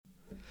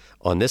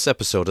On this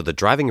episode of the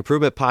Driving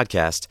Improvement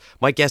Podcast,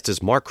 my guest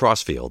is Mark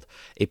Crossfield,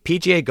 a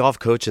PGA golf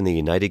coach in the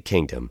United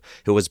Kingdom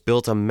who has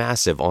built a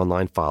massive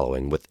online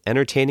following with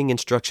entertaining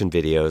instruction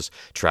videos,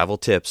 travel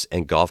tips,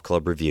 and golf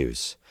club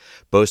reviews.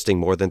 Boasting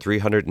more than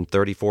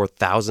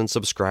 334,000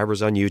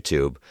 subscribers on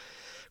YouTube,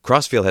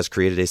 Crossfield has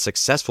created a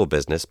successful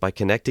business by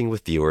connecting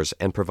with viewers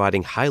and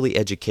providing highly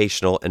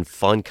educational and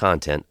fun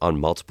content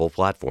on multiple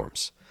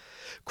platforms.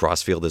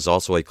 Crossfield is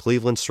also a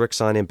Cleveland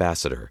Strixon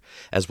ambassador,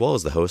 as well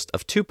as the host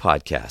of two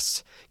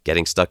podcasts,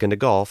 Getting Stuck into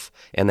Golf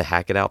and the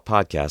Hack It Out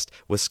podcast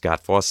with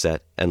Scott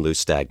Fawcett and Lou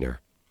Stagner.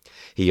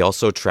 He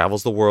also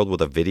travels the world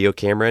with a video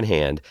camera in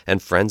hand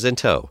and friends in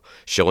tow,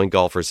 showing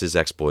golfers his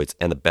exploits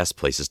and the best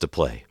places to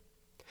play.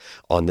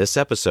 On this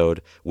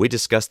episode, we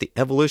discuss the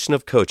evolution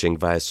of coaching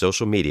via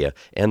social media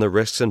and the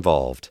risks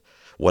involved,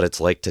 what it's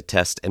like to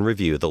test and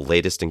review the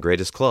latest and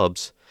greatest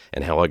clubs,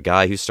 and how a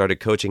guy who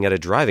started coaching at a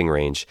driving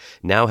range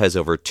now has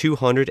over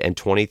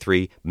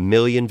 223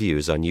 million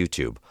views on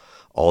YouTube.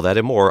 All that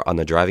and more on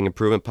the Driving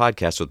Improvement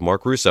Podcast with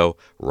Mark Russo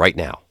right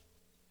now.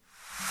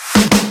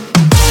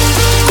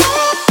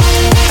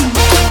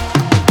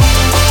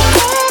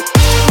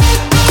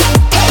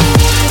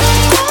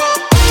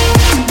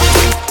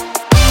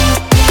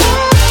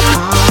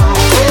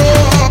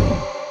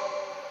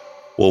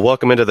 Well,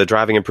 welcome into the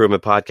Driving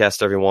Improvement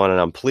Podcast, everyone, and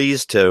I'm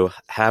pleased to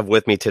have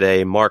with me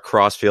today Mark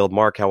Crossfield.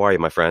 Mark, how are you,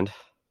 my friend?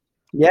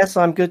 Yes,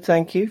 I'm good,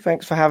 thank you.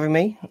 Thanks for having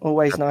me.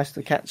 Always nice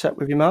to catch up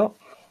with you, Mark.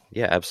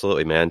 Yeah,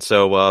 absolutely, man.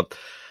 So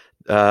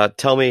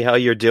tell me how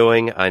you're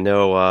doing. I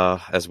know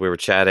as we were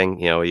chatting,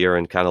 you're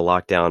in kind of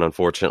lockdown,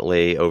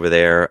 unfortunately, over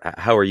there.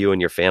 How are you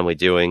and your family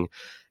doing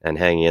and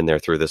hanging in there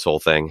through this whole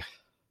thing?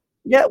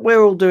 Yeah,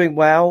 we're all doing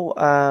well.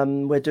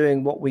 We're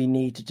doing what we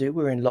need to do.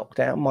 We're in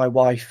lockdown. My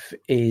wife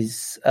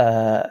is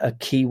a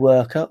key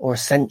worker or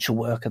essential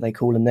worker, they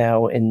call them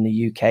now in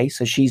the UK.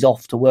 So she's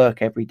off to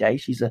work every day.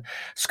 She's a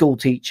school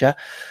teacher.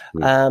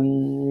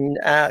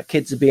 Our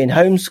kids are being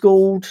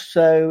homeschooled,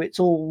 so it's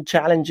all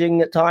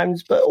challenging at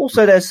times. But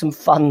also there's some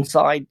fun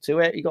side to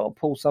it. You got to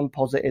pull some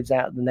positives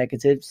out of the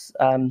negatives.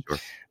 Sure.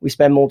 We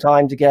spend more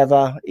time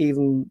together.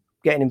 Even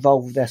getting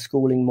involved with their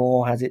schooling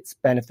more has its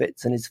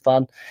benefits and is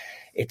fun.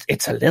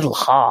 It's a little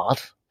hard,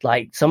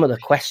 like some of the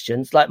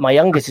questions. Like my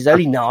youngest is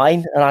only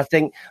 9, and I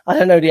think I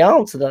don't know the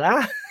answer to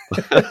that.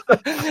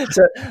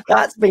 So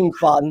that's been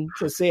fun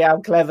to see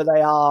how clever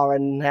they are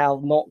and how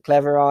not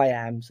clever I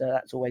am. So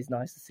that's always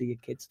nice to see your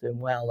kids doing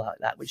well like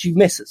that, which you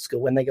miss at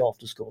school when they go off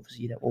to school because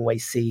you don't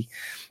always see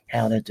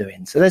how they're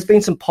doing. So there's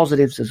been some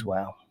positives as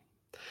well.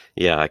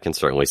 Yeah, I can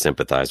certainly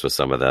sympathize with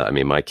some of that. I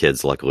mean, my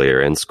kids luckily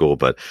are in school,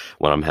 but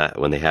when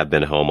when they have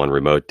been home on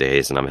remote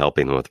days and I'm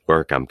helping them with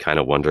work, I'm kind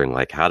of wondering,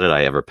 like, how did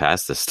I ever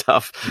pass this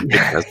stuff?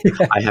 Because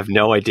I have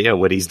no idea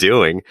what he's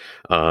doing.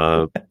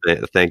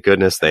 Thank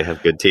goodness they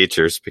have good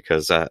teachers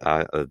because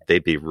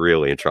they'd be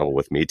really in trouble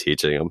with me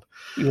teaching them.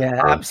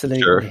 Yeah,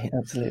 absolutely, sure.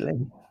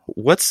 Absolutely.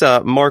 What's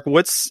Mark?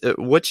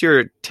 What's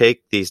your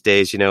take these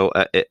days?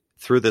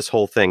 Through this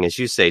whole thing, as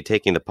you say,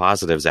 taking the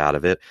positives out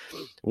of it,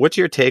 what's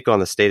your take on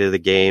the state of the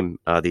game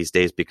these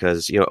days?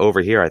 Because, over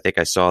here, I think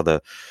I saw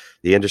the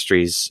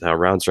industry's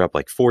rounds are up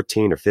like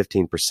 14 or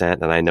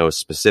 15%. And I know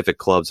specific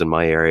clubs in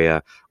my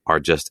area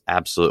are just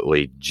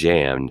absolutely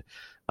jammed.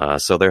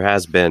 So there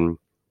has been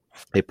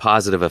a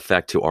positive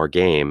effect to our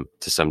game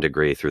to some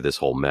degree through this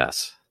whole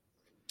mess.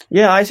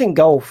 Yeah, I think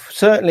golf,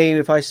 certainly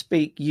if I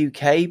speak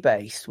UK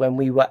based, when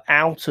we were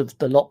out of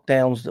the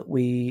lockdowns that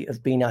we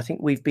have been, I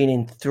think we've been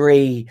in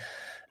 3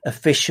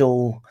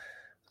 official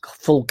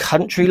full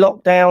country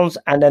lockdowns.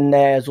 And then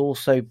there's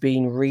also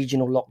been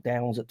regional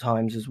lockdowns at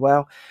times as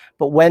well.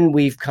 But when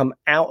we've come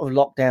out of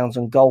lockdowns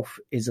and golf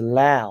is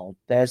allowed,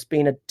 there's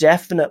been a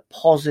definite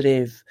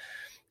positive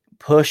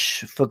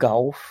push for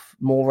golf,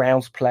 more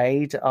rounds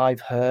played,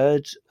 I've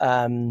heard.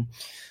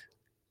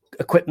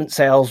 Equipment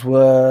sales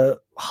were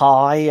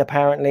high,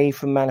 apparently,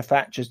 from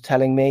manufacturers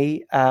telling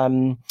me.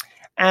 And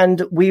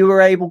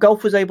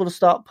golf was able to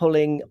start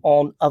pulling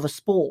on other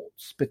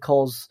sports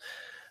because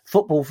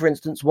football, for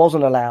instance,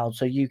 wasn't allowed.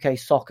 So UK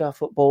soccer,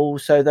 football.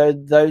 So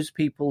those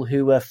people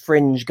who were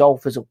fringe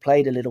golfers or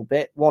played a little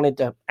bit wanted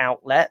the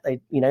outlet.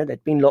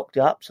 They'd been locked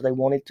up, so they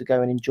wanted to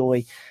go and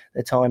enjoy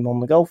their time on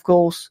the golf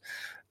course.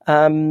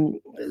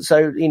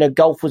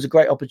 Golf was a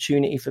great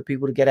opportunity for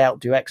people to get out,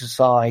 do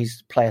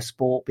exercise, play a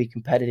sport, be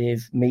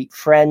competitive, meet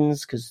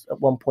friends. Because at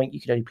one point you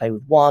could only play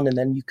with one, and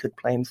then you could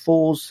play in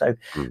 4s, so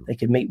they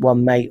could meet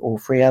one mate or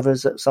 3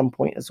 others at some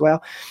point as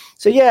well.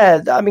 So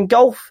yeah, I mean,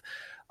 golf.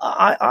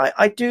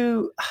 I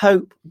do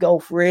hope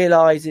golf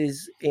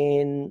realizes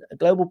in a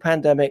global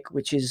pandemic,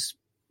 which is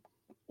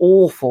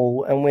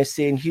awful, and we're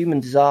seeing human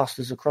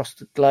disasters across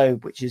the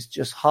globe, which is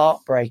just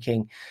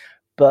heartbreaking.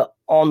 But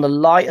on the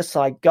lighter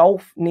side,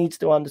 golf needs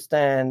to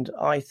understand,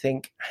 I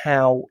think,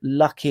 how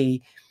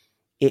lucky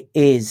it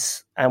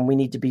is. And we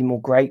need to be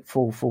more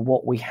grateful for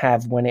what we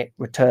have when it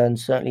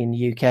returns, certainly in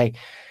the UK.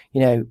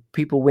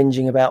 People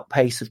whinging about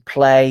pace of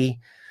play.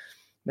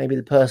 maybe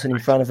the person in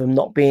front of them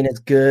not being as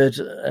good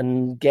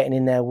and getting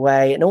in their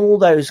way, and all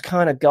those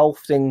kind of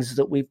golf things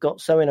that we've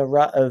got so in a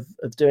rut of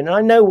doing. And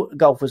I know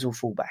golfers will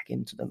fall back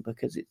into them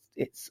because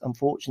it's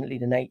unfortunately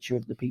the nature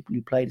of the people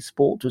who play the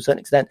sport to a certain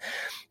extent.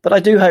 But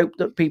I do hope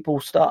that people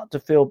start to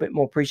feel a bit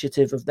more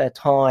appreciative of their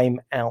time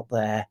out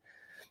there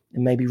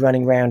and maybe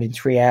running around in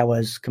 3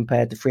 hours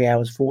compared to 3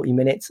 hours, 40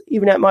 minutes.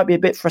 Even though it might be a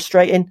bit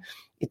frustrating,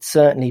 it's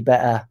certainly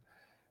better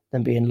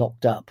than being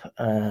locked up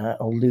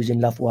or losing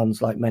loved ones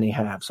like many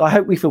have. So I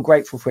hope we feel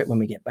grateful for it when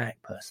we get back,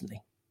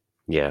 personally.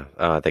 Yeah,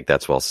 I think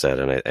that's well said.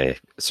 And I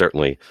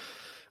certainly,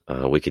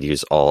 we could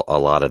use a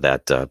lot of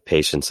that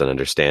patience and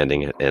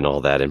understanding and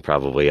all that in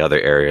probably other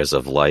areas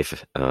of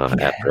life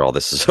after all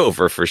this is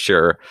over, for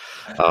sure.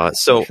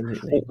 So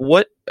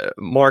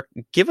Mark,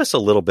 give us a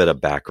little bit of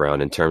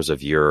background in terms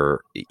of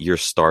your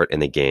start in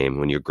the game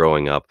when you're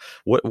growing up.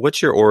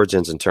 What's your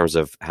origins in terms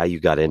of how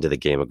you got into the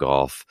game of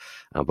golf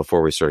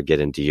before we sort of get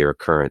into your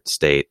current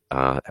state?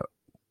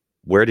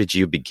 Where did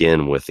you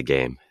begin with the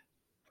game?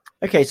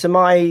 Okay, so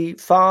my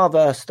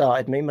father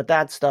started me. My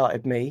dad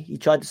started me. He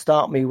tried to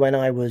start me when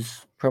I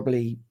was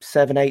probably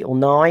 7, 8 or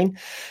 9,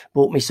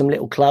 bought me some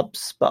little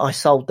clubs, but I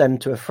sold them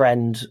to a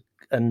friend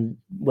and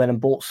went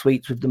and bought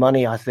sweets with the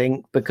money, I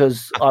think,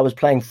 because I was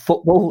playing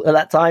football at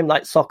that time.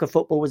 Like soccer,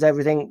 football was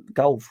everything.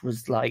 Golf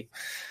was like,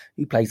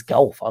 who plays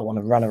golf? I want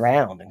to run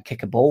around and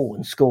kick a ball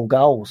and score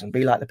goals and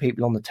be like the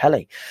people on the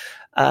telly.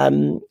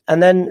 And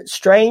then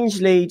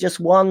strangely, just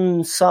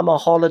one summer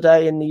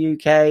holiday in the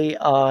UK,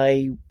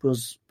 I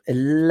was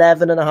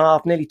 11 and a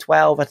half, nearly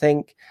 12, I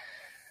think.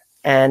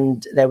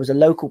 And there was a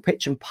local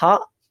pitch and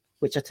putt,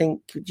 which I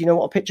think, do you know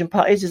what a pitch and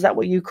putt is? Is that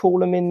what you call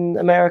them in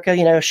America?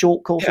 You know, a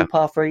short course and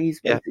par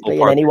threes,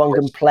 basically, and anyone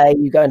can play.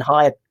 You go and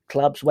hire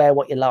clubs, wear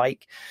what you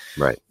like,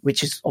 right?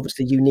 Which is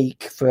obviously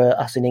unique for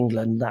us in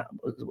England. That,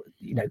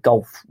 you know,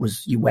 golf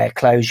was you wear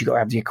clothes, you got to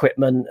have the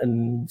equipment,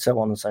 and so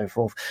on and so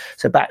forth.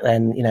 So back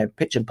then, you know,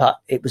 pitch and putt,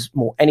 it was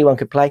more anyone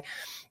could play.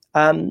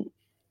 I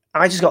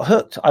just got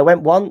hooked. I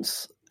went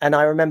once, and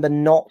I remember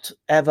not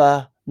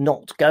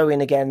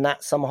going again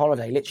that summer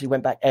holiday. Literally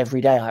went back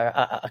every day.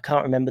 I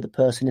can't remember the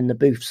person in the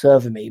booth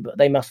serving me, but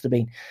they must have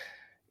been.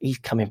 He's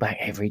coming back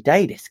every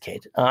day, this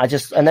kid.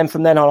 And then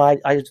from then on,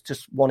 I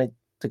just wanted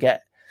to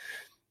get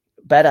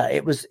better.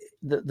 It was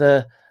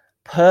the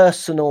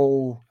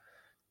personal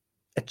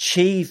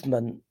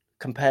achievement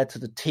compared to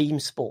the team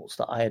sports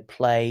that I had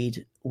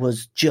played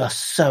was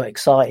just so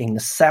exciting.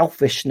 The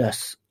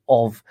selfishness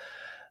of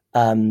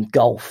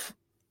golf,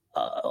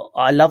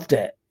 I loved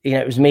it. You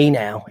know, it was me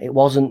now. It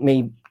wasn't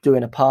me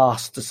doing a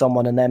pass to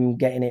someone and them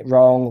getting it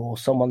wrong, or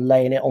someone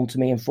laying it onto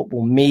me in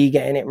football, me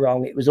getting it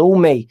wrong. It was all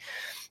me.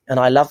 And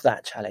I love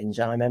that challenge.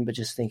 I remember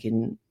just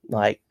thinking,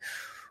 like,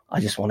 I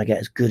just want to get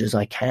as good as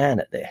I can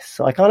at this.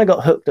 So I kind of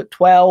got hooked at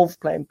 12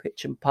 playing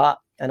pitch and putt,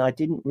 and I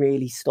didn't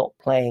really stop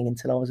playing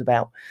until I was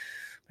about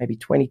maybe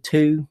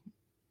 21,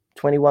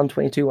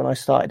 22 when I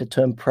started to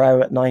turn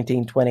pro at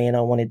 19, 20, and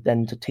I wanted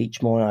then to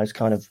teach more, and I was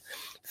kind of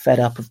fed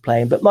up of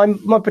playing. But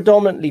my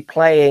predominantly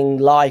playing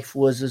life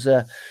was as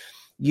a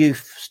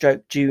youth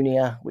stroke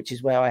junior, which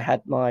is where I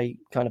had my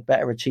kind of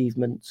better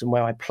achievements and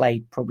where I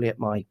played probably at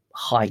my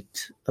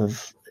height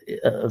of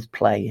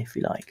play, if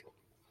you like.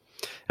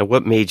 And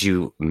what made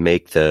you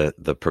make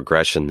the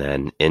progression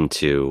then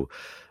into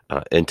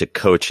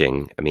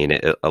coaching? I mean,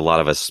 a lot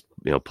of us,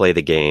 you know, play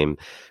the game,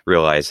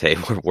 realize, hey,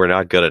 we're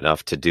not good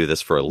enough to do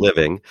this for a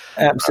living.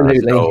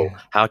 Absolutely. So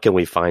how can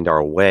we find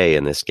our way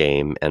in this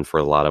game? And for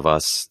a lot of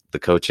us, the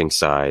coaching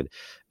side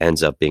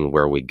ends up being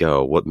where we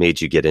go. What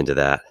made you get into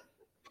that?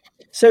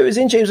 So it was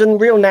interesting. It was a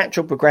real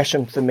natural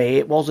progression for me.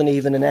 It wasn't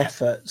even an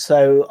effort.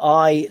 So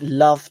I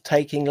love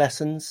taking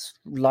lessons,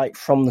 like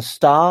from the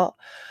start.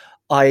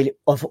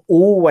 I've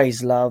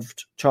always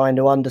loved trying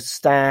to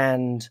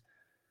understand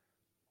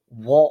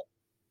what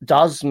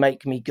does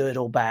make me good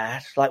or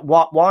bad. Like,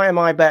 why am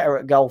I better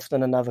at golf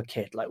than another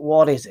kid? Like,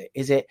 what is it?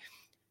 Is it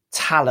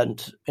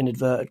talent, in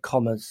inverted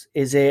commas?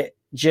 Is it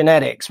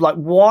genetics? Like,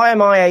 why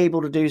am I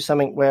able to do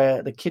something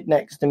where the kid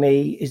next to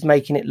me is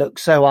making it look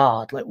so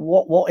hard? Like,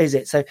 what is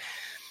it? So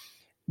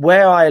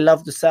where I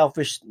love the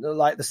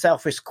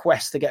selfish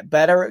quest to get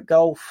better at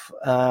golf,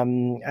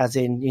 as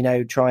in, you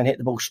know, try and hit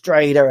the ball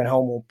straighter and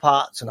hold more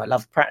putts, and I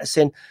love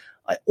practicing.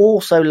 I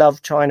also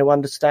love trying to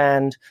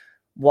understand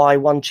why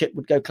one chip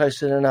would go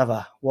closer than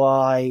another,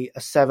 why a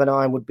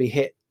 7-iron would be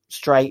hit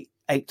straight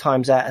 8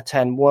 times out of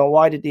 10. Well,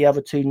 why did the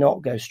other 2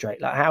 not go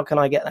straight? Like, how can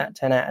I get that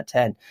 10 out of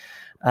 10?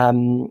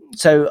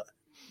 So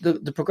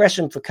the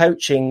progression for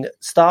coaching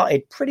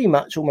started pretty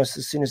much almost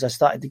as soon as I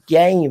started the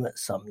game at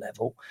some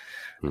level.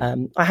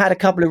 I had a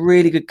couple of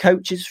really good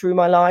coaches through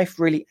my life,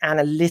 really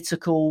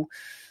analytical,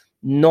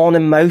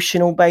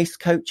 non-emotional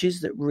based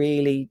coaches that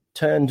really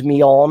turned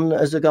me on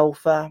as a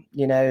golfer.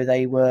 You know,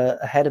 they were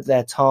ahead of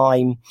their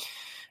time.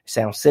 It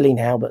sounds silly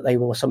now, but they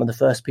were some of the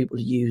first people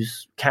to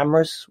use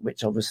cameras,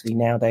 which obviously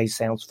nowadays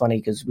sounds funny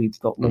because we've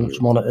got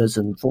launch monitors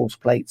and force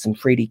plates and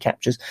 3D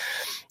captures.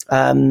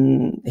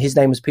 His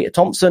name was Peter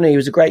Thompson. He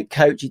was a great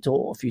coach. He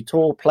taught a few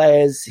tour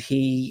players.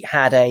 He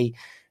had a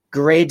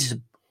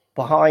grid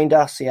behind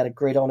us. He had a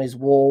grid on his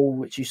wall,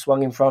 which he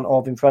swung in front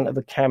of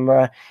a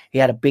camera. He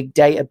had a big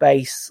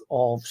database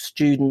of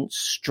students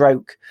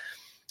stroke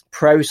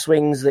pro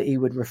swings that he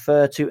would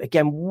refer to,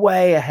 again,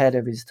 way ahead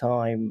of his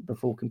time,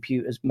 before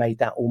computers made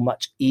that all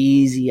much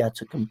easier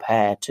to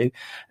compare to.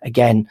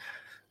 Again,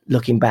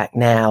 looking back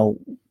now,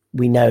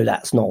 we know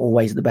that's not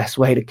always the best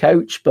way to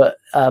coach, but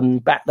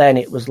back then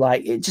it was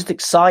like, it just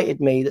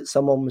excited me that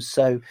someone was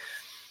so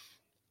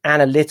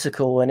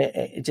analytical, and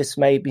it just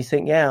made me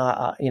think,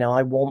 I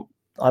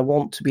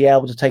want to be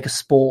able to take a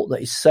sport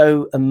that is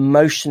so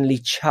emotionally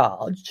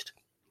charged.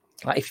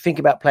 Like, if you think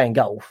about playing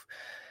golf,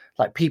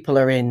 like, people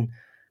are in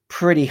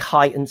pretty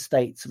heightened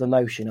states of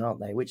emotion, aren't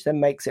they? Which then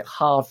makes it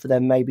hard for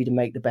them maybe to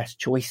make the best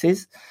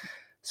choices.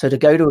 So to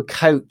go to a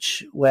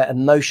coach where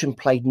emotion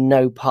played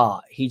no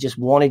part, he just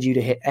wanted you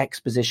to hit X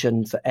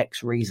position for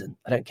X reason.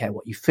 I don't care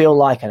what you feel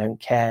like. I don't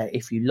care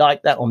if you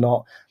like that or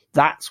not.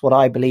 That's what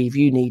I believe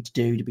you need to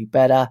do to be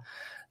better.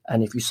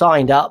 And if you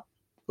signed up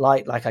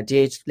like I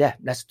did, yeah,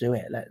 let's do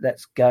it.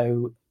 Let's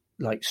go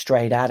like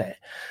straight at it.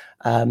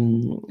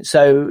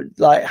 So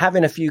like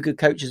having a few good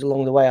coaches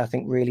along the way, I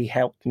think really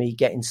helped me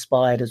get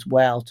inspired as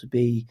well to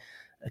be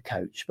a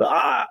coach.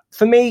 But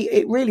for me,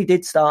 it really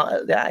did start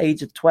at the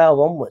age of 12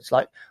 onwards.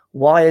 Like,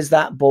 why did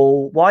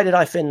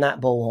I fin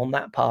that ball on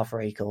that par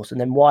 3 course? And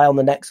then why on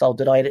the next hole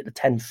did I hit it to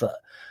 10 foot?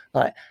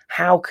 Like,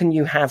 how can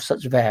you have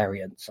such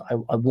variance?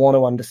 I want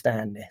to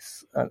understand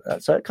this.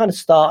 So it kind of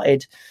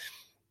started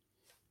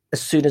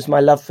as soon as my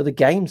love for the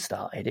game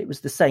started. It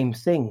was the same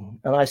thing.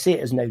 And I see it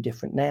as no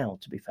different now,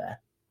 to be fair.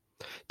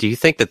 Do you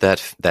think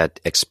that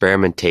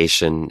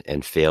experimentation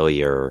and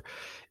failure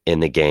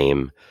in the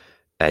game,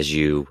 as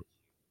you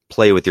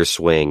play with your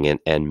swing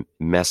and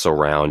mess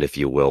around, if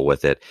you will,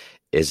 with it,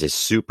 is a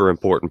super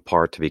important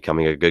part to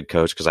becoming a good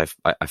coach? Because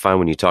I find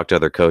when you talk to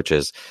other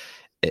coaches,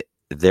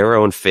 their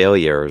own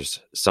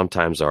failures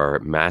sometimes are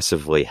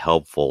massively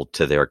helpful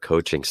to their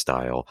coaching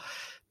style,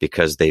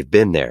 because they've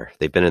been there.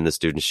 They've been in the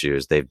student's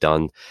shoes. They've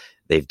done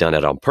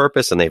it on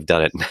purpose, and they've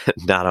done it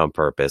not on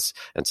purpose,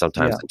 and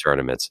sometimes in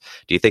tournaments.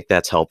 Do you think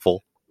that's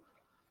helpful?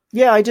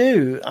 Yeah, I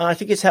do. I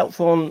think it's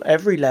helpful on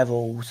every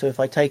level. So if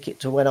I take it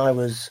to when I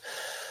was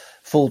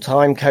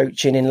full-time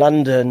coaching in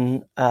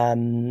London,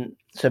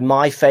 so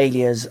my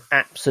failures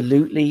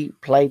absolutely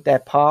played their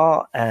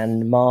part,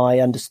 and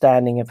my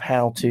understanding of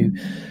how to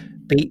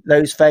beat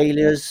those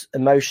failures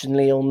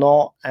emotionally or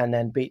not, and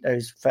then beat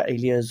those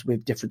failures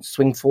with different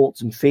swing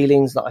thoughts and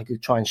feelings that I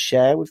could try and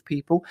share with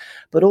people.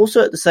 But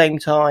also at the same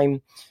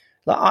time,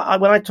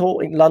 like when I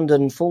taught in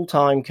London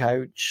full-time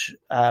coach,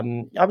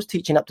 I was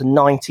teaching up to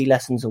 90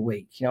 lessons a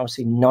week. I was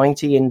seeing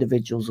 90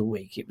 individuals a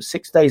week. It was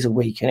 6 days a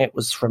week, and it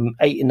was from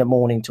 8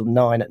 a.m. till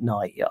 9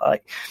 p.m.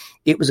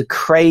 It was a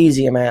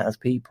crazy amount of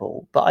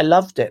people, but I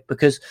loved it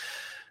because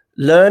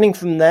learning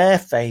from their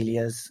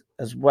failures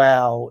as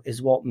well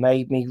is what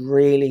made me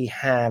really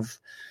have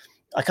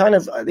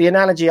the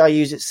analogy I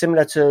use, it's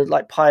similar to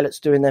like pilots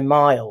doing their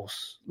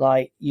miles.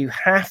 Like, you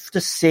have to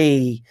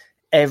see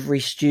every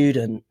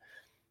student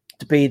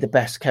to be the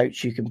best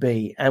coach you can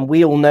be. And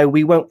we all know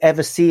we won't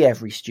ever see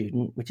every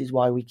student, which is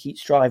why we keep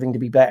striving to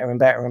be better and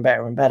better and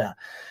better and better.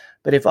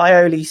 But if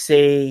I only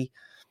see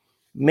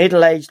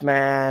middle-aged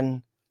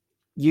man,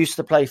 used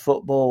to play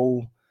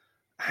football,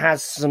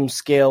 has some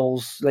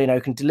skills,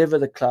 can deliver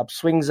the club,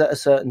 swings at a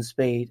certain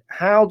speed,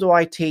 how do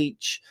I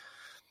teach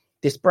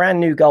this brand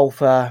new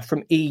golfer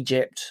from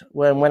Egypt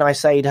when I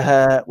say to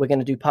her, we're going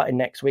to do putting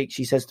next week,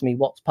 she says to me,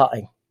 what's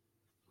putting?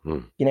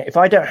 If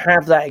I don't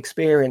have that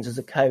experience as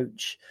a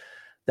coach,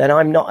 then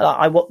I'm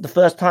not, the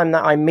first time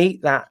that I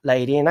meet that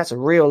lady, and that's a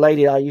real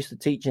lady I used to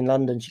teach in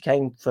London, she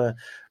came for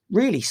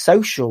really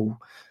social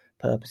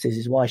purposes,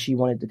 is why she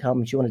wanted to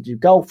come. She wanted to do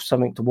golf,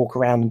 something to walk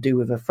around and do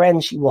with her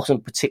friends. She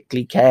wasn't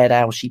particularly cared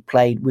how she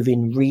played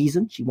within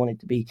reason. She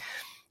wanted to be,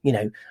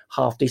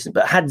 half decent,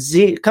 but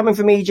coming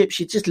from Egypt,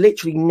 she'd just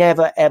literally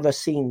never, ever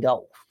seen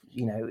golf.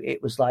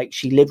 It was like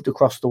she lived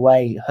across the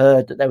way,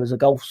 heard that there was a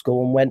golf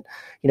school and went,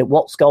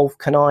 what's golf?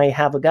 Can I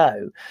have a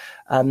go?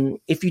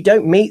 If you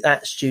don't meet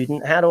that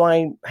student, how do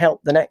I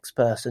help the next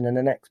person and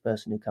the next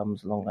person who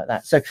comes along like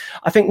that? So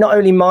I think not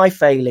only my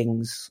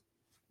failings,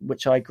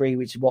 which I agree,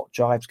 which is what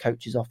drives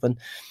coaches often,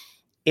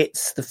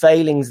 it's the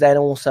failings then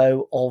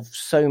also of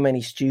so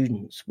many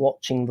students,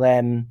 watching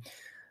them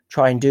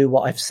try and do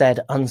what I've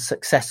said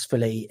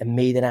unsuccessfully, and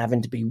me then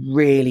having to be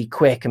really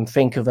quick and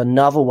think of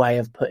another way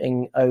of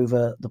putting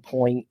over the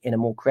point in a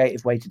more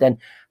creative way to then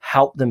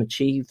help them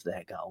achieve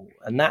their goal.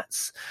 And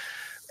that's,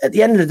 at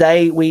the end of the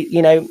day,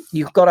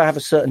 you've got to have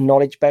a certain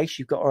knowledge base.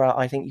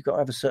 I think you've got to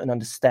have a certain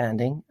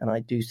understanding. And I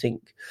do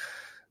think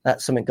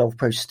that's something golf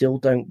pros still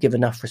don't give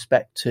enough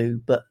respect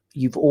to, but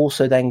you've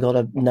also then got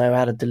to know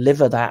how to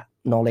deliver that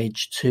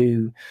knowledge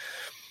to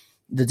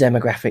the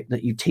demographic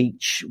that you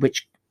teach,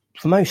 which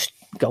for most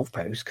golf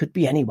pros could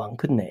be anyone,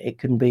 couldn't it? It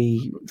can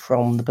be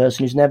from the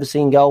person who's never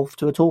seen golf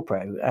to a tour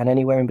pro and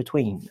anywhere in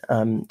between.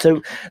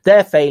 So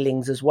their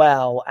failings as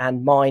well,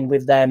 and mine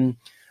with them,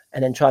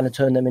 and then trying to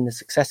turn them into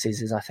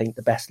successes, is, I think,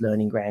 the best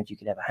learning ground you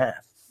could ever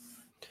have.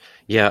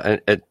 Yeah,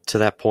 and to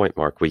that point,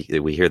 Mark, we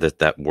hear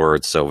that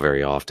word so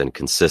very often,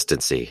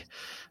 consistency.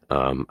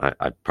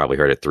 I probably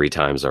heard it 3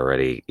 times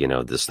already,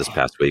 this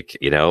past week,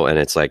 and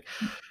it's like,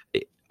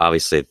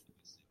 obviously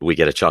we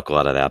get a chuckle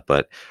out of that,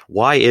 but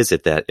why is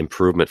it that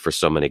improvement for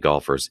so many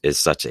golfers is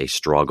such a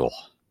struggle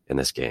in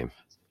this game?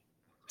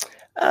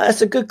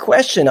 It's a good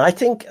question. I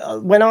think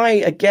when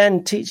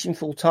again, teaching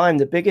full time,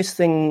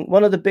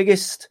 one of the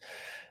biggest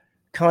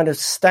kind of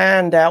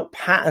standout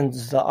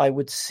patterns that I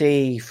would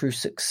see through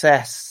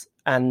success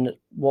and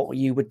what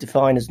you would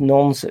define as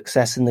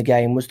non-success in the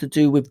game was to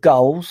do with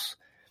goals.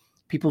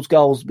 People's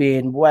goals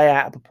being way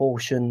out of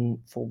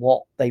proportion for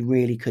what they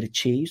really could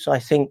achieve. So I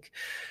think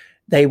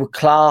they were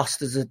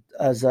classed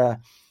as a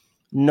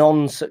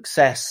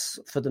non-success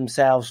for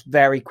themselves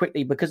very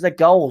quickly because their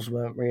goals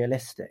weren't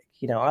realistic.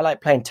 I like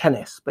playing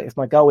tennis, but if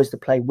my goal is to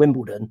play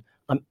Wimbledon,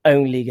 I'm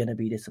only going to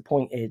be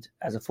disappointed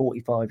as a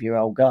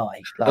 45-year-old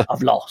guy. Like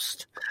I've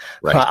lost.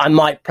 Right. I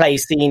might play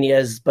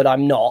seniors, but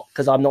I'm not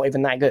because I'm not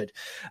even that good.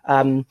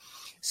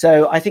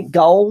 So I think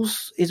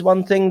goals is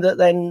one thing that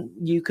then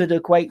you could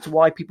equate to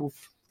why people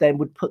then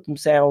would put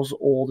themselves,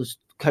 or the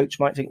coach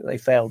might think that they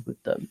failed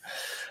with them.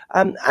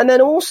 And then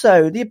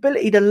also the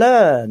ability to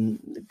learn.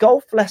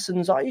 Golf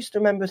lessons, I used to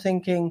remember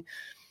thinking,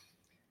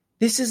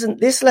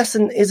 this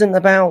lesson isn't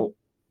about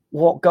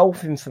what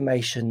golf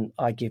information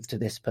I give to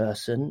this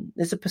person.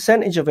 There's a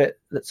percentage of it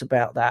that's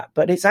about that,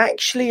 but it's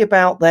actually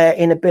about their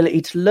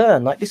inability to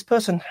learn. Like this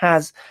person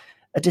has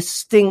a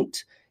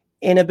distinct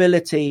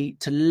inability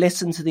to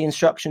listen to the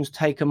instructions,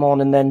 take them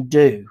on, and then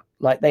do.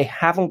 Like they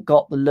haven't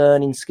got the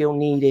learning skill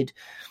needed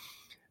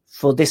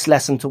for this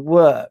lesson to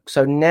work.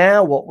 So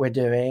now what we're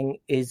doing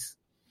is,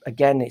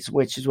 again,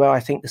 which is where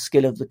I think the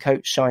skill of the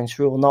coach shines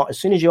through or not. As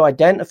soon as you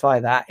identify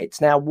that, it's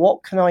now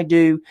what can I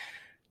do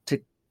to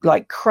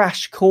like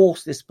crash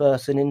course this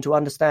person into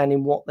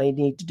understanding what they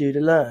need to do to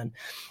learn.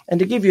 And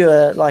to give you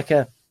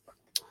a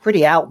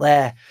pretty out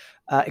there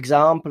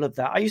example of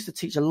that, I used to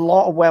teach a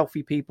lot of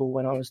wealthy people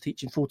when I was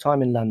teaching full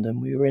time in London.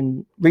 We were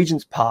in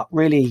Regent's Park,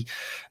 really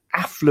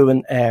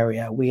affluent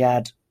area. We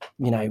had,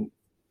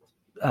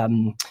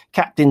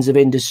 captains of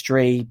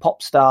industry,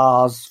 pop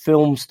stars,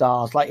 film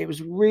stars. Like it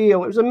was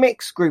a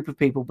mixed group of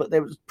people, but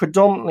it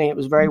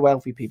was very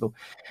wealthy people.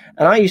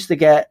 And I used to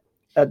get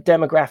a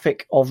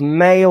demographic of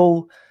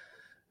male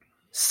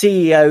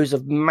CEOs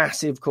of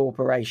massive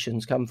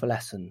corporations come for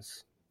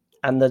lessons.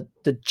 And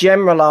the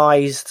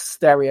generalized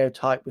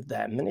stereotype with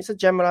them, and it's a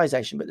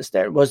generalization, but the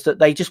stereotype was that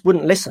they just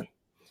wouldn't listen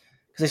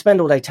because they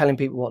spend all day telling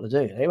people what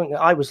to do.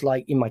 I was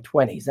like in my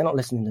 20s, they're not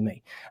listening to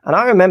me. And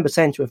I remember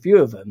saying to a few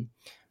of them,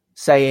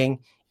 saying,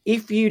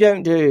 if you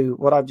don't do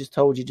what I've just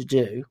told you to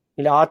do,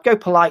 I'd go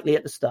politely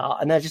at the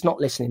start and they're just not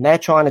listening. They're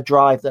trying to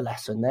drive the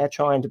lesson. They're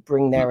trying to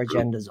bring their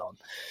agendas on.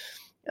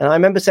 And I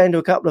remember saying to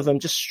a couple of them,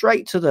 just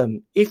straight to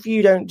them, if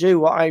you don't do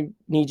what I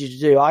need you to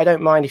do, I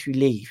don't mind if you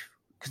leave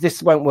because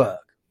this won't work.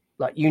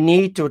 Like you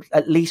need to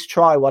at least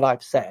try what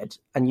I've said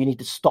and you need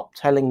to stop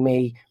telling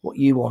me what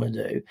you want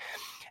to do.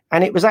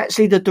 And it was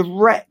actually the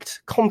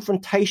direct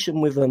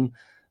confrontation with them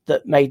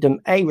that made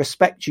them, A,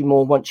 respect you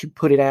more once you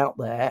put it out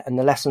there and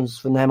the lessons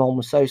from them on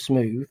were so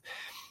smooth,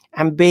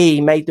 and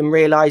B, made them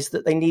realize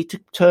that they need to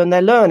turn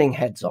their learning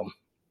heads on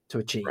to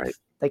achieve. Right.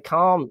 They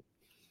can't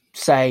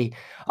say,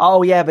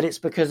 oh, yeah, but it's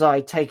because I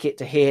take it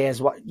to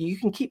here's what you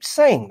can keep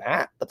saying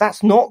that, but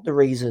that's not the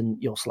reason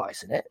you're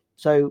slicing it.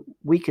 So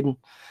we can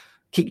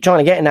keep trying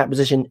to get in that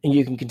position and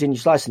you can continue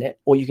slicing it,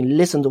 or you can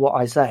listen to what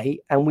I say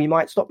and we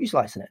might stop you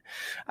slicing it.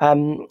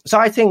 So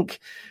I think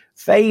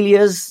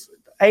failures,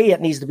 A,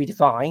 it needs to be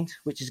defined,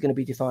 which is going to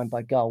be defined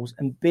by goals,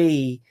 and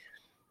B,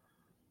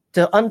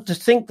 to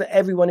think that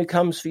everyone who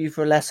comes for you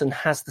for a lesson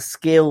has the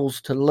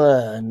skills to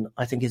learn,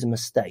 I think is a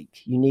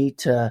mistake. You need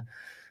to,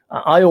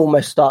 I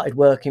almost started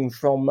working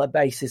from a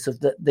basis of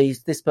that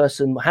this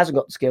person hasn't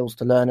got the skills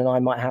to learn and I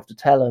might have to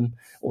tell them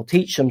or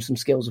teach them some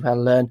skills of how to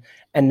learn.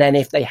 And then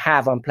if they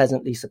have, I'm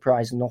pleasantly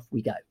surprised and off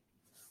we go.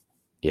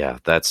 Yeah,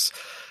 that's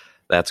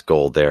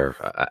gold there,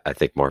 I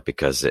think, Mark,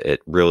 because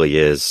it really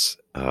is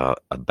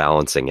a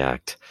balancing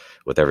act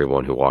with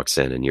everyone who walks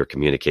in, and your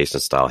communication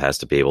style has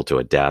to be able to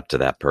adapt to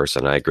that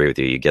person. I agree with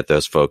you. You get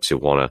those folks who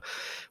want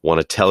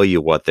to tell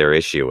you what their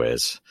issue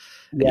is.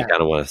 And you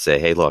kind of want to say,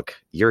 hey, look,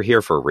 you're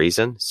here for a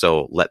reason,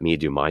 so let me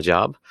do my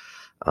job.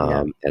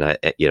 And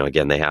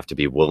again, they have to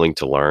be willing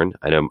to learn.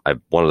 I know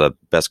one of the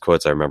best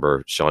quotes I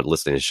remember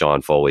listening to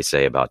Sean Foley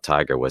say about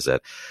Tiger was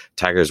that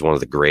Tiger is one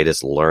of the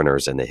greatest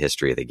learners in the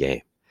history of the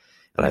game.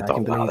 And I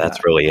thought, wow,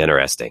 that's really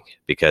interesting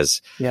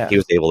because he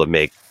was able to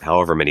make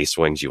however many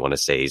swings you want to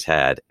say he's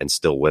had and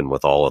still win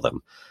with all of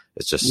them.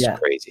 It's just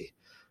crazy.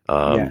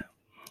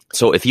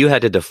 So if you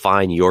had to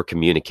define your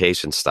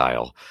communication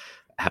style,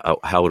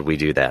 how would we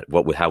do that?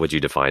 How would you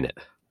define it?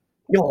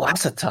 Oh,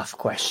 that's a tough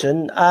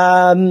question.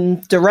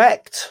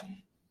 Direct,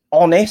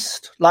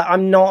 honest. Like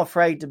I'm not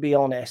afraid to be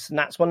honest. And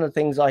that's one of the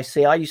things I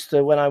see. I used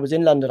to, when I was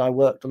in London, I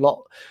worked a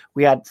lot.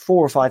 We had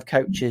 4 or 5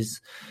 coaches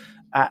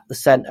at the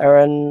centre,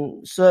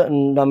 and a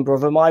certain number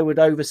of them I would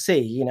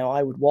oversee.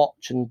 I would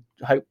watch and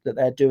hope that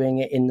they're doing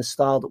it in the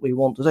style that we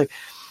want to do.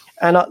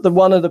 And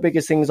one of the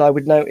biggest things I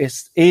would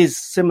notice is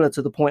similar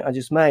to the point I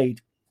just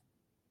made.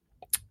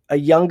 A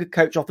younger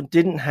coach often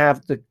didn't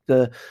have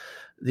the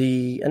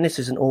and this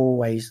isn't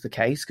always the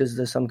case because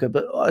there's some good,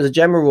 but as a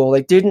general rule,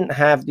 they didn't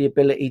have the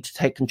ability to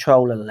take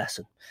control of the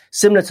lesson.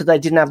 Similar to they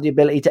didn't have the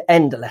ability to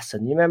end a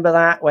lesson. You remember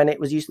that when it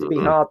was used to be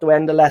hard to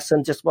end a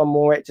lesson, just one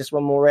more it.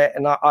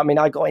 And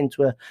I got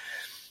into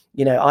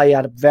I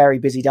had a very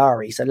busy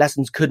diary, so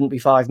lessons couldn't be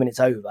 5 minutes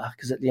over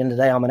because at the end of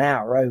the day, I'm an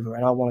hour over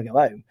and I want to go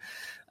home.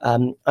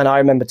 And I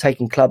remember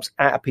taking clubs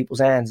out of people's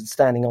hands and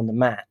standing on the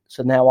mat.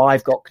 So now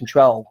I've got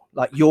control.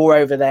 Like, you're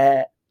over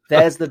there.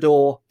 There's the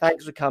door.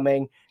 Thanks for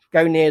coming.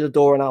 Go near the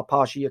door and I'll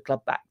pass you your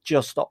club back.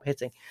 Just stop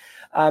hitting.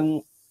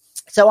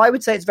 So I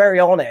would say it's very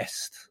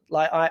honest.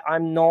 Like,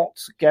 I'm not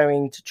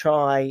going to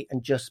try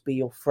and just be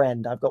your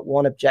friend. I've got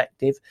one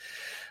objective,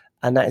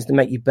 and that is to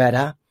make you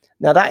better.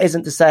 Now, that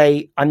isn't to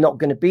say I'm not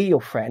going to be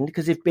your friend,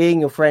 because if being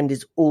your friend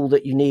is all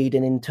that you need,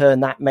 and in turn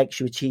that makes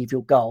you achieve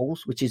your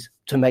goals, which is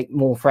to make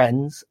more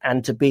friends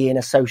and to be in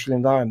a social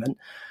environment,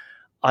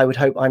 I would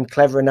hope I'm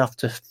clever enough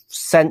to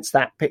sense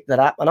that, pick that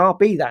up, and I'll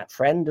be that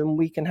friend, and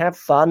we can have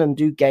fun and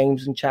do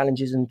games and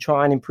challenges and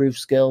try and improve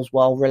skills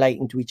while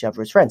relating to each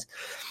other as friends.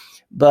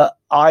 But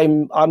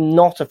I'm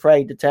not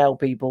afraid to tell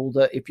people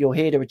that if you're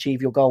here to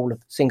achieve your goal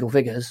of single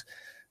figures,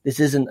 this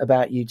isn't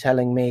about you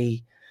telling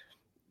me,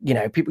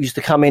 people used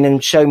to come in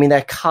and show me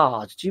their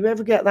cards. Do you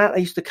ever get that? They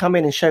used to come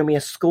in and show me a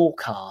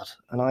scorecard.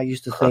 And I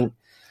used to think,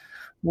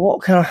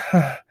 what kind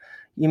of...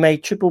 You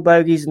made triple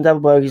bogeys and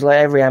double bogeys like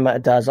every amateur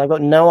does. I've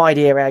got no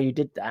idea how you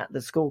did that. The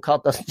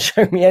scorecard doesn't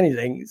show me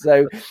anything.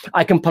 So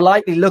I can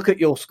politely look at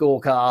your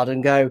scorecard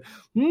and go,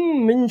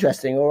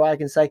 interesting. Or I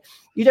can say,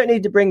 you don't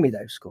need to bring me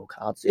those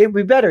scorecards. It would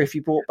be better if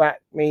you brought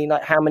back me,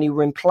 like, how many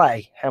were in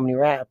play, how many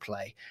were out of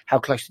play, how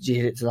close did you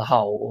hit it to the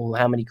hole, or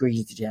how many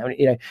greens did you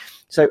have?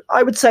 So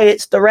I would say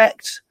it's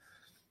direct.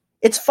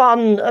 It's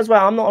fun as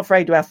well. I'm not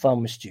afraid to have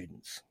fun with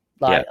students.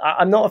 Like,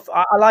 yeah.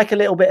 I like a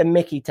little bit of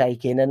Mickey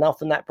taking, and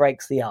often that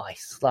breaks the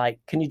ice. Like,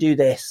 can you do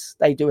this?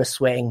 They do a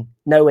swing,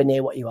 nowhere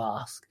near what you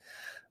ask.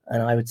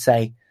 And I would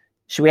say,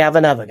 should we have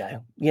another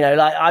go?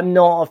 I'm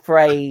not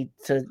afraid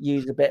to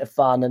use a bit of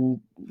fun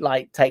and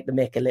like take the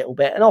mick a little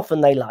bit. And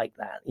often they like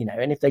that,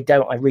 and if they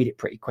don't, I read it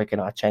pretty quick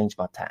and I change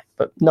my tack.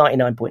 But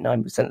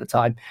 99.9% of the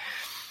time,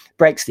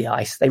 breaks the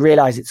ice. They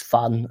realize it's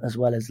fun as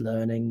well as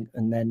learning,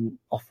 and then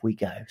off we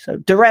go. So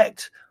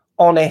direct,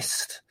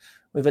 honest,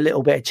 with a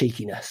little bit of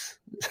cheekiness.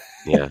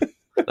 Yeah,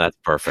 that's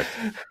perfect.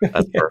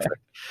 That's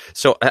perfect.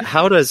 So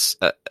how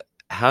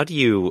do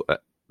you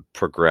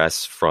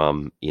progress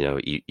from,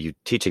 you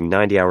teaching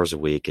 90 hours a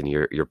week, and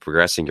you're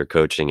progressing your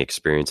coaching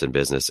experience in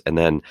business. And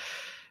then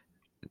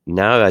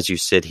now, as you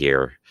sit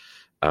here,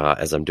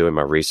 as I'm doing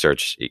my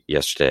research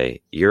yesterday,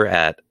 you're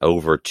at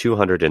over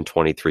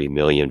 223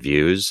 million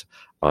views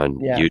on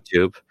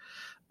YouTube.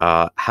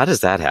 How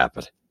does that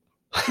happen?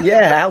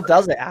 Yeah, how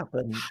does it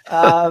happen?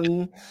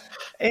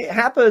 It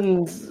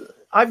happens.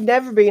 I've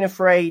never been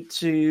afraid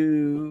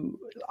to.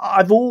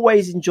 I've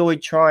always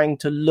enjoyed trying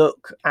to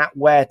look at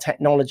where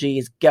technology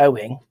is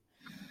going.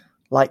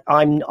 Like,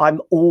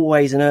 I'm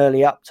always an early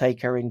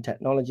uptaker in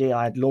technology.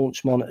 I had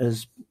launch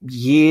monitors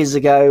years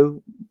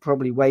ago,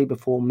 probably way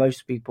before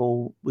most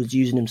people was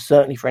using them,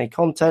 certainly for any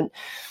content.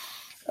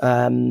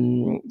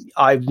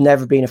 I've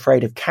never been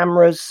afraid of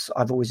cameras.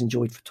 I've always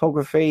enjoyed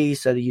photography,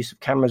 so the use of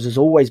cameras has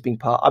always been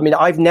part. I mean,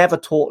 I've never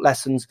taught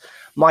lessons.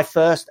 My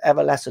first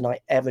ever lesson I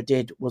ever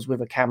did was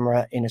with a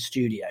camera in a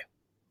studio.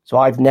 So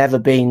I've never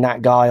been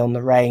that guy on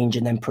the range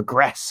and then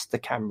progressed the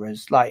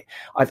cameras. Like,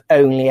 I've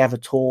only ever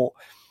taught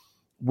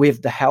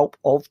with the help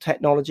of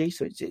technology.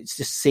 So it's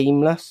just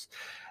seamless.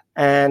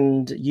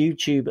 And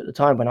YouTube at the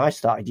time when I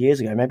started years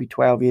ago, maybe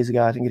 12 years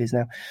ago, I think it is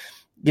now,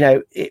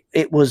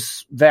 it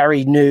was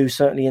very new,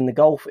 certainly in the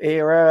golf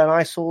era, and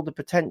I saw the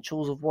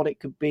potentials of what it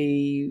could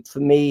be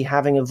for me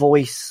having a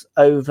voice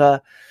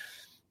over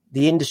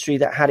the industry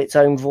that had its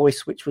own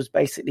voice, which was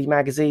basically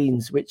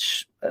magazines,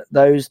 which at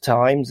those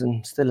times,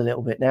 and still a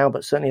little bit now,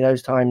 but certainly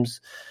those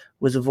times,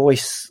 was a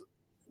voice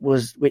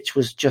which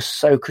was just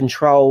so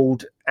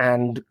controlled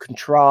and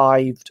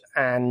contrived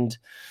and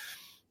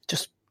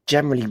just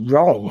generally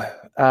wrong.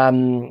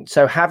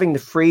 So having the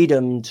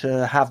freedom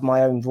to have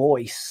my own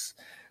voice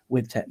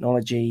with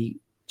technology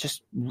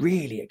just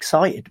really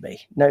excited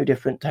me. No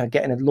different to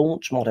getting a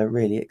launch motto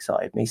really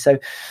excited me. So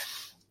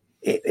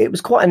it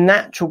was quite a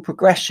natural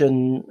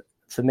progression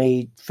for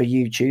me for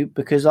YouTube,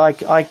 because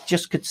I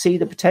just could see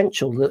the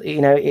potential that,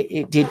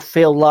 it did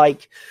feel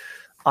like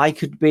I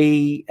could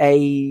be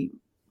a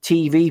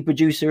TV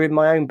producer in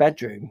my own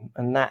bedroom.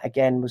 And that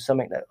again was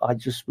something that I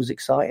just was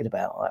excited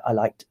about.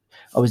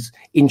 I was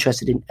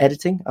interested in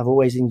editing. I've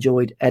always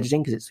enjoyed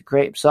editing because it's the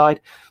creative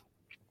side.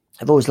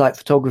 I've always liked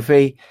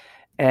photography,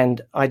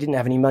 and I didn't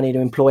have any money to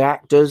employ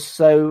actors,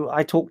 so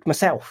I talked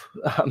myself.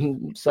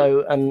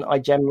 And I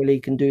generally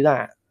can do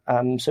that.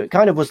 So it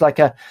kind of was like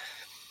a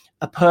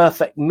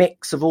perfect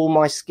mix of all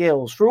my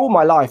skills. For all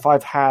my life,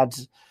 I've had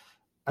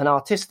an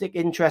artistic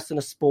interest and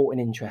a sporting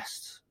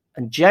interest.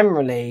 And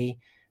generally,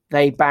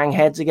 they bang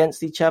heads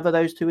against each other,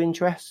 those two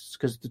interests,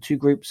 because the two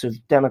groups of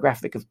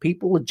demographic of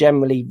people are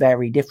generally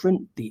very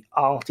different. The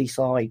arty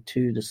side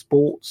to the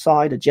sports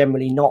side are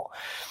generally not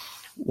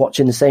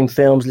watching the same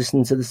films,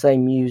 listening to the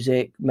same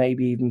music,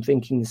 maybe even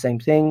thinking the same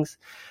things.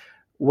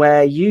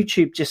 Where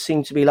YouTube just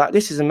seemed to be like,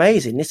 this is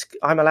amazing.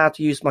 I'm allowed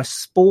to use my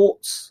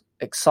sports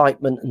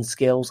excitement and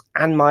skills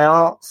and my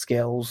art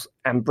skills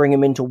and bring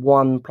them into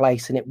one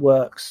place, and it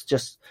works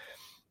just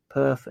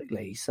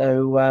perfectly.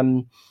 So,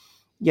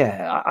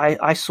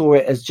 I saw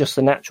it as just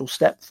a natural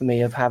step for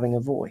me of having a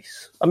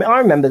voice. I mean, I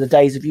remember the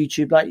days of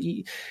YouTube, like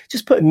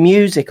just putting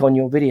music on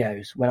your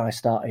videos when I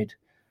started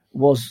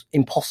was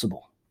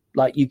impossible.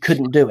 Like you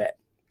couldn't do it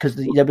because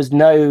there was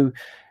no,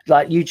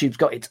 like YouTube's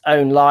got its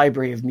own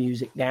library of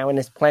music now, and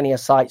there's plenty of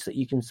sites that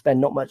you can spend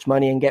not much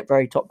money and get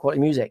very top quality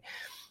music.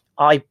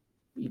 I've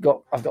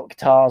got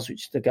guitars,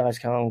 which the guys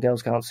and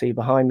girls can't see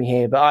behind me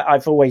here, but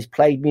I've always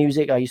played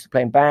music. I used to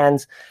play in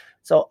bands.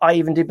 So I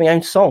even did my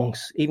own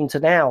songs. Even to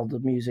now, the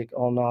music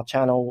on our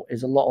channel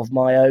is a lot of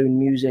my own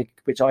music,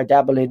 which I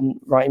dabble in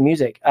writing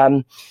music.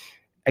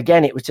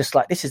 Again, it was just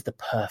like, this is the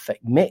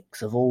perfect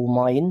mix of all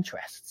my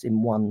interests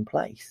in one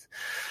place.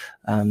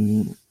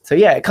 So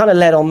yeah, it kind of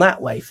led on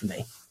that way for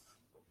me.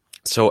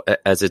 So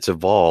as it's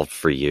evolved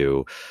for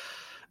you,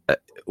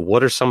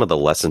 what are some of the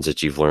lessons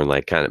that you've learned,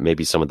 like kind of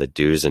maybe some of the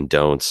do's and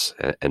don'ts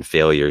and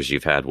failures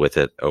you've had with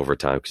it over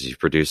time? Because you've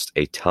produced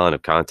a ton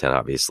of content,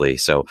 obviously.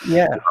 So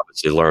yeah, you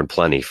obviously learned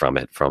plenty from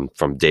it from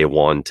day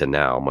one to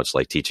now, much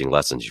like teaching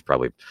lessons. You've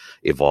probably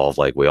evolved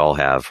like we all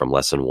have from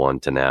lesson one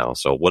to now.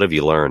 So what have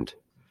you learned?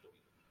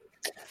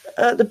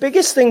 The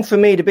biggest thing for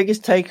me, the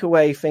biggest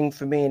takeaway thing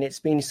for me, and it's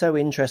been so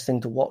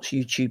interesting to watch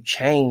YouTube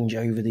change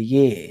over the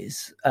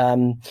years.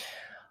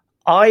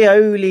 I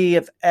only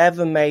have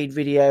ever made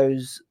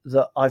videos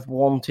that I've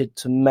wanted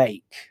to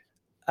make,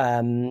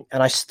 and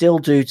I still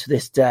do to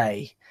this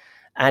day.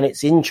 And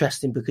it's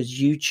interesting because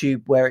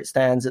YouTube, where it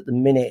stands at the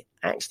minute,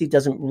 actually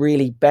doesn't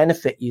really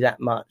benefit you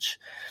that much.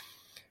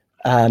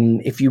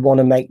 If you want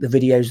to make the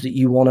videos that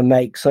you want to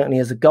make, certainly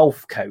as a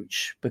golf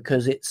coach,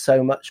 because it's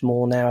so much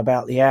more now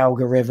about the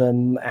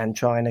algorithm and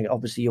trying to,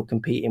 obviously you're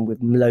competing with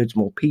loads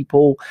more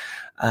people.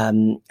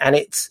 And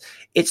it's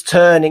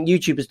turning,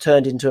 YouTube has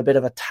turned into a bit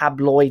of a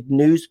tabloid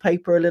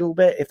newspaper a little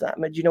bit.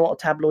 Do you know what a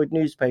tabloid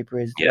newspaper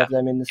is? Yeah. Of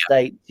them in the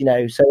States,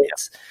 so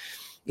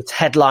it's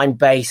headline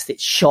based,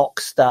 it's shock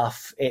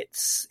stuff.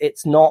 It's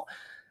not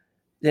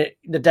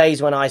the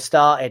days when I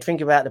started.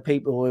 Think about the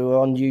people who were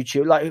on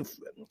YouTube.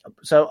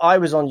 So I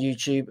was on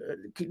YouTube.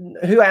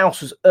 Who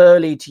else was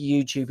early to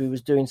YouTube who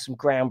was doing some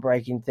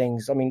groundbreaking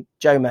things? I mean,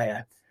 Joe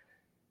Mayo.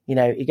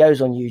 He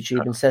goes on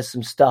YouTube and says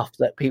some stuff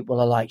that people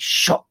are like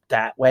shocked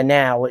at, where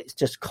now it's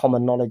just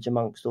common knowledge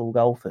amongst all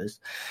golfers.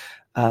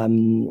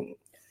 So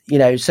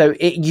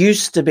it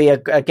used to be,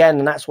 again,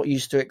 and that's what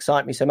used to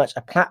excite me so much,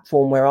 a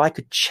platform where I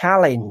could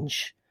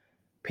challenge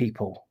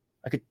people.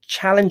 I could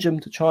challenge them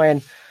to try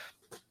and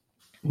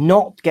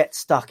not get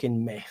stuck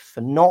in myth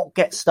and not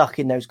get stuck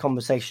in those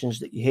conversations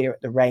that you hear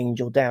at the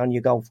range or down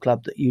your golf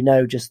club that,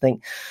 just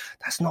think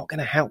that's not going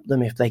to help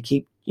them if they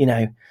keep,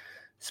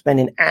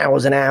 spending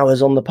hours and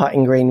hours on the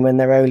putting green when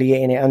they're only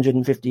hitting it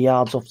 150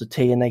 yards off the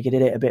tee and they could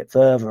hit it a bit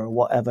further or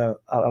whatever.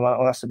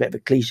 Well, that's a bit of a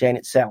cliche in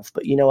itself,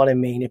 but you know what I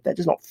mean? If they're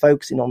just not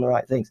focusing on the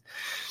right things.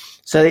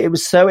 So it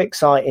was so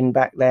exciting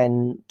back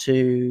then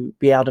to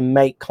be able to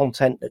make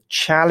content that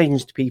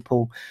challenged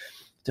people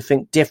to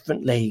think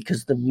differently,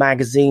 because the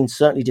magazine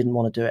certainly didn't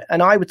want to do it.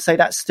 And I would say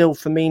that's still,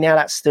 for me now,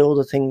 that's still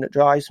the thing that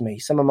drives me.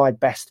 Some of my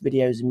best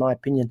videos, in my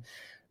opinion,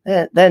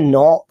 they're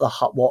not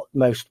what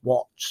most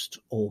watched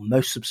or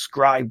most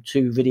subscribed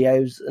to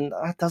videos, and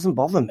that doesn't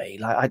bother me.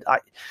 Like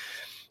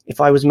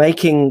if I was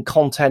making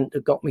content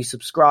that got me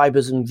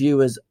subscribers and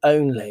viewers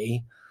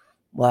only,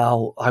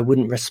 well, I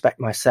wouldn't respect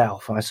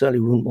myself. I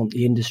certainly wouldn't want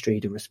the industry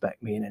to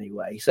respect me in any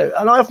way. So,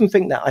 and I often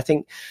think that. I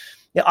think,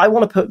 I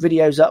want to put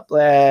videos up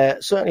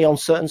there, certainly on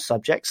certain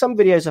subjects. Some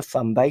videos are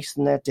fun-based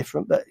and they're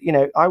different, but,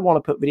 I want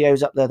to put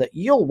videos up there that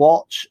you'll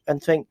watch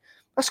and think,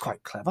 that's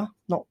quite clever.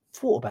 Not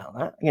thought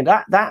about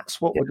that. That's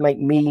what would make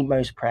me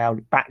most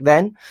proud back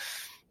then,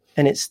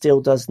 and it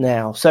still does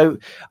now. So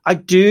I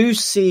do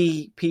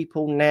see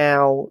people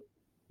now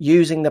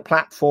using the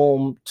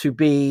platform to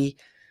be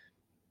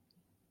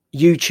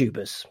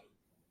YouTubers.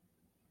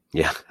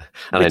 Yeah,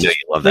 and I know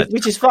you love that.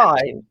 Which is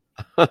fine.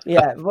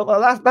 Yeah,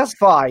 well, that's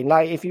fine.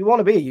 Like, if you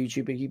want to be a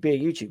YouTuber, you be a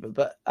YouTuber.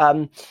 But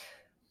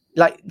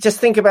just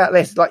think about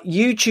this. Like,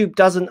 YouTube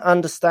doesn't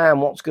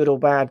understand what's good or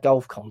bad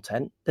golf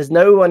content. There's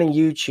no one in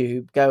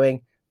YouTube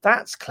going,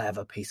 that's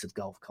clever piece of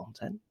golf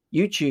content.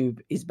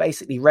 YouTube is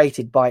basically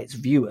rated by its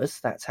viewers.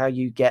 That's how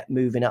you get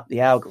moving up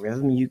the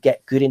algorithm. You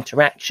get good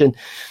interaction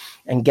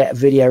and get a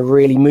video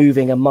really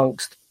moving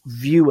amongst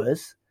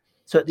viewers.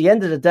 So at the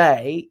end of the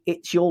day,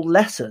 it's your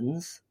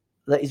lessons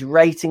that is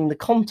rating the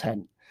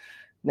content.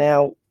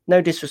 Now,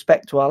 no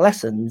disrespect to our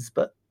lessons,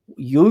 but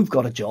you've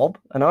got a job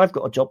and I've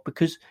got a job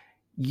because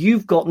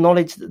you've got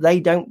knowledge that they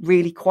don't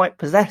really quite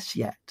possess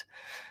yet.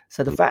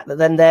 So the fact that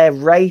then they're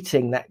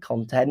rating that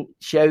content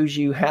shows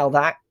you how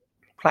that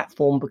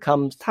platform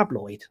becomes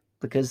tabloid,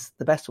 because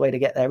the best way to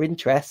get their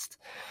interest,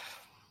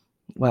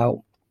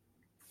 well,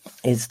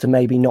 is to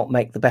maybe not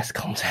make the best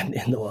content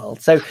in the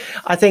world. So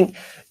I think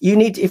you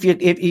need, if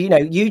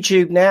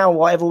YouTube now,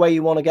 whatever way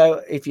you want to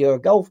go, if you're a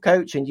golf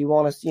coach and you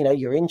want to,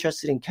 you're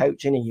interested in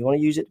coaching and you want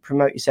to use it to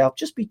promote yourself,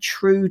 just be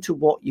true to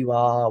what you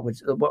are,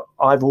 which is what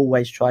I've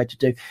always tried to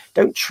do.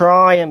 Don't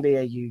try and be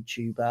a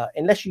YouTuber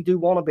unless you do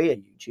want to be a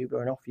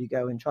YouTuber, and off you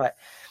go and try it.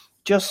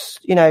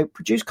 Just,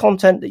 produce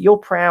content that you're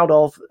proud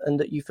of and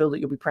that you feel that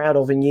you'll be proud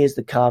of in years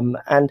to come,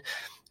 and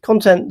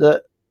content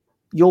that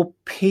your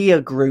peer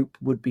group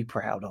would be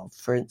proud of.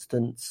 For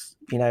instance,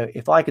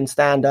 if I can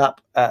stand up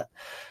at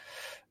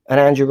an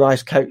Andrew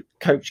Rice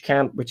coach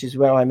camp, which is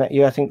where I met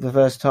you, I think, for the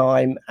first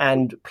time,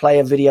 and play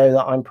a video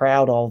that I'm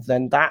proud of,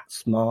 then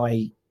that's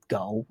my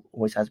goal.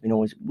 Always has been,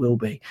 always will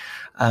be.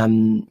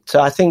 So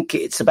I think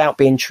it's about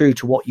being true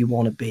to what you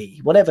want to be,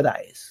 whatever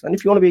that is. And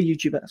if you want to be a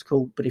YouTuber, that's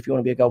cool. But if you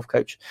want to be a golf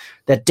coach,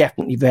 they're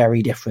definitely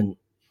very different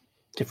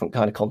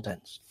kind of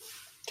contents.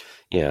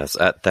 Yes,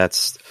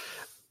 that's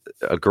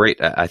a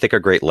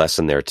great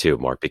lesson there too,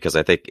 Mark, because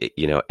I think,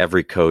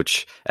 every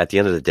coach, at the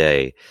end of the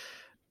day,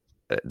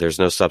 there's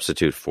no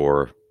substitute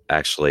for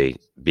actually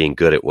being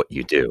good at what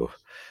you do.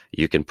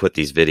 You can put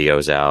these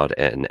videos out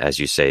and, as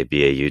you say,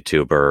 be a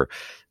YouTuber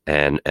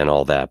and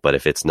all that. But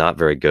if it's not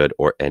very good,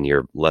 and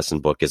your lesson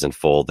book isn't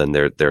full, then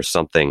there's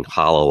something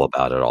hollow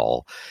about it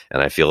all.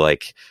 And I feel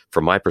like,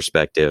 from my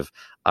perspective,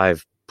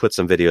 I've put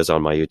some videos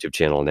on my YouTube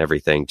channel and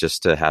everything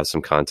just to have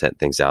some content,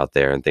 things out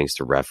there and things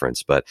to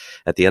reference. But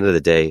at the end of the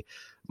day,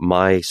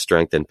 my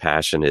strength and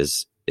passion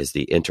is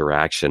the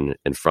interaction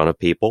in front of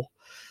people,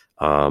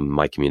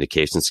 my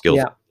communication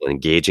skills,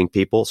 engaging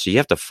people. So you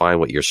have to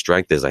find what your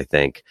strength is, I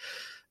think,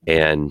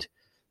 and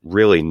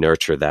really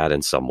nurture that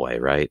in some way,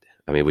 right?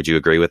 I mean, would you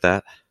agree with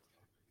that?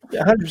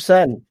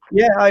 100%.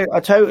 Yeah, I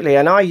totally.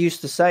 And I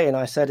used to say, and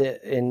I said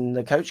it in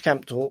the coach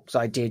camp talks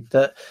I did,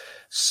 that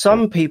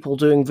some people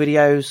doing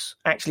videos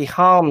actually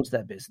harms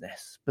their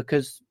business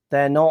because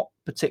they're not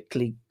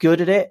particularly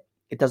good at it.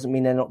 It doesn't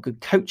mean they're not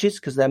good coaches,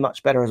 because they're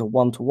much better as a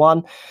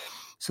one-to-one.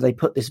 So they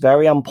put this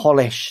very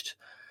unpolished,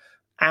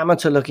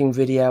 amateur-looking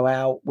video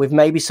out with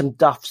maybe some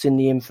duffs in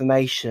the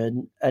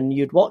information, and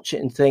you'd watch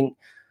it and think,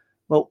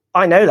 well,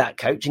 I know that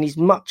coach, and he's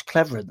much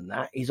cleverer than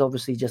that. He's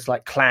obviously just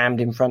like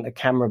clammed in front of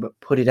camera, but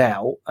put it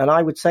out. And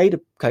I would say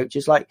to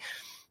coaches, like,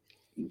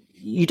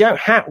 you don't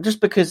have,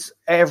 just because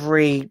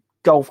every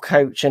golf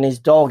coach and his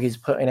dog is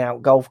putting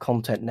out golf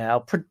content now,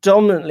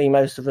 predominantly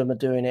most of them are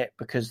doing it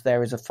because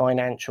there is a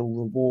financial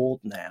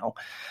reward now.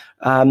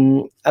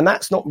 And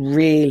that's not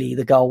really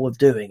the goal of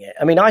doing it.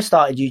 I mean, I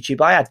started YouTube.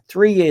 I had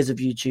 3 years of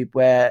YouTube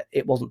where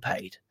it wasn't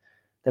paid.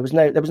 There was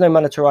no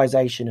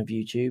monetization of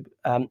YouTube.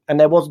 And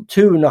there was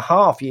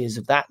 2.5 years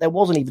of that. There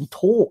wasn't even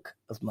talk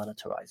of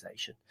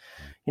monetization.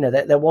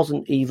 There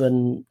wasn't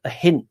even a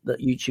hint that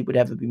YouTube would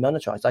ever be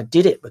monetized. I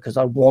did it because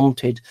I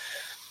wanted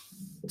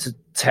to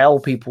tell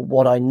people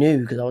what I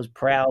knew, because I was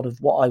proud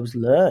of what I was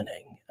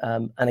learning.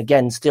 And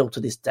again, still to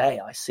this day,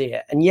 I see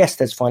it. And yes,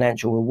 there's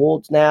financial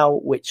rewards now,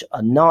 which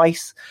are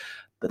nice,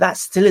 but that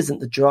still isn't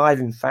the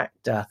driving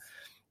factor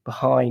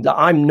behind. Like,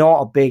 I'm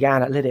not a big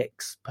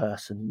analytics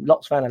person.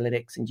 Lots of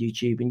analytics in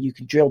YouTube, and you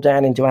can drill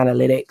down into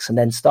analytics and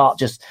then start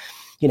just,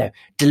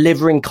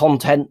 delivering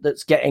content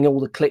that's getting all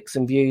the clicks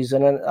and views.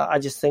 And I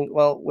just think,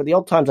 well, with the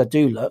odd times I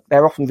do look,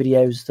 they're often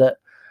videos that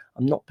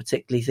I'm not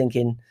particularly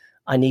thinking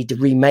I need to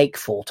remake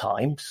 4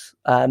 times.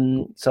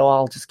 So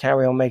I'll just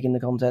carry on making the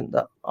content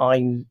that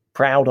I'm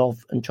proud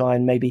of and try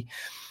and maybe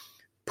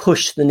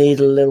push the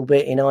needle a little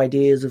bit in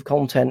ideas of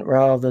content,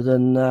 rather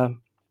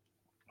than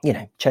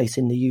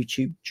chasing the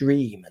YouTube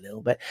dream a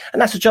little bit. And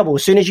that's the trouble.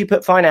 As soon as you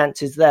put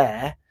finances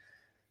there,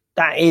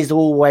 that is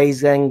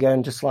always then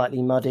going to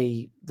slightly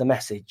muddy the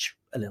message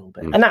a little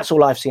bit. And that's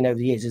all I've seen over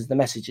the years, is the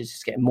message is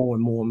just getting more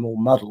and more and more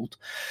muddled.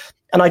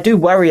 And I do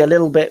worry a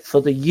little bit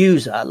for the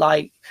user.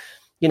 Like,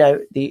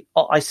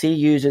 I see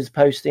users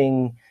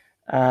posting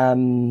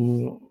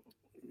videos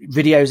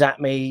at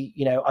me,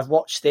 I've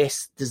watched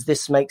this. Does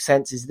this make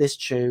sense? Is this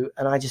true?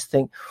 And I just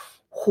think,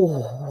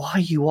 why are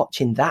you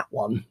watching that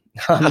one?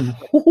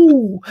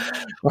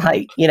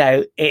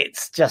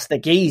 It's just a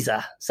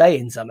geezer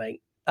saying something.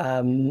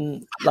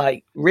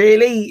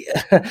 Really?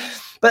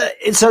 But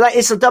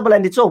it's a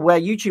double-ended sword, where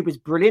YouTube is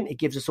brilliant. It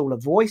gives us all a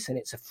voice, and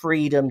it's a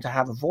freedom to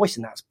have a voice,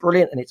 and that's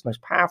brilliant, and it's the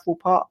most powerful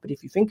part. But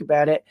if you think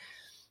about it,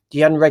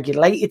 the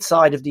unregulated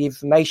side of the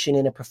information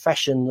in a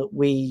profession that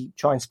we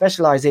try and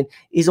specialize in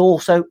is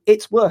also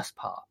its worst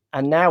part.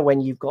 And now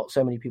when you've got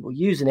so many people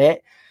using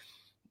it,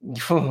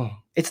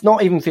 it's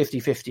not even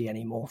 50-50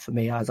 anymore for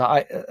me.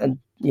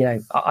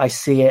 I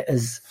see it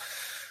as,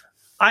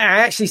 I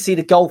actually see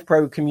the Golf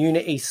Pro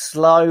community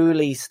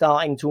slowly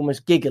starting to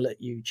almost giggle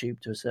at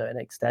YouTube to a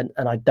certain extent,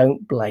 and I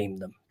don't blame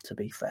them, to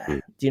be fair.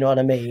 Do you know what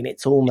I mean?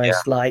 It's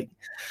almost like,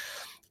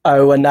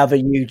 another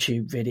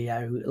YouTube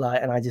video.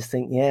 And I just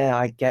think,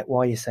 I get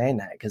why you're saying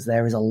that, because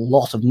there is a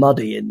lot of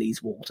muddy in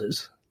these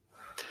waters.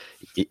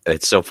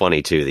 It's so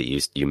funny too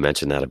that you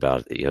mentioned that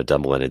about,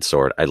 double-edged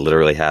sword. I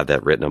literally have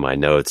that written in my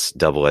notes,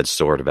 double-edged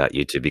sword about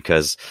YouTube,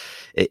 because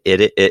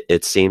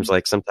it seems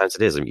like sometimes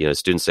it is.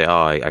 Students say,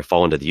 "Oh, I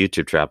fall into the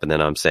YouTube trap," and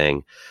then I'm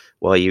saying,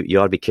 "Well, you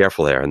ought to be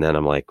careful there." And then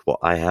I'm like, "Well,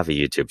 I have a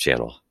YouTube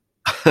channel."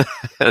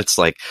 It's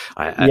like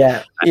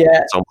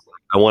it's almost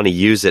like I want to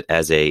use it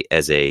as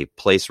a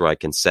place where I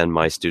can send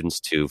my students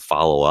to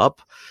follow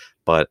up,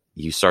 but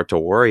you start to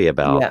worry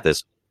about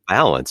this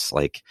balance,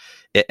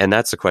 and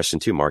that's the question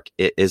too, Mark.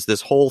 Is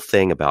this whole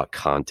thing about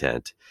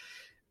content?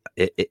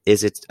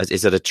 Is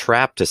it a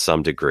trap to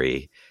some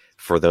degree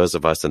for those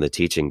of us in the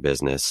teaching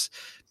business,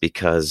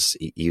 because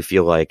you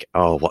feel like,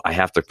 oh, well, I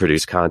have to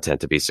produce content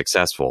to be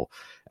successful,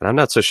 and I'm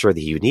not so sure that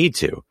you need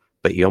to,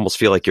 but you almost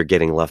feel like you're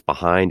getting left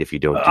behind if you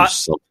don't do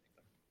something.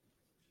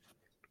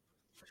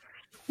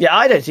 Yeah,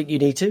 I don't think you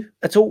need to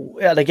at all.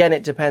 And again,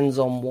 it depends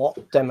on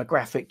what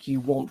demographic you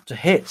want to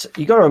hit.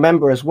 You got to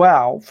remember as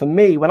well, for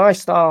me, when I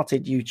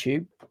started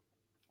YouTube,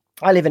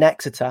 I live in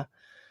Exeter.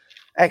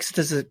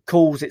 Exeter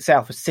calls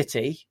itself a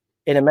city.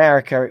 In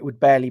America, it would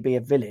barely be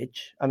a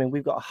village. I mean,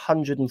 we've got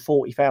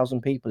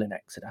 140,000 people in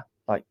Exeter.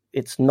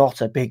 It's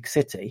not a big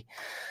city.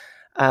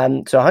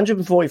 So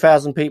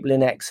 140,000 people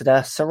in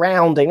Exeter,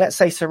 surrounding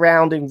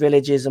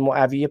villages and what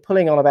have you, you're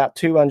pulling on about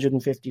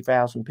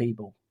 250,000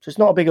 people. So it's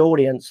not a big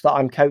audience that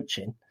I'm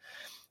coaching.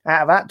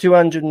 Out of that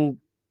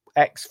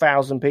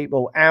 200,000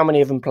 people, how many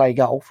of them play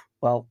golf?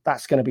 Well,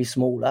 that's going to be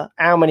smaller.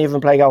 How many of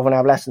them play golf and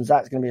have lessons?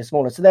 That's going to be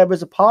smaller. So there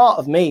was a part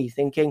of me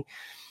thinking,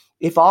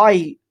 if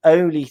I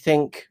only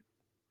think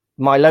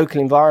my local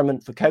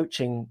environment for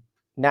coaching,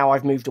 now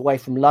I've moved away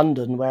from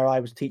London where I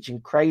was teaching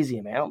crazy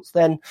amounts,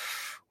 then,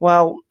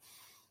 well,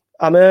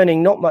 I'm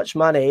earning not much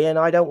money and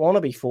I don't want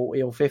to be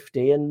 40 or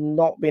 50 and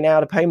not being able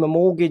to pay my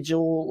mortgage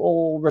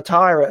or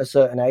retire at a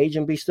certain age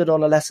and be stood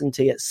on a lesson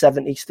tee at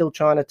 70, still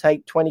trying to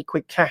take 20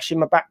 quid cash in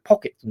my back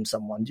pocket from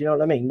someone. Do you know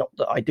what I mean? Not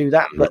that I do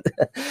that, but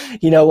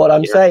you know what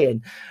I'm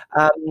saying.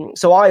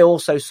 So I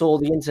also saw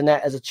the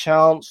internet as a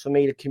chance for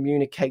me to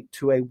communicate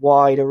to a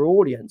wider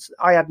audience.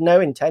 I had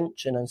no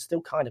intention, and still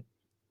kind of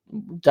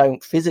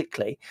don't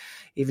physically,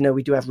 even though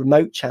we do have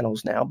remote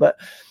channels now, but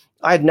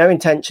I had no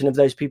intention of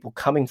those people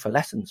coming for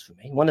lessons for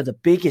me. One of the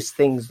biggest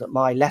things that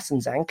my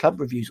lessons and club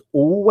reviews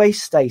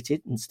always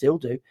stated, and still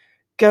do,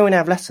 go and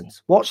have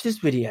lessons. Watch this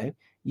video,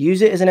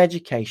 use it as an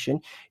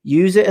education,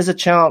 use it as a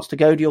chance to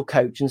go to your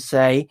coach and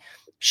say,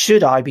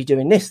 should I be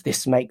doing this?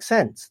 This makes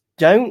sense.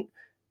 Don't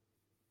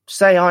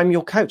say I'm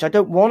your coach. I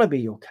don't want to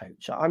be your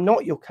coach. I'm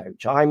not your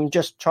coach. I'm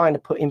just trying to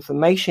put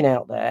information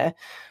out there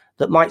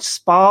that might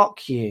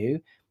spark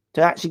you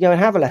to actually go and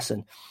have a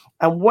lesson.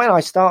 And when I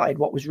started,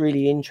 what was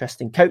really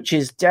interesting,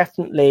 coaches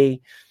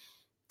definitely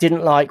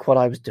didn't like what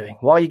I was doing.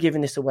 Why are you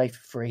giving this away for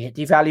free? It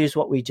devalues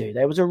what we do.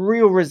 There was a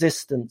real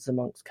resistance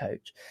amongst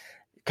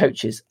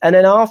coaches. And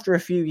then after a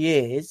few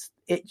years,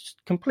 it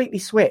completely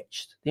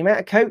switched. The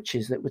amount of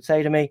coaches that would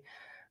say to me,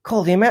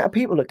 Cole, the amount of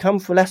people that come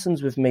for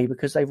lessons with me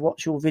because they've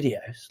watched your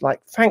videos,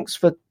 thanks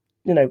for,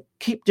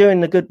 keep doing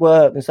the good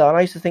work and so on. And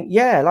I used to think,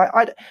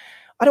 I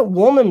don't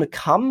want them to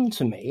come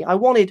to me. I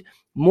wanted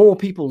more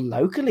people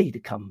locally to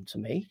come to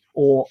me,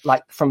 or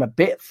from a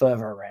bit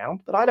further around,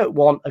 but I don't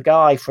want a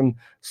guy from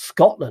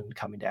Scotland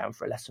coming down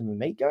for a lesson with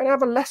me. Go and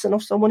have a lesson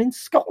off someone in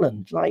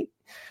Scotland. Not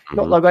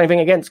that I've got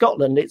anything against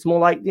Scotland. It's more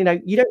like,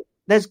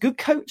 there's good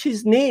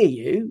coaches near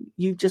you.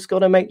 You've just got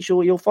to make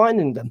sure you're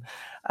finding them.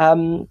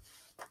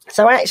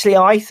 So actually,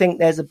 I think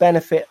there's a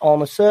benefit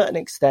on a certain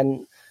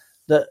extent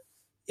that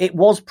it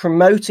was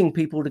promoting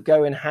people to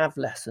go and have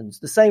lessons,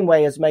 the same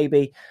way as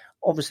maybe,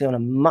 obviously on a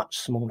much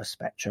smaller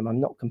spectrum.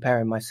 I'm not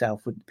comparing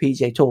myself with the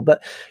PGA Tour,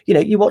 but,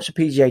 you watch a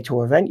PGA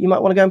Tour event, you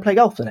might want to go and play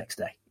golf the next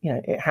day.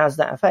 It has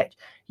that effect.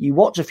 You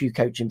watch a few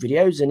coaching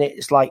videos and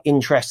it's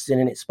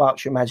interesting and it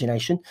sparks your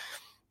imagination.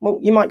 Well,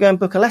 you might go and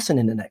book a lesson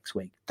in the next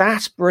week.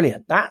 That's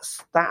brilliant.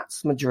 That's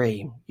my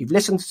dream. You've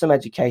listened to some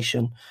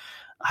education.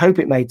 I hope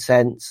it made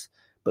sense,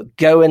 but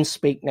go and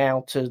speak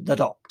now to the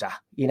doctor.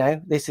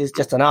 This is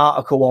just an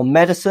article on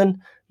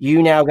medicine.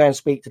 You now go and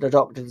speak to the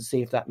doctor to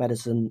see if that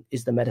medicine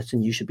is the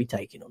medicine you should be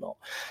taking or not.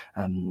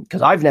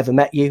 Because I've never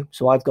met you,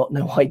 so I've got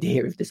no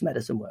idea if this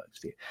medicine works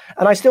for you.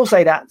 And I still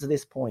say that to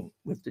this point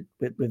with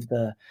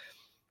the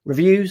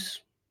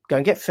reviews. Go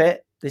and get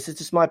fit. This is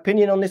just my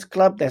opinion on this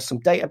club. There's some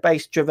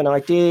database-driven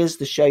ideas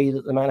to show you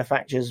that the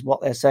manufacturers,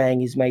 what they're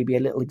saying is maybe a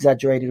little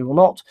exaggerated or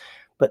not.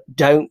 But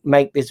don't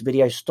make this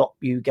video stop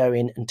you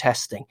going and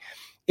testing.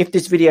 If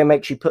this video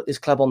makes you put this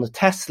club on the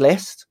test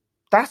list,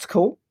 that's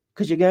cool,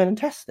 because you're going and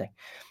testing.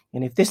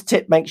 And if this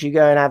tip makes you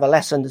go and have a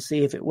lesson to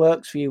see if it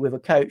works for you with a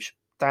coach,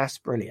 that's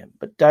brilliant.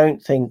 But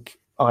don't think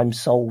I'm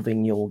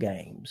solving your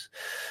games,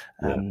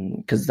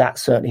 because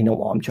that's certainly not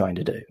what I'm trying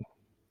to do.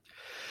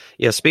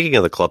 Yeah, speaking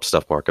of the club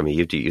stuff, Mark, I mean,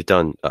 you've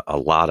done a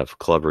lot of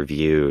club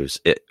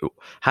reviews.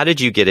 How did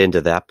you get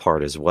into that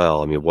part as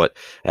well? I mean, what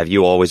have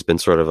you always been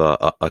sort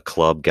of a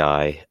club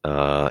guy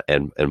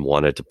and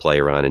wanted to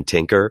play around and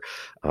tinker?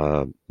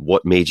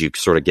 What made you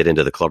sort of get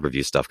into the club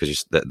review stuff?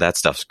 Because that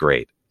stuff's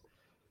great.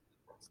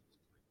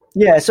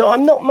 Yeah, so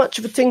I'm not much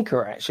of a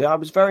tinkerer, actually. I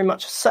was very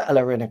much a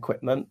settler in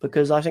equipment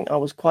because I think I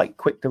was quite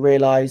quick to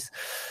realise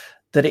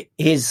that it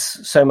is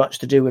so much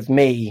to do with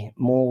me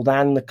more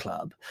than the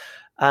club.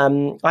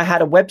 I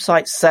had a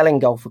website selling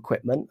golf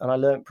equipment, and I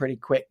learned pretty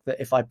quick that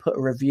if I put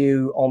a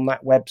review on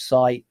that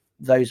website,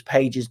 those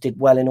pages did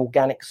well in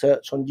organic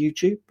search on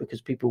YouTube because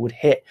people would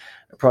hit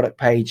a product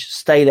page,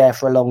 stay there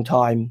for a long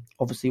time,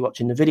 obviously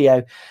watching the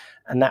video,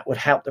 and that would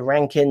help the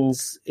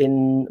rankings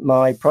in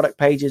my product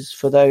pages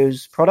for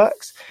those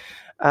products.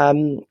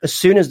 As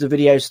soon as the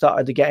video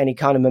started to get any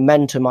kind of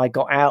momentum, I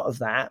got out of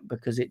that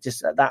because it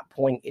just, at that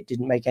point, it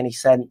didn't make any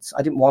sense.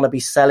 I didn't want to be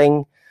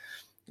selling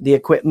the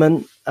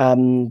equipment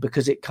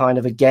because it kind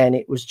of, again,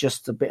 it was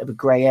just a bit of a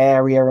grey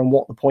area and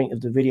what the point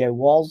of the video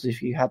was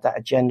if you had that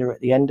agenda at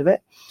the end of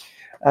it.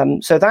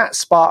 So that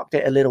sparked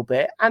it a little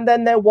bit. And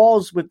then there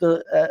was with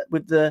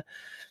the,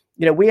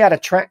 we had a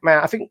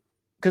TrackMan, I think,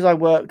 because I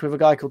worked with a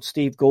guy called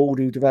Steve Gould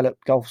who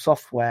developed golf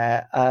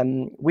software,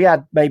 we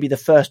had maybe the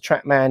first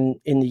TrackMan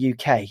in the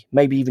UK,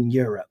 maybe even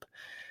Europe.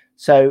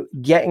 So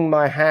getting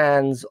my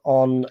hands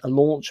on a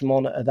launch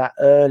monitor that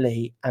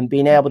early and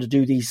being able to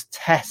do these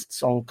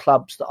tests on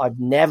clubs that I've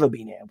never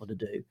been able to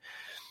do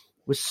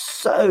was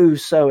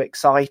so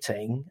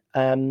exciting.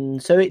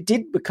 So it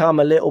did become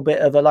a little bit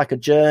of a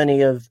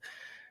journey of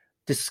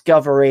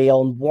discovery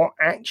on what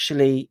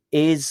actually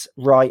is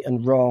right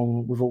and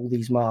wrong with all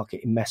these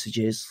marketing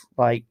messages.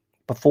 Like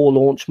before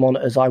launch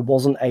monitors, I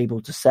wasn't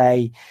able to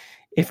say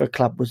if a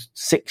club was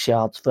 6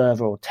 yards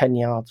further or 10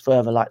 yards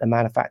further like the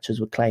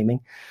manufacturers were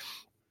claiming.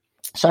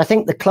 So I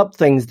think the club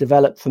things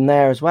developed from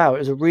there as well. It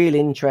was a real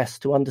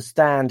interest to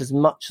understand as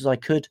much as I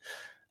could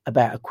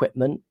about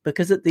equipment,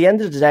 because at the end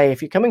of the day,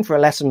 if you're coming for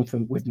a lesson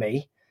with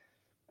me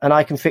and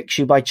I can fix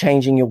you by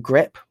changing your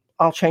grip,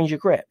 I'll change your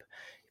grip.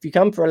 If you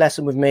come for a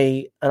lesson with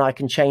me and I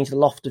can change the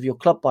loft of your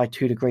club by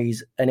 2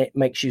 degrees and it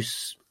makes you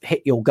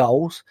hit your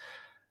goals,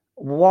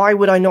 why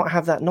would I not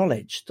have that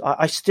knowledge?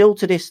 I still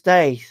to this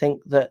day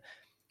think that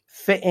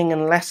fitting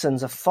and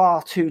lessons are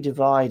far too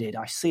divided.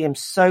 I see them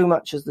so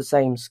much as the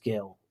same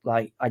skill.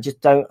 Like, I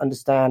just don't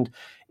understand.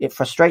 It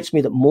frustrates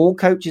me that more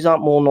coaches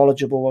aren't more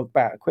knowledgeable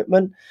about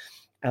equipment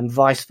and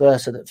vice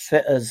versa, that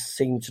fitters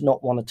seem to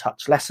not want to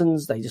touch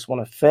lessons. They just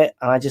want to fit.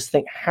 And I just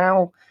think,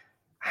 how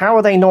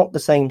are they not the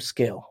same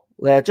skill?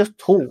 They're just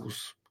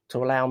tools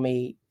to allow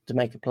me to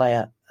make a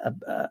player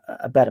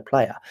a better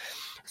player.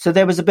 So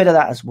there was a bit of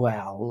that as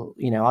well.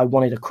 I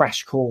wanted a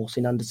crash course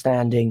in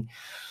understanding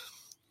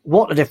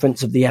what the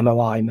difference of the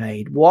MOI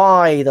made,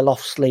 why the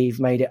loft sleeve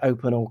made it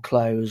open or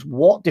close,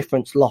 what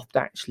difference loft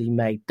actually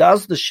made.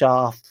 Does the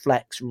shaft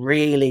flex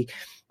really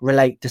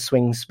relate to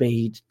swing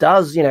speed?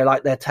 Does,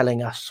 like they're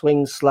telling us,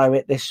 swing slow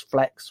at this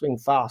flex, swing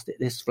fast at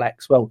this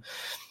flex? Well,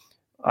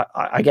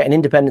 I get an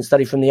independent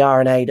study from the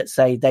R&A that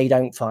say they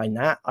don't find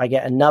that. I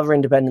get another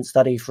independent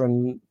study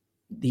from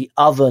the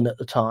Oven at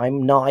the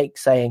time, Nike,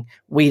 saying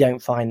we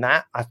don't find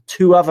that.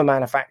 2 other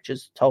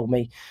manufacturers told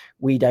me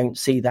we don't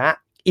see that,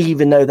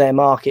 even though their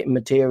marketing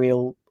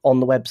material on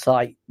the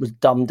website was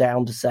dumbed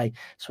down to say,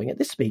 swing at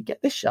this speed,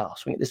 get this shaft,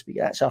 swing at this speed,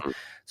 get that shaft.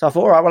 So I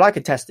thought, all right, well, I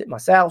could test it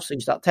myself. So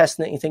you start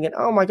testing it and you're thinking,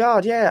 oh my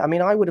God, yeah. I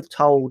mean, I would have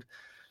told,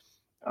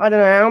 I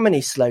don't know how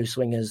many slow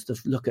swingers to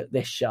look at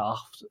this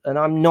shaft, and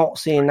I'm not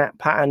seeing that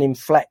pattern in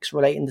flex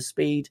relating to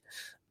speed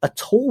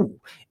at all.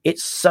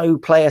 It's so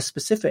player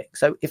specific.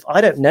 So if I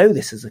don't know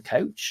this as a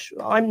coach,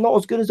 I'm not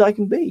as good as I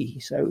can be.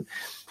 So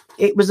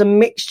it was a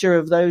mixture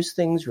of those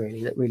things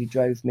really that really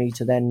drove me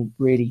to then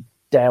really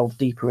delve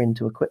deeper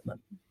into equipment.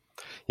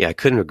 Yeah, I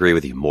couldn't agree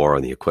with you more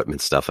on the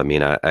equipment stuff. I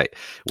mean,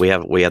 we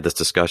have this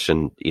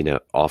discussion,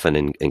 often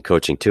in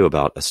coaching too,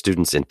 about a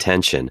student's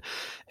intention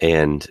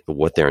and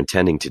what they're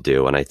intending to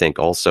do. And I think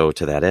also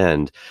to that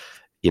end,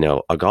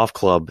 a golf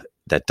club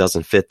that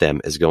doesn't fit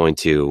them is going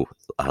to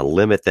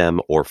limit them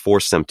or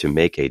force them to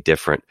make a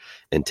different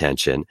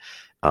intention.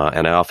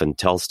 And I often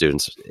tell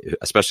students,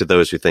 especially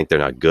those who think they're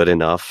not good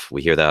enough,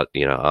 we hear that,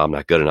 I'm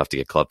not good enough to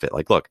get club fit.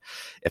 Like, look,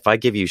 if I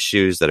give you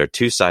shoes that are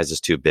 2 sizes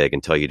too big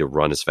and tell you to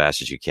run as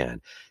fast as you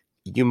can,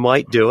 you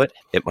might do it.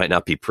 It might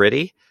not be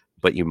pretty,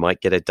 but you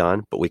might get it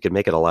done. But we could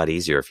make it a lot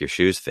easier if your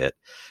shoes fit.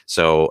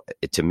 So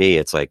to me,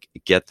 it's like,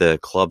 get the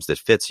clubs that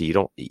fit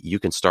so you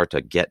can start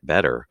to get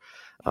better.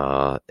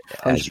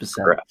 As you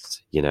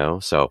progress,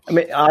 so I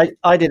mean,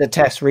 I did a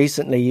test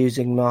recently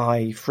using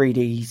my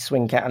 3D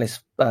Swing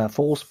Catalyst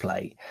force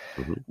plate,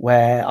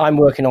 where I'm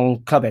working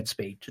on clubhead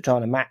speed,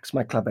 trying to max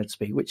my clubhead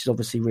speed, which is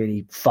obviously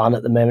really fun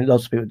at the moment.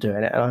 Lots of people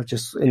doing it, and I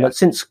just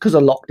because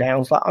of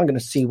lockdowns, I'm going to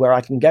see where I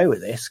can go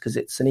with this because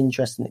it's an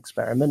interesting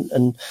experiment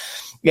and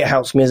it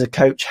helps me as a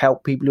coach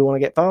help people who want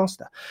to get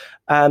faster.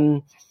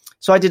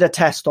 So I did a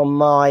test on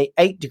my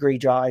 8-degree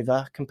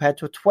driver compared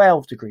to a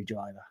 12-degree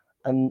driver.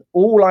 And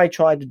all I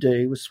tried to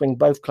do was swing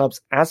both clubs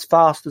as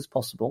fast as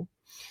possible,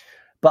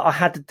 but I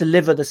had to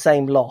deliver the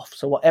same loft.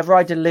 So whatever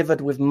I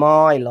delivered with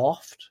my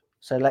loft,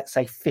 so let's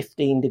say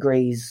 15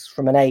 degrees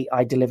from an 8,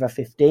 I deliver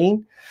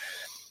 15.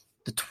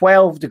 The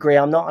 12 degree,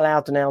 I'm not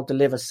allowed to now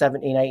deliver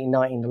 17, 18,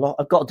 19 loft.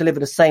 I've got to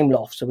deliver the same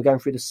loft. So we're going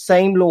through the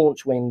same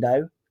launch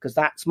window, because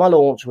that's my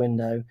launch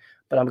window,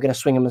 but I'm going to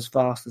swing them as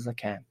fast as I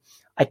can.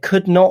 I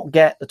could not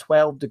get the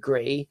 12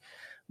 degree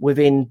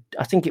within,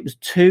 I think it was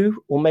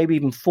 2 or maybe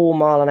even 4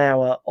 mile an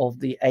hour of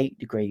the 8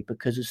 degree,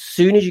 because as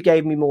soon as you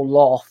gave me more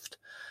loft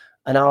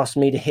and asked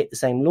me to hit the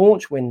same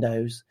launch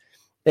windows,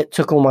 it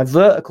took all my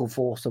vertical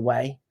force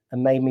away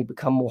and made me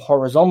become more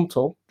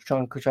horizontal to try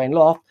and train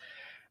loft.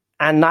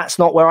 And that's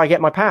not where I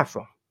get my power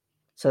from.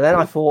 So then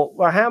I thought,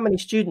 well, how many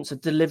students are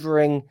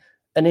delivering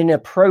an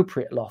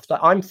inappropriate loft?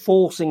 Like, I'm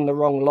forcing the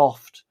wrong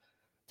loft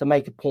to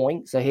make a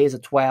point. So here's a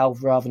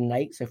 12 rather than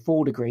 8, so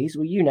 4 degrees.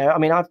 Well, I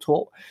mean, I've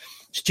taught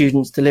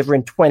students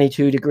delivering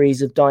 22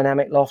 degrees of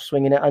dynamic loft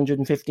swinging at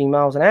 115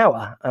 miles an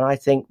hour. And I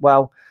think,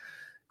 well,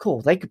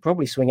 cool, they could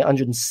probably swing at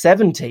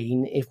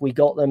 117 if we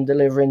got them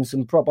delivering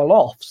some proper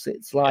lofts.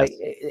 It's like,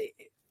 yes.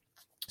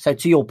 So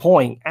to your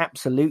point,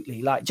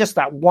 absolutely. Like, just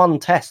that one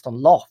test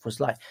on loft was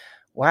like,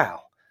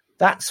 wow,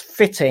 that's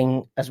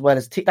fitting as well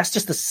as that's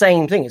just the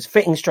same thing. It's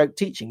fitting stroke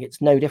teaching.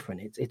 It's no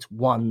different. It's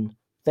one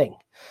thing.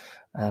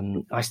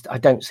 I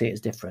don't see it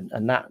as different,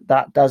 and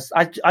that does.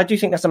 I do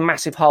think that's a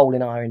massive hole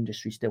in our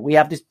industry still. We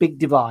have this big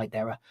divide.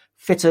 There are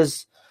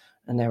fitters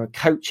and there are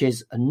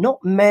coaches, and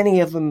not many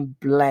of them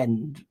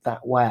blend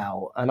that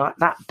well, and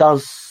that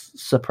does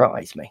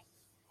surprise me.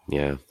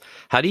 Yeah.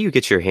 How do you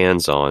get your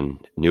hands on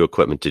new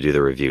equipment to do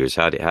the reviews?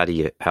 How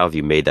have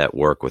you made that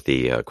work with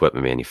the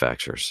equipment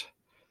manufacturers?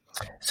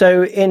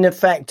 So in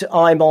effect,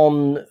 I'm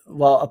on,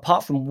 well,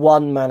 apart from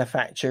one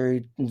manufacturer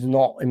who's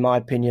not, in my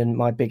opinion,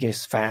 my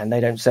biggest fan.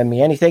 They don't send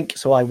me anything.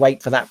 So I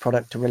wait for that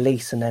product to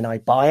release and then I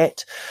buy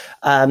it.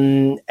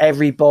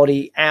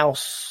 Everybody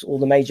else, all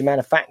the major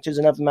manufacturers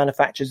and other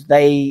manufacturers,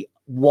 they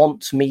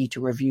want me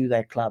to review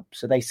their club.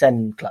 So they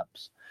send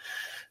clubs.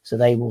 So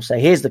they will say,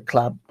 here's the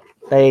club.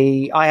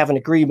 I have an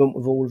agreement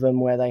with all of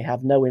them where they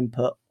have no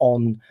input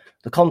on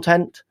the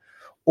content.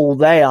 All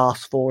they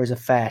ask for is a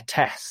fair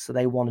test. So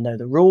they want to know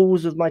the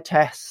rules of my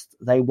test.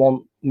 They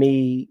want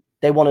to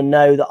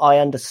know that I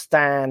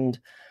understand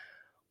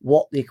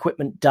what the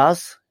equipment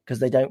does, because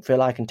they don't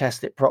feel I can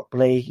test it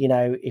properly.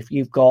 If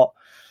you've got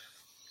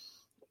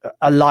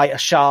a lighter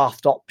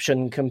shaft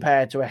option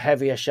compared to a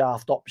heavier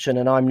shaft option,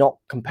 and I'm not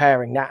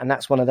comparing that, and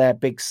that's one of their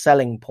big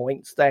selling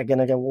points, they're going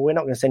to go, well, we're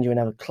not going to send you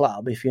another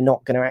club if you're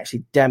not going to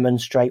actually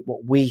demonstrate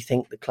what we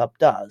think the club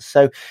does.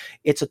 So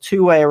it's a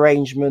two-way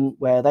arrangement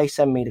where they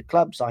send me the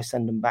clubs, I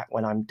send them back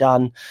when I'm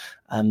done,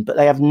 but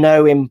they have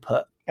no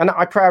input. And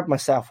I pride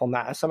myself on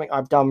that. It's something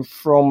I've done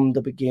from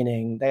the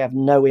beginning. They have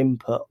no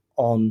input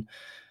on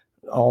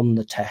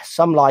the test.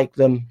 Some like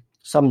them,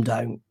 some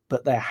don't,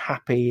 but they're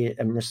happy,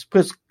 and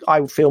because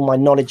I feel my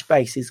knowledge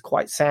base is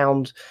quite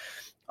sound,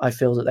 I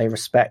feel that they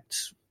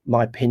respect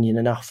my opinion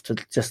enough to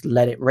just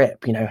let it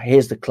rip.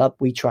 Here's the club,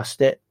 we trust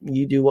it,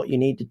 you do what you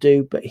need to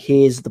do, but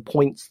here's the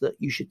points that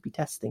you should be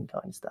testing,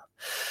 kind of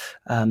stuff.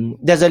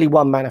 There's only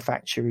one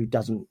manufacturer who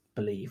doesn't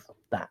believe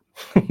that.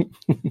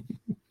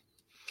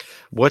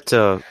 What,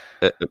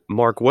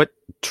 Mark, what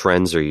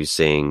trends are you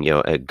seeing,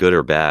 good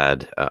or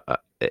bad,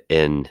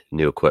 in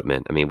new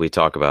equipment? I mean, we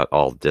talk about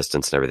all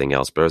distance and everything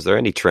else, but is there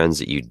any trends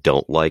that you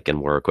don't like in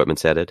where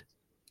equipment's headed?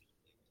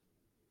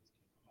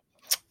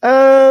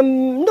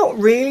 Not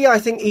really. I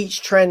think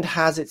each trend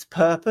has its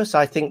purpose.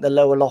 I think the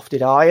lower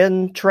lofted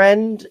iron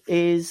trend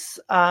is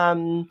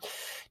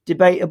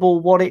debatable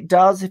what it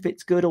does, if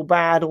it's good or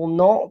bad or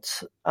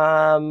not.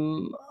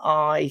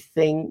 I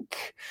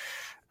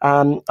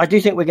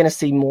do think we're going to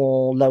see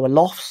more lower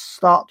lofts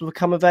start to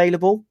become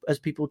available as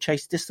people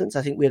chase distance.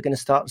 I think we're going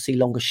to start to see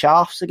longer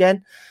shafts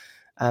again.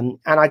 And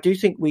I do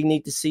think we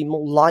need to see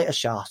more lighter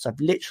shafts. I've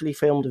literally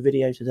filmed a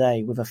video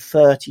today with a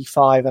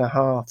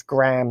 35.5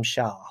 gram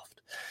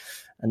shaft.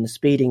 And the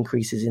speed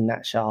increases in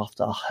that shaft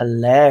are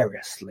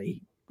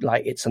hilariously,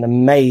 like, it's an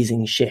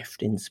amazing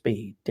shift in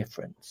speed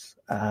difference.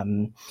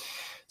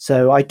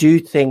 So I do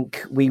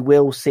think we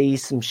will see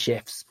some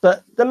shifts,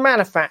 but the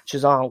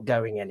manufacturers aren't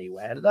going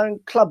anywhere. The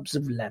clubs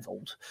have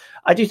leveled.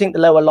 I do think the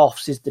lower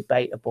lofts is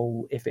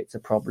debatable if it's a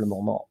problem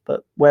or not,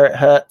 but where it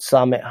hurts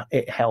some,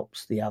 it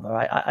helps the other.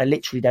 I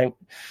literally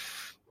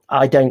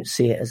don't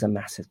see it as a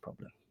massive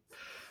problem.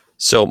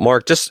 So,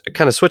 Mark, just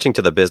kind of switching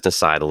to the business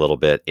side a little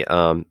bit,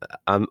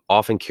 I'm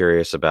often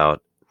curious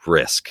about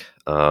risk.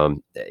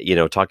 Talking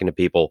to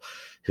people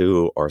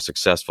who are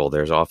successful,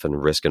 there's often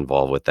risk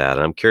involved with that.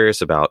 And I'm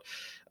curious about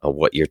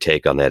what your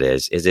take on that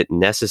is. Is it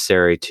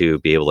necessary to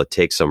be able to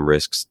take some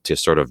risks to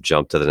sort of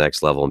jump to the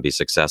next level and be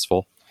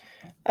successful?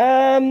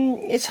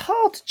 It's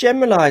hard to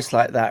generalize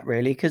like that,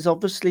 really, because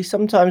obviously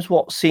sometimes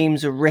what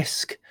seems a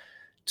risk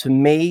to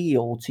me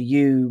or to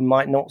you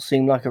might not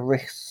seem like a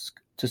risk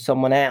to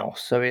someone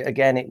else. So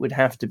it would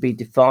have to be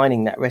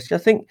defining that risk. I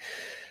think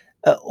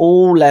at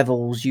all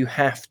levels, you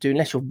have to,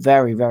 unless you're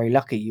very, very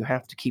lucky, you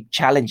have to keep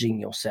challenging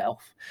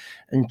yourself.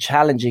 And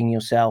challenging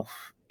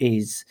yourself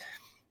is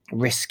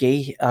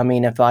risky. I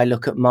mean, if I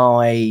look at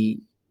my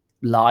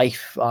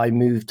life, I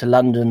moved to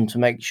London to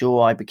make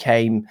sure I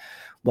became,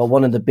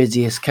 one of the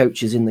busiest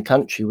coaches in the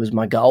country was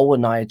my goal.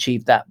 And I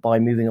achieved that by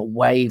moving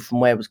away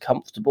from where it was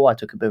comfortable. I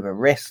took a bit of a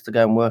risk to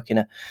go and work in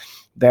a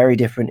very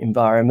different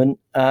environment.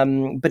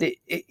 But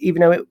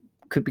even though it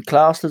could be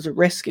classed as a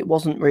risk, it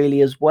wasn't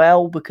really as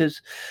well,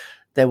 because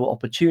there were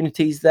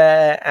opportunities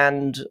there,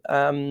 and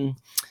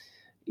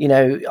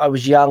I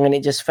was young, and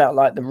it just felt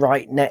like the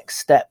right next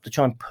step to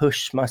try and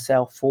push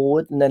myself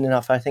forward. And then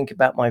if I think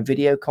about my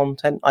video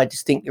content, I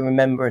distinctly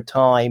remember a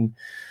time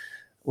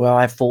where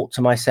I thought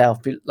to myself,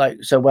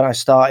 so when I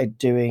started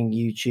doing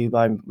YouTube,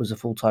 I was a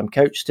full-time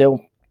coach still.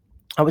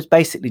 I was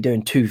basically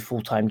doing 2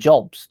 full-time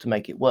jobs to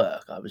make it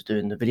work. I was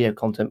doing the video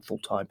content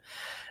full-time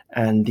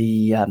and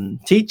the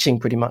teaching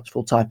pretty much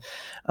full-time.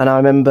 And I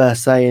remember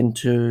saying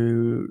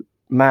to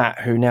Matt,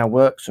 who now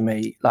works for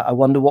me, like, I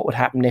wonder what would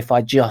happen if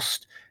I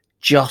just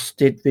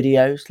did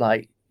videos.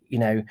 Like,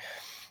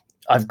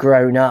 I've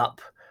grown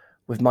up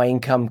with my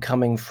income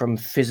coming from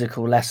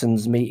physical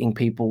lessons, meeting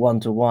people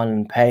one-to-one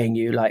and paying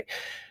you. Like,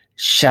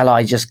 shall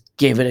I just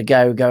give it a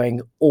go,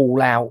 going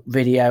all out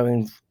video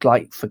and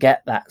like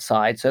forget that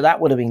side? So that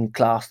would have been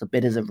classed a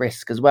bit as a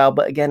risk as well.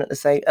 But again, at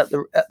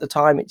the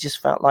time, it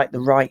just felt like the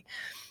right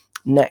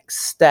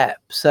next step.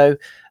 So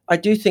I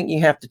do think you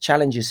have to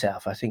challenge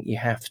yourself. I think you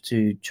have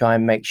to try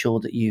and make sure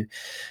that you,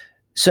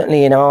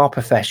 certainly in our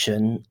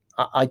profession,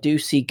 I do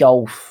see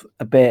golf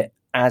a bit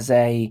as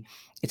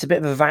it's a bit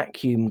of a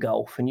vacuum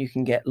golf, and you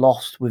can get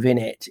lost within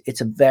it. It's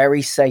a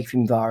very safe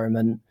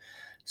environment.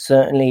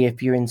 Certainly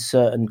if you're in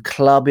certain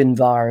club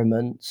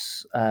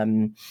environments,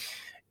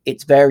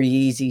 it's very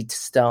easy to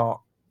start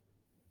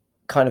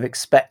kind of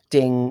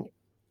expecting,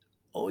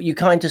 or you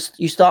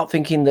start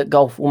thinking that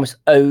golf almost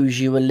owes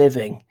you a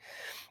living.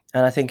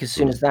 And I think as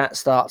soon as that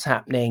starts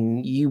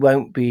happening, you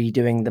won't be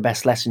doing the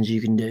best lessons you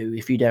can do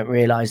if you don't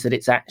realize that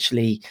it's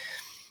actually,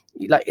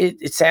 like,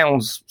 it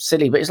sounds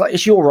silly, but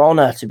it's your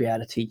honor to be able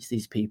to teach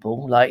these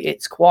people. Like,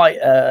 it's quite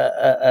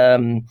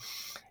a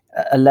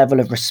level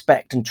of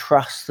respect and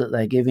trust that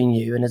they're giving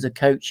you. And as a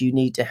coach, you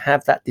need to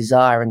have that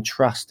desire and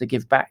trust to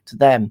give back to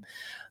them.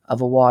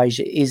 Otherwise,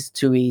 it is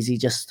too easy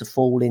just to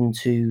fall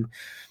into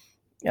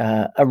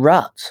a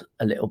rut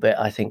a little bit,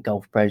 I think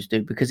golf pros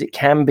do, because it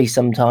can be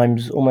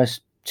sometimes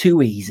almost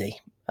too easy.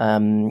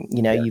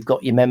 You've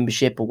got your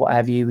membership or what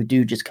have you who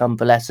do just come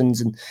for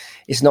lessons, and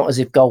it's not as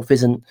if golf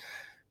isn't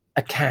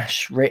a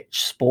cash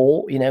rich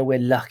sport. We're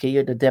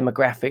lucky. The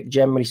demographic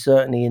generally,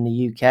 certainly in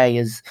the UK,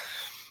 is,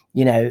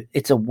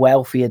 it's a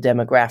wealthier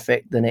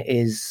demographic than it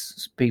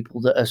is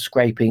people that are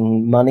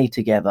scraping money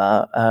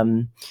together.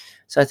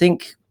 So I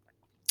think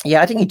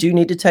you do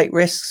need to take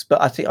risks,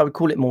 but I think I would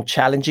call it more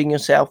challenging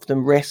yourself than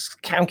risks,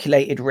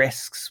 calculated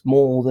risks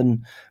more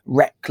than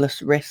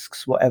reckless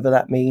risks, whatever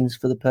that means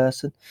for the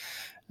person.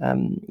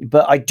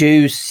 But I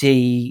do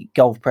see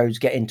golf pros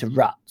get into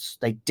ruts.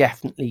 They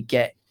definitely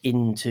get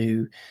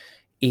into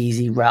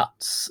easy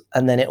ruts,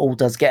 and then it all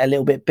does get a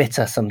little bit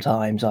bitter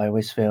sometimes. I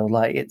always feel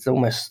like it's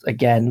almost,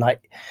 again,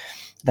 like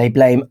they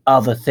blame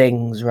other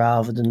things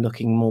rather than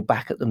looking more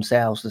back at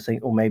themselves to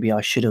think, oh, maybe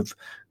I should have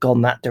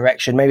gone that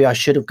direction. Maybe I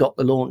should have got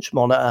the launch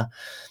monitor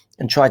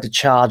and tried to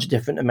charge a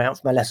different amount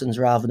for my lessons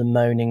rather than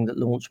moaning that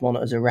launch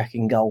monitors are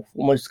wrecking golf.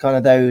 Almost kind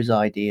of those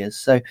ideas.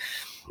 So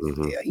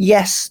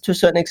yes, to a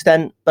certain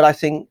extent, but I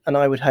think, and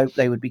I would hope,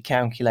 they would be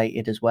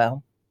calculated as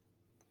well.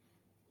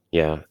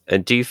 Yeah.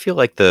 And do you feel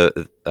like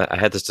I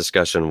had this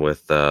discussion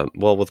with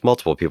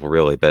multiple people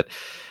really, but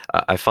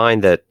I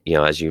find that,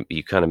 as you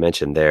kind of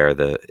mentioned there,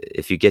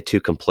 if you get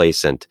too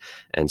complacent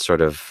and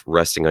sort of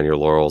resting on your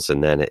laurels,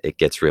 and then it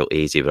gets real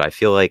easy. But I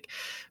feel like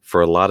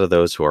for a lot of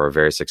those who are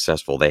very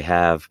successful, they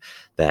have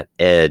that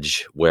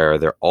edge where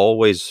they're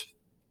always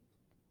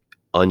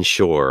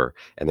unsure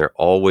and they're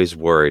always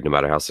worried, no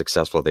matter how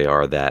successful they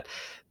are, that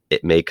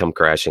it may come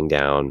crashing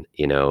down.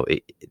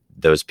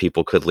 Those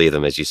people could leave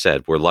them. As you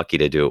said, we're lucky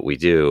to do what we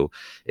do.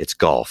 It's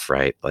golf,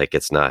 right? Like,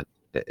 it's not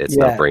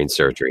brain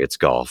surgery, it's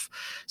golf.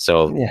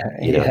 So,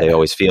 they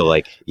always feel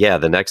like,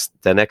 the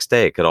next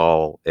day it could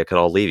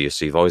all leave you.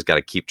 So you've always got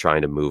to keep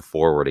trying to move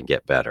forward and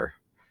get better.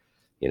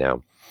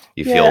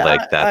 You feel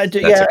like that's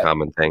a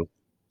common thing.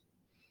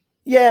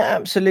 Yeah,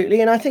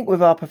 absolutely. And I think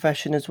with our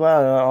profession as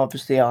well,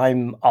 obviously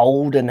I'm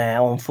older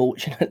now,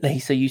 unfortunately.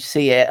 So you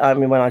see it. I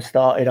mean, when I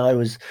started, I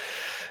was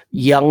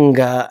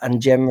younger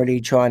and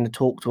generally trying to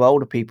talk to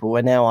older people,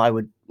 where now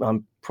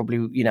I'm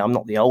probably, I'm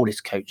not the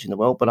oldest coach in the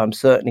world, but I'm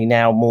certainly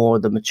now more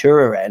the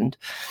maturer end.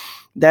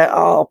 There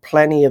are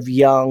plenty of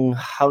young,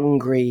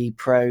 hungry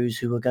pros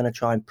who are going to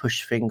try and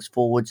push things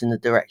forwards in the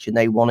direction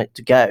they want it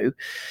to go.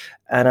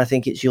 And I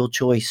think it's your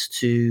choice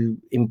to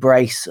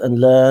embrace and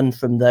learn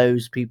from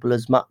those people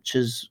as much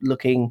as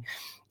looking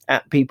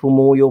at people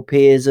more your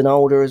peers and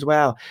older as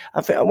well.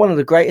 I think one of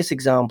the greatest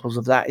examples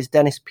of that is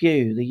Dennis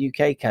Pugh, the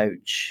UK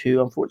coach,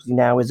 who unfortunately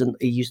now isn't.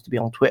 He used to be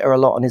on Twitter a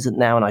lot and isn't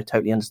now, and I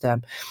totally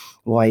understand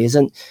why he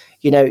isn't.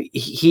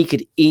 He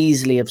could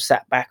easily have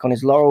sat back on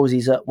his laurels.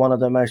 He's at one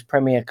of the most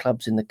premier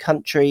clubs in the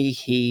country.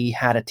 He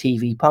had a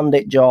TV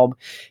pundit job.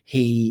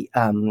 He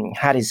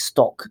had his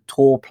stock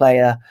tour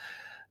player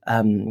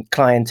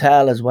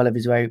clientele as well as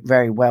his very,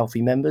 very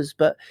wealthy members.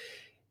 But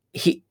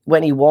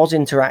when he was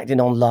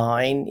interacting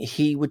online,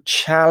 he would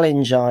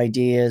challenge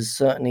ideas,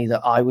 certainly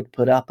that I would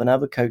put up and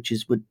other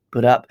coaches would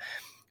put up,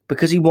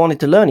 because he wanted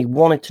to learn. He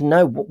wanted to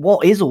know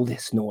what is all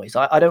this noise.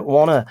 I don't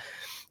want to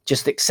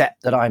just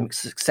accept that I'm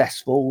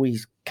successful.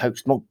 He's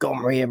coached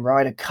Montgomery and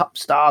Ryder Cup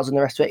stars and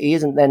the rest of it.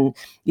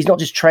 He's not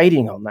just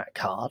trading on that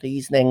card.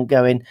 He's then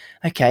going,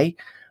 okay,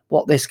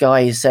 what this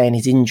guy is saying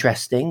is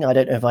interesting. I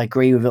don't know if I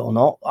agree with it or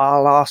not.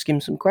 I'll ask him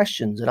some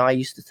questions. And I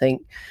used to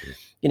think,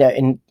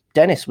 and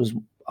Dennis was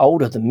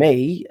older than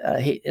me.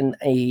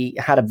 He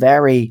had a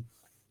very,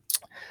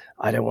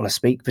 I don't want to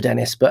speak for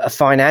Dennis, but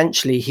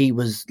financially he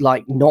was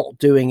like not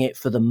doing it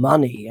for the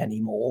money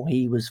anymore.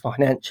 He was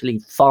financially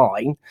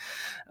fine.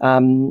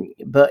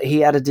 But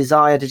he had a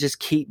desire to just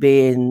keep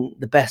being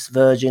the best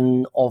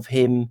version of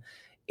him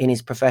in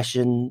his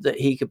profession that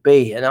he could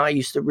be. And I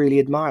used to really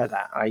admire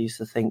that. I used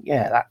to think,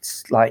 yeah,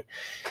 that's like,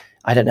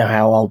 I don't know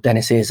how old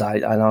Dennis is. I'm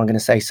going to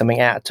say something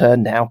out of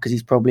turn now because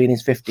he's probably in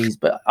his 50s,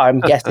 but I'm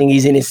guessing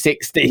he's in his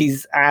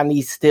 60s and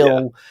he's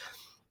still,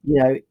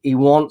 he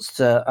wants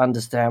to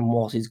understand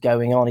what is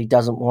going on. He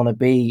doesn't want to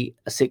be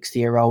a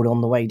 60-year-old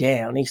on the way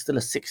down. He's still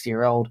a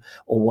 60-year-old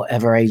or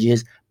whatever age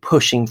is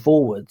pushing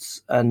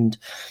forwards. And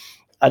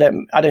I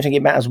don't think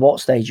it matters what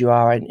stage you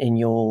are in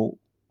your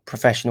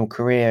professional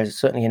career,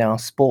 certainly in our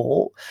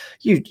sport.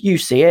 You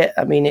see it.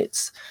 I mean,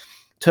 it's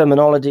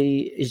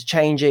terminology is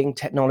changing,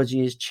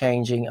 technology is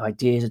changing,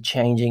 ideas are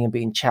changing and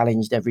being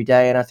challenged every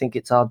day. And I think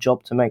it's our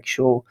job to make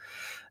sure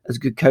as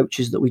good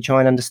coaches that we try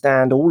and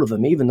understand all of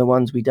them, even the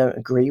ones we don't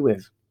agree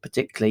with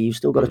particularly. You've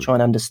still got to try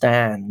and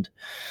understand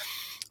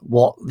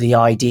what the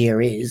idea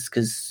is,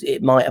 because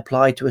it might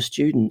apply to a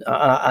student.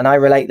 And I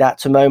relate that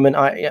to Moment.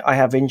 I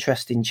have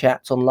interesting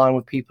chats online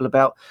with people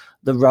about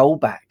the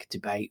rollback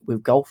debate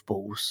with golf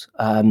balls.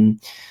 And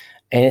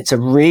it's a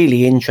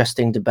really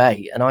interesting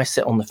debate. And I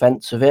sit on the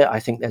fence of it. I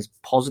think there's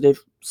positive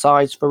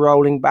sides for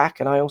rolling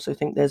back. And I also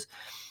think there's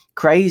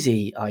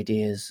crazy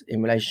ideas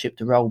in relationship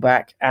to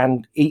rollback,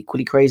 and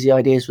equally crazy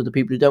ideas for the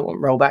people who don't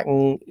want rollback,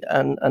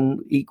 and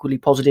equally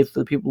positive for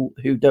the people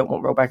who don't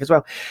want rollback as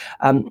well.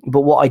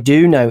 But what I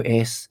do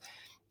notice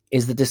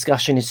is the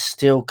discussion is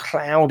still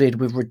clouded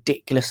with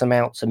ridiculous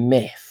amounts of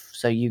myth.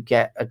 So you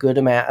get a good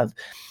amount of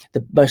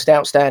the most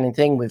outstanding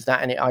thing with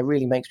that, and it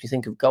really makes me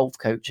think of golf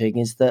coaching,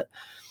 is that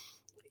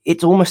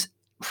it's almost,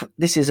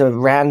 this is a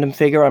random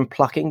figure I'm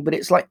plucking, but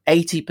it's like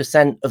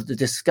 80% of the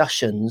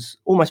discussions,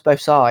 almost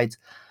both sides,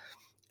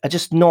 are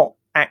just not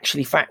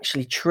actually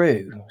factually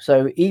true.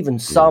 So even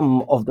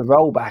some of the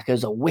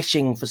rollbackers are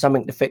wishing for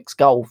something to fix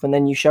golf, and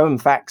then you show them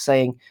facts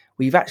saying,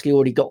 well, you've actually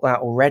already got that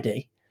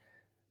already.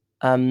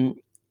 And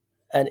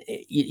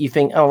you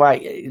think, oh,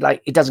 right,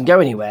 like it doesn't go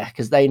anywhere,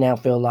 because they now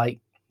feel like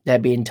they're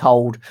being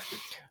told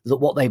that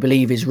what they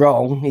believe is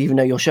wrong, even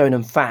though you're showing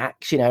them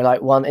facts.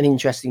 Like an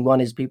interesting one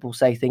is people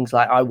say things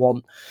like,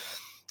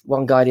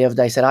 one guy the other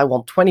day said, I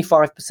want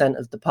 25%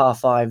 of the par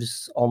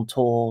fives on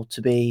tour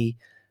to be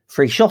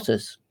free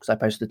shotters, because I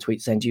posted a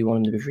tweet saying, do you want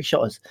them to be free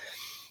shotters?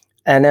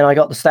 And then I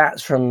got the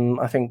stats from,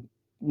 I think,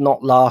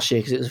 not last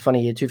year, because it was a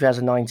funny year,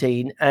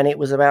 2019, and it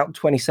was about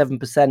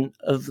 27%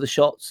 of the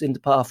shots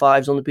into par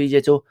fives on the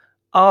PGA Tour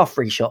are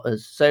free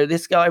shotters. So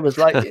this guy was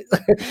like,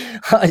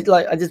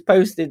 I just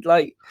posted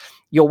like,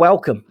 you're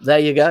welcome. There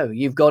you go.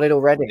 You've got it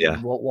already. Yeah.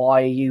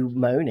 Why are you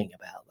moaning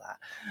about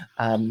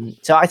that?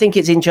 So I think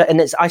it's interesting,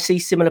 and I see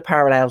similar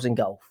parallels in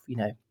golf.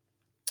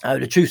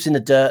 The truth's in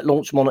the dirt,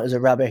 launch monitors are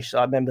rubbish.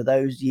 I remember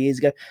those years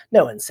ago.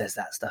 No one says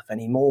that stuff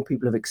anymore.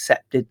 People have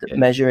accepted that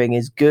measuring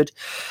is good.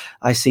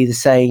 I see the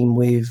same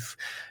with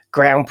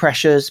ground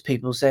pressures.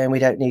 People saying we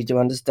don't need to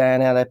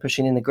understand how they're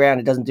pushing in the ground.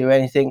 It doesn't do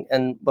anything.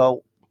 And,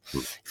 well,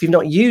 if you've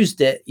not used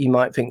it, you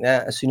might think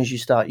that. As soon as you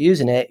start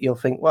using it, you'll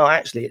think, well,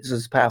 actually, it's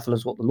as powerful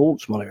as what the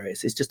launch monitor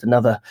is. It's just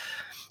another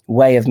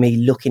way of me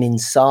looking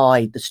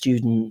inside the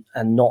student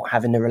and not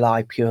having to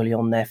rely purely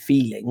on their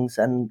feelings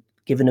and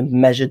giving them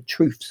measured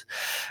truths.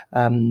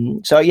 I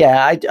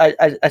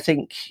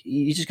think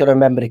you just got to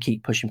remember to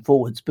keep pushing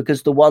forwards,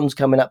 because the ones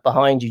coming up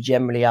behind you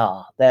generally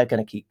they're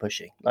going to keep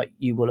pushing, like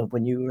you will have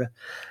when you were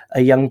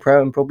a young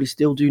pro, and probably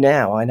still do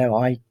now. I know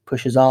I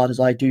push as hard as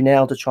I do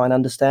now to try and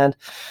understand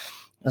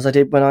as I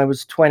did when I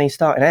was 20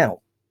 starting out.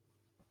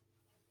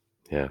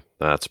 Yeah,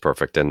 that's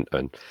perfect. And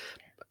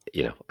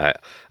I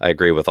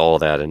agree with all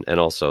of that, and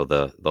also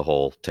the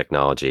whole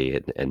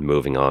technology and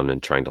moving on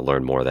and trying to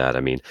learn more of that. I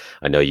mean,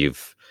 I know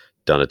you've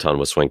done a ton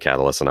with Swing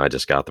Catalyst, and I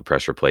just got the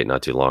pressure plate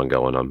not too long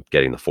ago, and I'm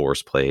getting the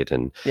force plate,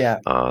 and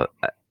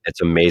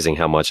it's amazing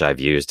how much I've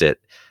used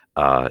it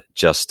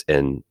just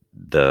in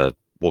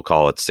we'll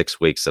call it 6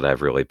 weeks that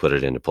I've really put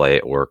it into play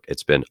at work.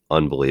 It's been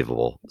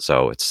unbelievable.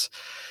 So it's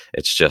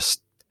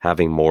just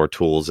having more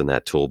tools in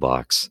that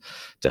toolbox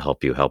to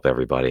help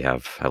everybody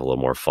have a little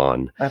more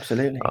fun.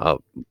 Absolutely.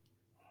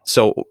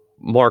 So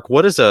Mark,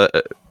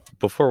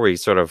 before we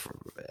sort of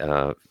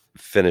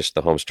finish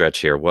the home stretch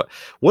here, what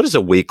does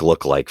a week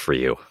look like for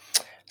you?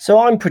 So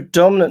I'm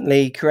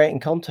predominantly creating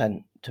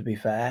content, to be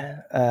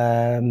fair.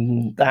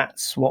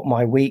 That's what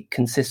my week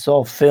consists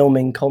of,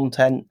 filming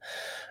content,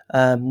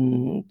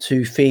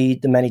 to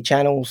feed the many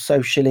channels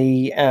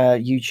socially,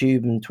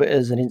 YouTube and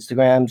Twitters and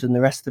Instagrams and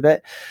the rest of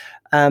it.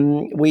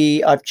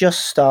 I've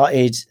just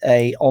started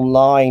a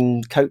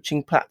online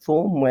coaching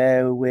platform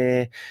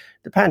where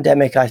the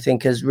pandemic, I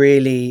think, has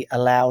really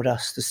allowed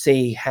us to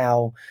see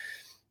how,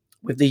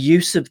 with the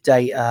use of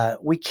data,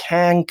 we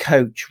can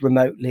coach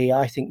remotely,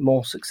 I think,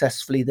 more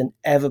successfully than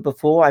ever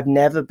before. I've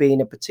never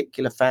been a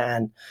particular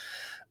fan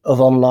of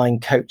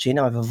online coaching.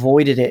 I've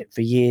avoided it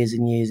for years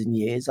and years and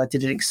years. I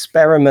did an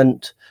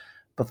experiment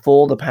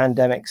before the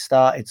pandemic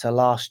started, so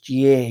last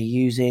year,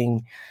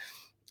 using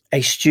a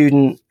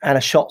student and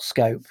a shot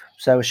scope.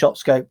 So a shot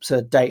scope's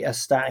a data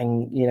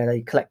statting,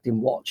 they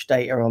collecting watch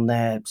data on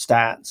their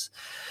stats,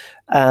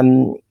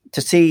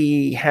 to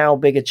see how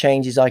big a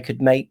changes I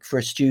could make for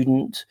a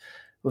student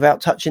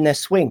without touching their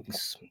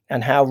swings,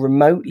 and how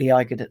remotely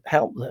I could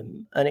help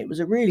them. And it was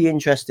a really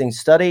interesting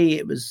study.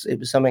 It was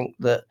something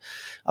that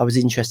I was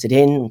interested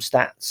in.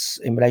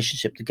 Stats in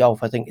relationship to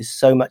golf, I think, is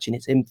so much in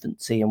its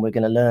infancy, and we're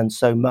going to learn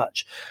so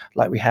much,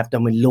 like we have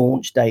done with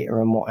launch data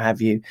and what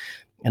have you.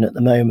 And at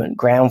the moment,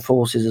 ground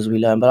forces as we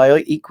learn. But I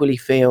equally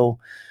feel,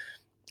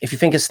 if you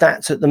think of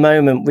stats at the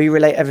moment, we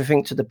relate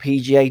everything to the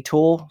PGA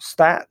Tour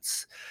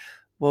stats.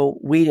 Well,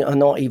 we are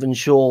not even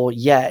sure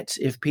yet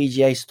if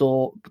PGA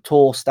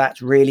Tour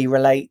stats really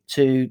relate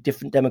to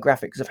different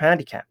demographics of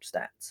handicap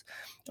stats.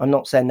 I'm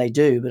not saying they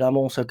do, but I'm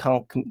also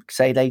can't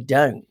say they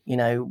don't.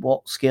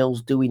 What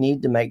skills do we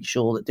need to make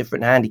sure that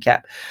different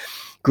handicap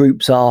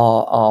groups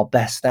are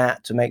best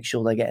at, to make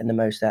sure they're getting the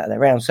most out of their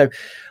round? So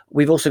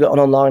we've also got an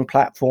online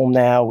platform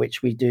now,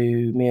 which we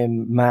do, me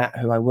and Matt,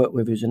 who I work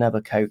with, who's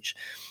another coach.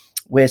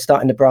 We're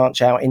starting to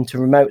branch out into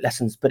remote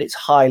lessons, but it's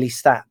highly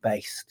stat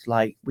based.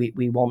 Like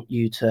we want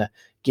you to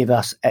give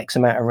us X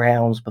amount of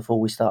rounds before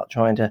we start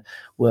trying to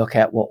work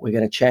out what we're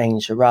going to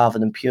change. So rather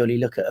than purely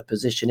look at a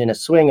position in a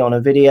swing on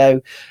a video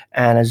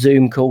and a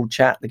Zoom call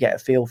chat to get a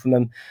feel from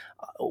them,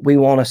 we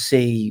want to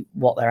see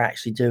what they're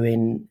actually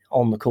doing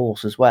on the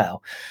course as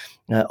well.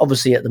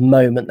 Obviously, at the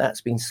moment,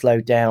 that's been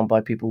slowed down by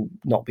people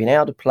not being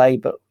able to play,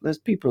 but there's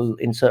people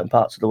in certain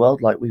parts of the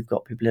world, like we've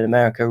got people in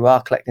America, who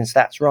are collecting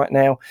stats right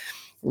now,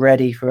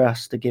 ready for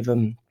us to give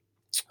them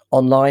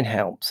online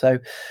help. So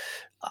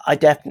I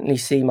definitely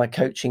see my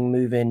coaching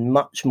moving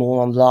much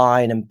more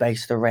online and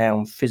based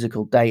around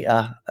physical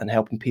data and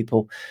helping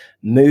people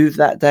move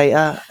that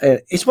data.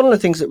 It's one of the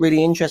things that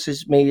really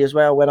interests me as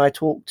well. When I've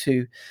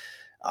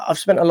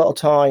spent a lot of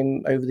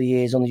time over the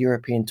years on the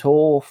European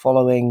Tour,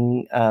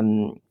 following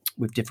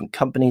with different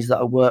companies that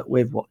I work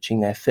with, watching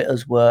their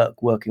fitters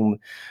work, working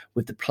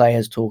with the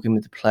players, talking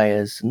with the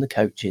players and the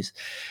coaches.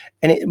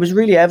 And it was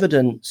really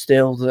evident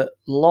still that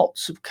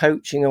lots of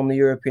coaching on the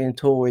European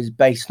Tour is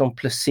based on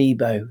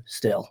placebo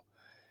still.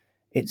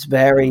 It's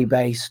very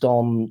based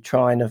on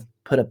trying to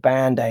put a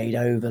Band-Aid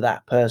over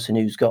that person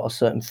who's got a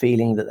certain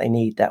feeling that they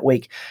need that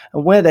week.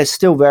 And where there's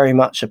still very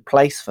much a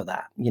place for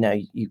that,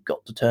 you've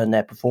got to turn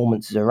their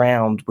performances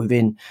around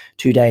within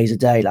 2 days a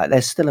day. Like,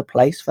 there's still a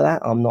place for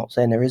that. I'm not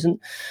saying there isn't,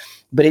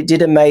 but it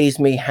did amaze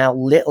me how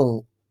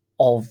little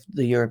of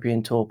the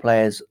European Tour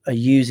players are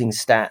using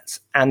stats,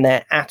 and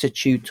their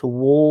attitude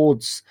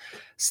towards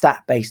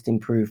stat-based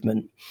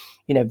improvement,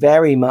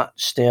 very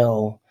much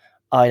still,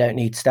 I don't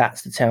need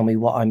stats to tell me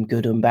what I'm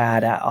good and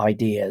bad at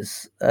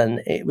ideas.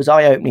 And it was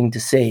eye-opening to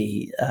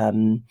see,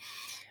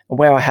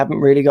 where I haven't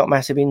really got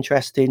massive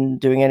interest in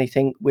doing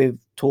anything with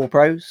Tour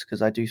Pros,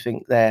 because I do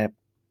think they're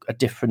a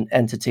different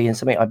entity and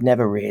something I've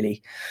never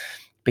really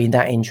been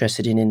that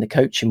interested in the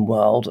coaching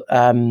world.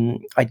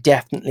 I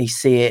definitely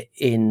see it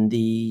in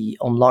the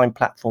online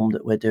platform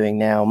that we're doing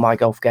now, My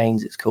Golf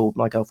Gains, it's called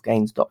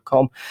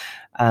mygolfgains.com.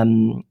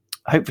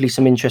 Hopefully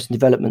some interesting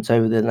developments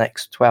over the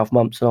next 12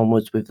 months and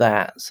onwards with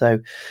that. So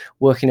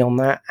working on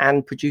that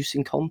and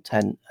producing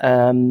content.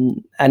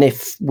 And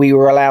if we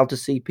were allowed to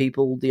see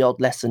people, the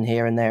odd lesson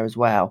here and there as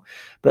well.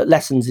 But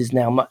lessons is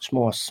now much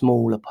more a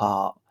smaller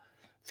part,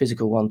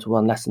 physical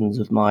one-to-one lessons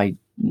of my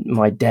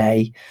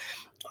day.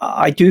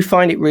 I do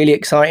find it really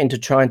exciting to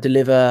try and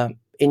deliver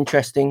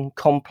interesting,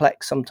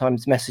 complex,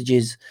 sometimes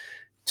messages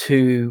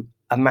to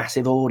a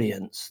massive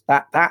audience.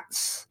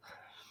 That's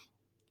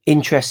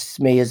interests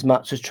me as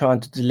much as trying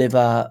to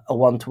deliver a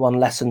one-to-one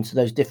lesson to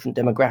those different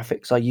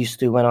demographics I used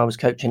to when I was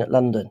coaching at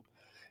London.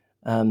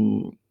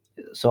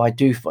 So I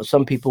do,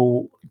 some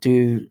people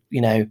do,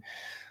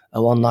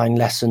 online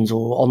lessons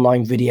or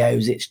online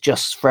videos. It's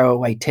just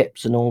throwaway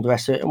tips and all the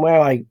rest of it. And where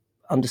I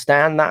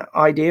understand that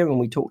idea, and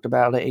we talked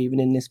about it even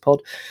in this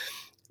pod,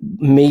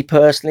 me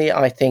personally,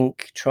 I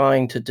think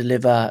trying to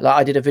deliver, like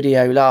I did a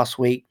video last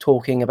week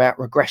talking about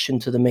regression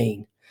to the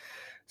mean.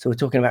 So we're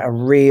talking about a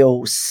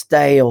real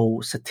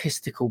stale,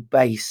 statistical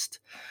based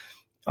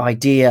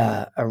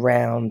idea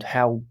around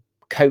how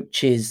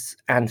coaches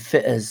and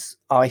fitters,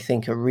 I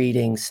think, are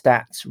reading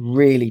stats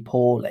really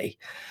poorly.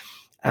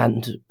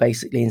 And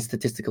basically, in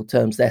statistical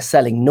terms, they're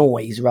selling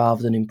noise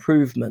rather than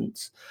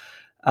improvements.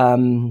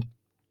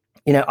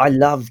 I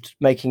loved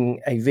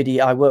making a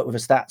video. I worked with a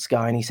stats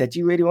guy, and he said, "Do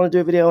you really want to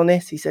do a video on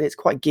this?" He said, "It's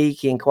quite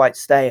geeky and quite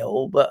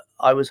stale," but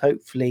I was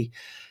hopefully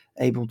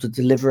able to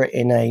deliver it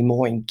in a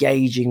more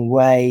engaging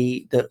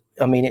way.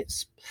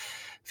 It's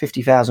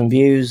 50,000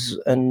 views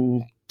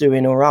and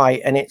doing all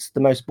right, and it's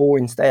the most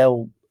boring,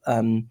 stale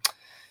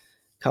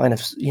kind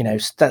of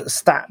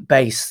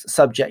stat-based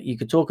subject you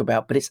could talk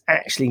about, but it's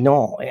actually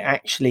not. It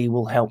actually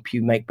will help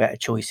you make better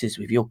choices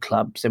with your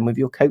clubs and with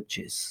your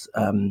coaches.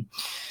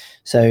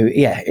 So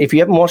yeah, if you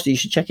haven't watched it, you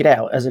should check it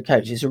out as a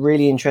coach. It's a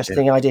really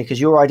interesting idea, because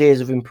your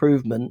ideas of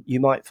improvement you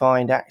might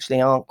find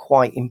actually aren't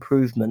quite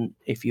improvement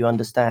if you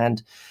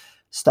understand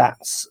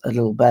stats a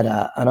little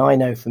better. And I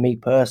know for me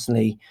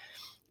personally,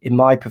 in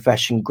my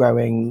profession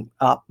growing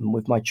up and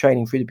with my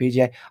training through the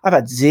PGA, I've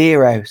had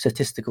zero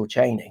statistical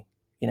chaining.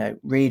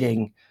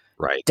 Reading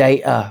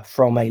data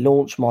from a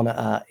launch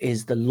monitor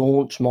is the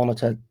launch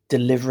monitor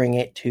delivering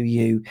it to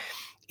you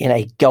in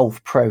a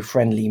Golf Pro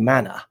friendly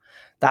manner.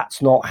 That's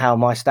not how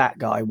my stat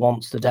guy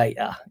wants the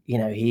data.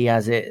 He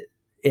has it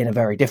in a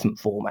very different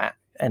format,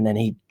 and then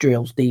he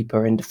drills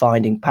deeper into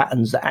finding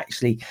patterns that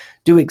actually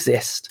do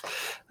exist.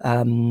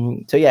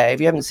 So yeah, if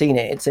you haven't seen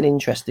it, it's an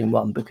interesting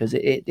one, because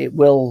it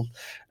will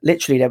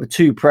literally, there were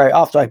two pros,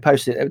 after I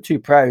posted it, there were two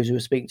pros who were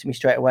speaking to me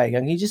straight away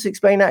going, can you just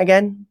explain that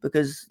again?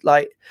 Because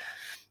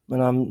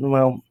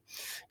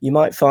you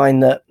might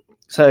find that,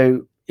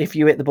 so if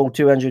you hit the ball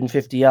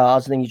 250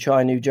 yards and then you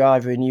try a new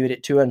driver and you hit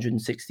it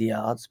 260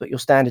 yards, but your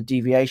standard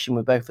deviation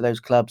with both of those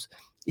clubs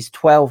is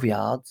 12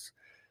 yards,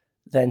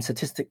 then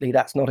statistically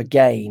that's not a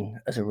gain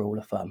as a rule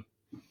of thumb.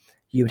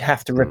 You would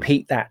have to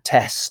repeat that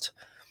test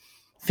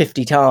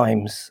 50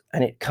 times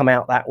and it come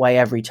out that way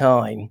every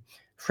time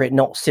for it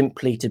not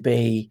simply to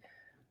be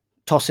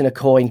tossing a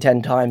coin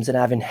 10 times and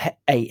having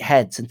 8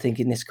 heads and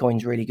thinking this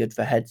coin's really good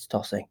for heads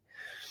tossing.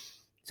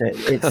 So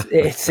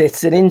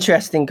it's an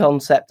interesting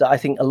concept that I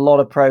think a lot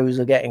of pros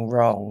are getting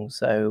wrong.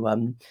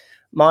 So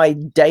my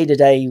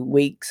day-to-day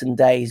weeks and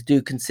days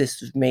do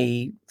consist of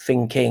me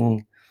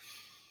thinking,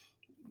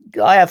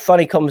 I have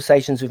funny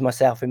conversations with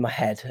myself in my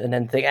head and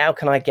then think, how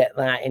can I get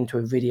that into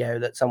a video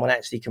that someone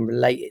actually can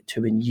relate it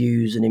to and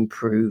use and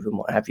improve and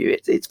what have you?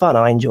 It's fun.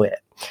 I enjoy it.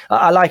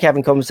 I like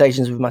having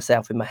conversations with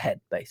myself in my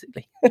head,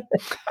 basically.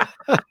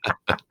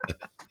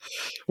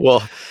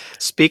 Well,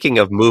 speaking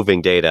of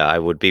moving data, I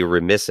would be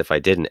remiss if I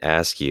didn't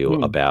ask you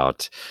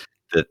about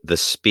the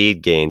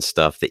speed gain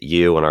stuff that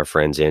you and our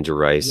friends Andrew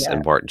Rice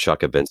and Martin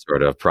Chuck have been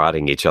sort of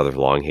prodding each other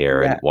along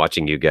here and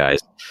watching you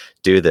guys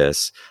do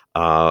this.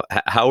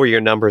 How are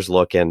your numbers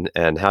looking,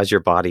 and how's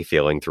your body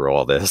feeling through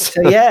all this?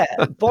 So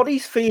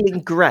body's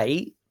feeling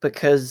great,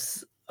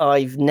 because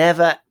I've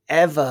never,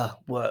 ever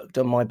worked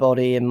on my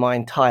body in my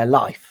entire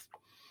life.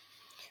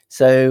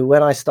 So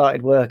when I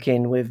started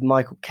working with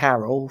Michael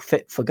Carroll,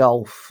 Fit for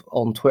Golf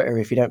on Twitter,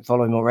 if you don't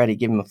follow him already,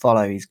 give him a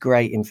follow. He's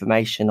great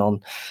information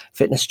on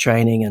fitness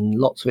training and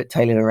lots of it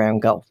tailored around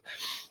golf.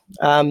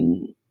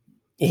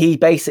 He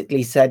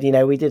basically said,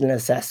 we did an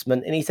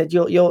assessment, and he said,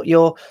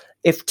 you're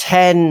if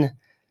 10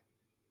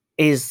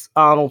 is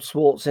Arnold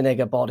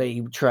Schwarzenegger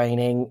body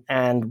training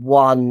and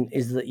 1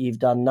 is that you've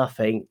done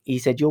nothing, he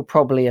said, you're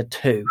probably a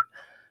 2.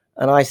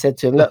 And I said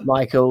to him, look,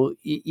 Michael,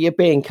 you're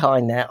being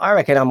kind there. I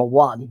reckon I'm a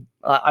 1.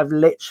 I've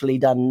literally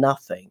done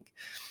nothing.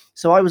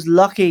 So I was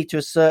lucky to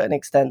a certain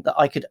extent that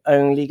I could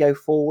only go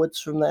forwards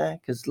from there,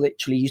 because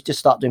literally you just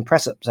start doing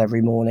press-ups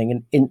every morning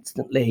and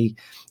instantly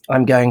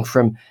I'm going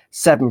from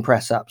 7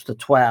 press-ups to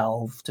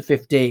 12 to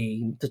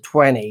 15 to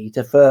 20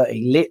 to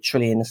 30,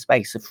 literally in the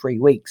space of 3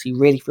 weeks. You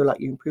really feel like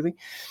you're improving.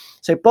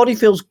 So body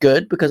feels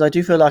good, because I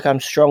do feel like I'm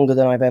stronger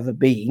than I've ever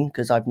been,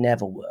 because I've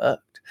never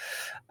worked.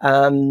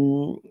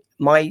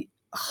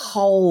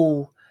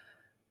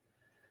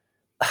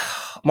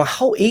 My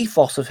whole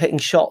ethos of hitting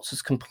shots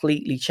has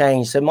completely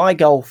changed. So my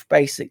golf,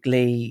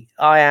 basically,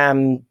 I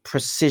am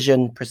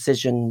precision.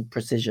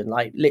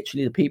 Like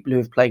literally the people who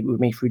have played with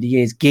me through the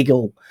years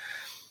giggle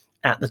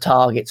at the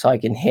targets I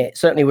can hit.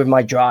 Certainly with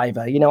my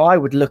driver, I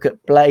would look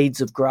at blades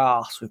of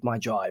grass with my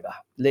driver.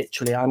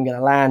 Literally, I'm going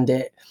to land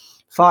it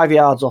 5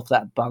 yards off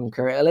that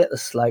bunker. It'll hit the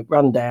slope,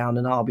 run down,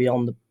 and I'll be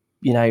on the,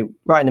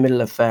 right in the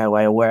middle of the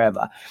fairway or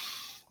wherever.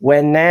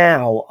 Where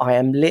now I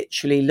am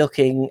literally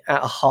looking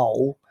at a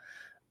hole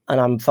and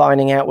I'm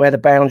finding out where the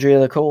boundary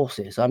of the course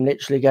is. I'm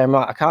literally going,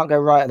 right, I can't go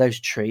right at those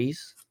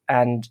trees,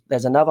 and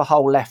there's another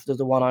hole left of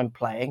the one I'm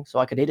playing, so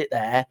I could hit it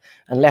there,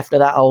 and left of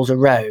that hole's a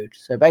road.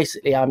 So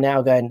basically I'm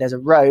now going, there's a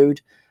road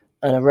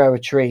and a row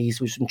of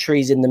trees with some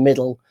trees in the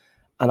middle,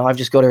 and I've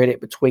just got to hit it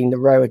between the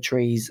row of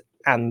trees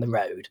and the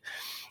road.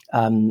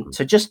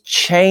 So just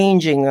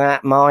changing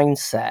that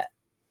mindset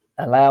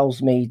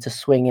allows me to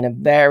swing in a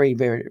very,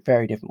 very,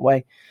 very different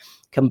way.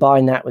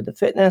 Combine that with the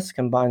fitness,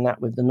 combine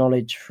that with the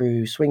knowledge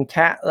through Swing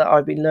Cat that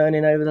I've been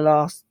learning over the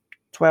last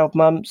 12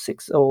 months,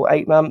 6 or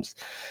 8 months.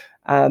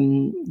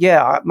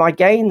 My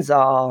gains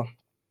are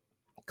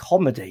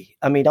comedy.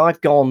 I mean,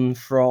 I've gone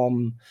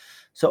from,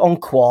 so on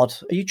quad,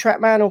 are you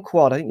TrackMan or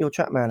quad? I think you're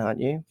TrackMan, aren't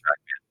you?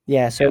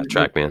 Yeah, so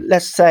TrackMan.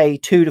 Let's say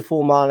 2 to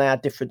 4 mile an hour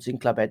difference in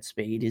club head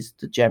speed is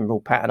the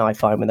general pattern I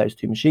find with those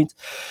two machines.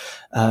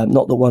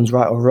 Not that one's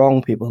right or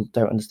wrong. People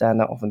don't understand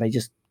that often. They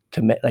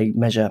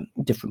measure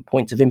different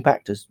points of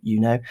impact, as you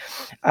know.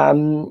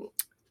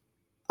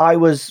 I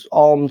was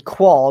on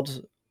quad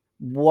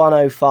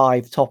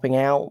 105 topping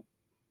out,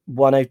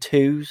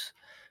 102s,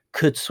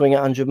 could swing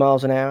at 100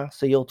 miles an hour.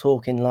 So you're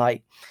talking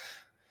like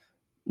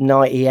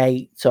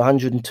 98 to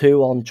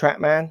 102 on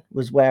Trackman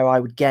was where I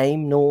would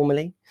game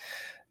normally.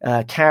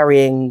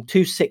 Carrying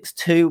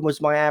 262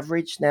 was my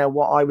average. Now,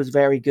 what I was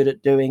very good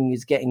at doing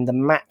is getting the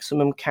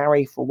maximum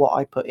carry for what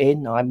I put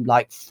in. I'm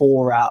like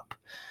 4 up,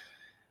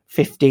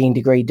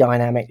 15-degree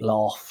dynamic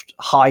loft,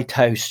 high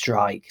toe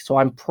strike. So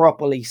I'm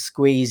properly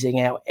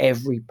squeezing out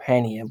every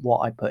penny of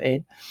what I put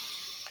in.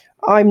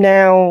 I'm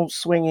now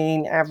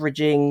swinging,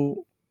 averaging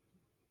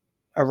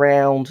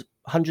around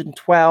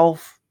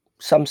 112,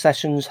 some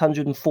sessions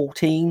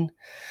 114.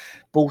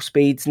 Ball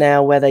speeds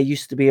now where they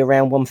used to be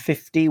around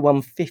 150,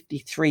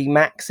 153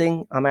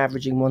 maxing. I'm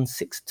averaging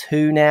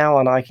 162 now,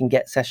 and I can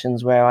get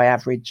sessions where I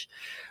average,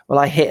 well,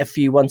 I hit a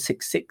few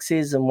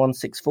 166s and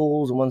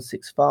 164s and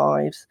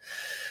 165s.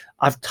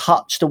 I've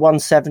touched a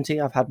 170.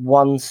 I've had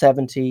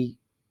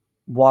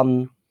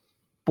 171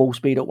 ball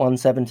speed at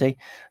 170.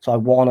 So I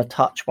want to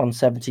touch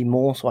 170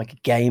 more so I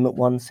could game at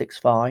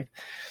 165.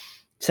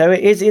 So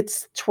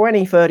it's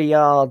 20, 30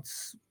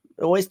 yards,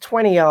 or it's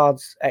 20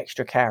 yards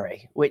extra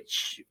carry,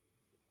 which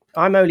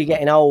I'm only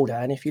getting older.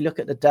 And if you look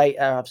at the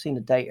data, I've seen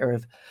the data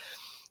of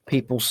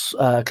people's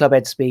club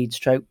head speed,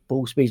 stroke,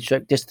 ball speed,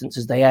 stroke distance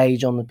as they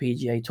age on the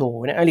PGA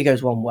Tour. And it only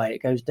goes one way,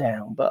 it goes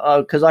down.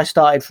 But because I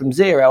started from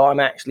 0, I'm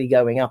actually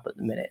going up at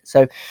the minute.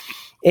 So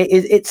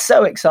it's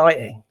so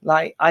exciting.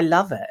 Like, I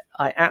love it.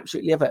 I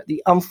absolutely love it.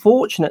 The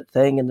unfortunate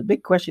thing, and the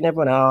big question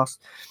everyone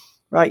asks,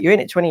 right, you're in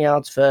it 20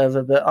 yards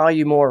further, but are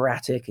you more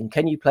erratic? And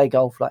can you play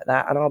golf like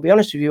that? And I'll be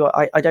honest with you,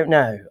 I don't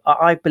know.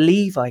 I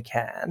believe I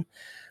can.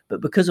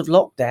 But because of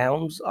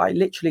lockdowns, I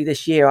literally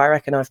this year, I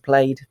reckon I've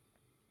played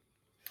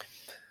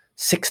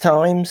 6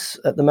 times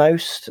at the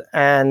most.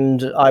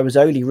 And I was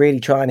only really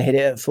trying to hit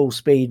it at full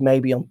speed,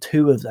 maybe on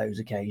 2 of those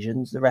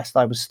occasions. The rest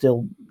I was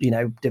still,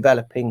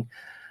 developing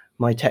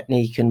my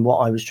technique and what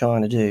I was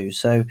trying to do.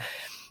 So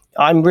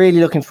I'm really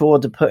looking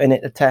forward to putting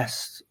it to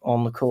test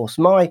on the course.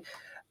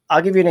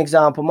 I'll give you an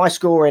example. My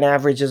scoring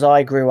average as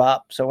I grew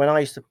up. So when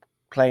I used to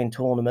play in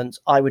tournaments,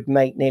 I would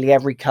make nearly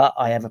every cut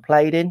I ever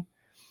played in.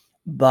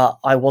 But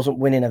I wasn't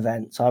winning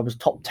events. I was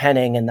top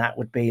 10ing, and that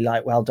would be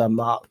like, well done,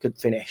 Mark, good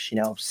finish,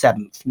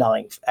 7th,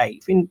 9th,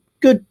 8th in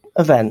good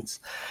events.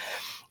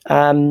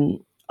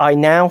 I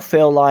now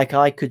feel like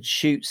I could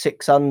shoot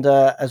 6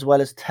 under as well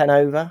as 10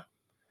 over.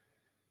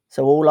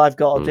 So all I've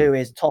got to do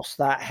is toss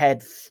that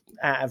head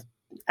out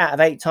of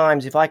 8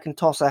 times. If I can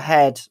toss a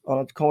head on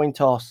a coin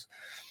toss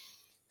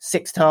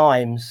 6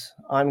 times,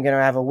 I'm going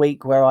to have a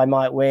week where I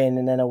might win,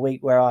 and then a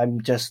week where I'm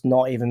just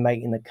not even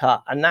making the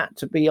cut. And that,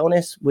 to be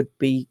honest, would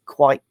be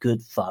quite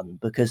good fun,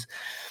 because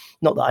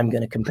not that I'm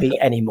going to compete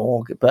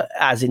anymore, but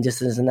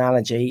just as an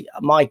analogy,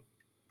 my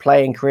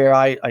playing career,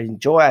 I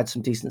enjoy. I had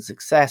some decent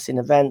success in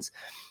events,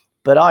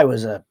 but I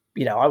was a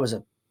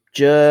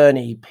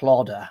journey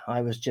plodder.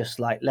 I was just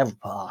like level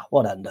par,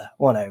 1 under,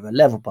 1 over,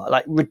 level par,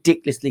 like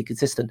ridiculously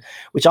consistent,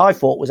 which I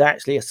thought was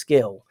actually a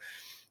skill.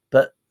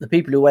 But the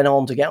people who went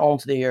on to get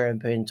onto the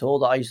European Tour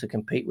that I used to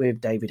compete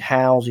with, David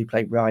Howes, who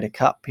played Ryder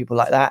Cup, people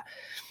like that,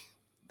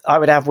 I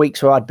would have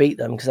weeks where I'd beat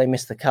them because they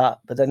missed the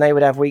cut. But then they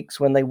would have weeks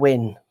when they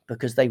win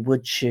because they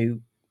would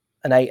shoot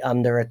an 8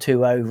 under, a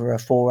 2 over, a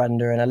 4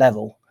 under, and a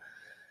level.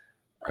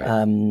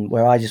 Right.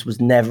 Where I just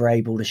was never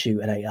able to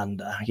shoot an 8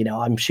 under.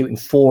 I'm shooting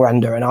 4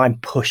 under and I'm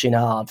pushing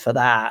hard for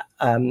that.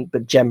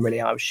 But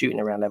generally, I was shooting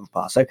around level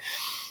par. So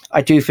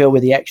I do feel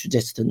with the extra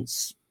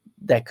distance,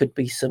 there could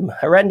be some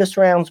horrendous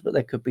rounds, but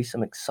there could be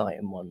some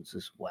exciting ones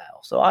as well.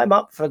 So I'm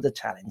up for the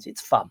challenge.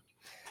 It's fun.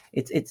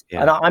 And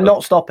I'm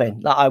not stopping.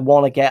 Like, I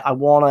want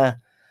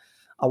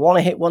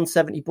to hit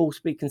 170 ball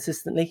speed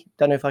consistently.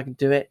 Don't know if I can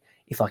do it.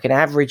 If I can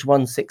average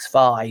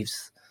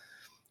 165s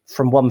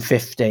from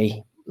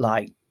 150,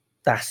 like,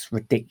 that's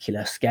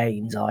ridiculous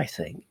gains, I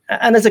think.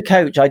 And as a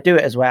coach, I do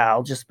it as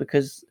well, just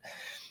because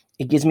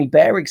it gives me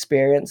better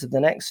experience of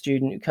the next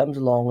student who comes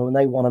along, and when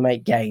they want to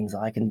make gains,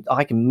 I can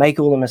make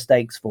all the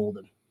mistakes for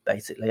them.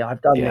 Basically,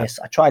 I've done this,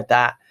 I tried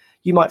that.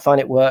 You might find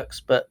it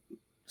works, but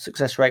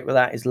success rate with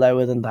that is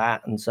lower than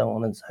that, and so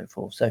on and so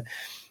forth. So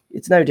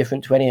it's no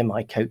different to any of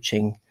my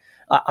coaching.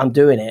 I'm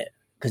doing it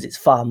because it's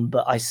fun,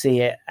 but I see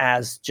it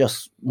as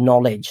just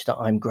knowledge that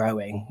I'm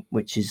growing,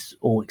 which is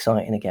all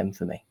exciting again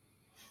for me.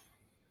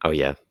 Oh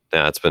yeah,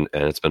 it's been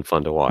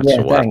fun to watch. Yeah,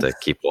 so we'll have to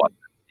keep watching,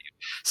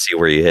 see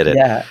where you hit it.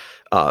 Yeah.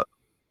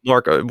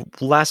 Mark,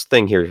 last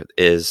thing here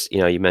is,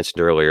 you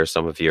mentioned earlier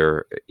some of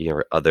your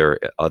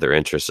other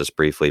interests just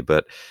briefly,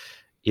 but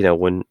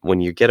when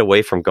you get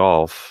away from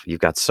golf, you've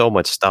got so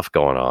much stuff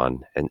going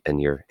on,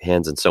 and your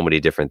hands in so many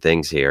different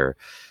things here.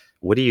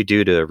 What do you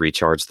do to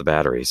recharge the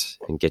batteries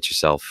and get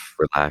yourself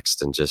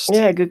relaxed and just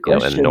good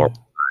question.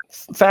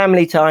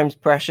 Family time's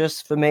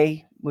precious for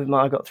me.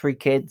 I've got 3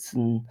 kids,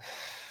 and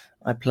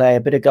I play a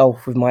bit of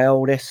golf with my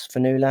oldest,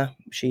 Fanula.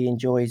 She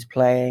enjoys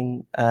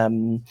playing.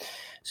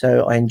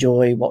 So I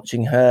enjoy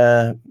watching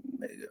her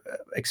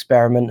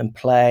experiment and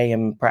play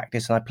and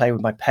practice. And I play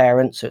with my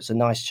parents, so it's a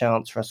nice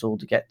chance for us all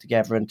to get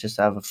together and just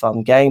have a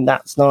fun game.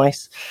 That's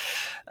nice.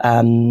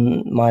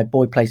 My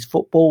boy plays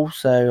football,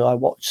 so I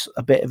watch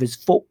a bit of his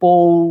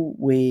football.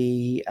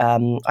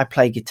 I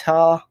play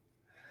guitar,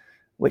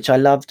 which I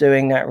love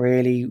doing. That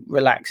really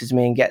relaxes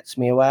me and gets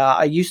me away.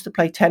 I used to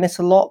play tennis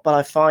a lot, but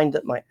I find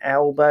that my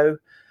elbow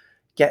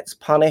gets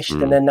punished,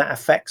 and then that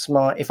affects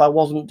if I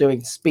wasn't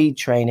doing speed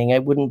training,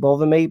 it wouldn't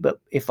bother me. But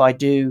if I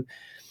do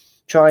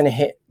trying to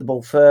hit the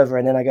ball further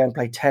and then I go and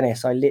play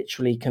tennis, I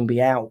literally can be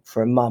out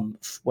for a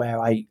month where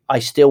I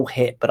still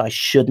hit, but I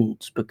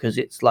shouldn't because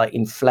it's like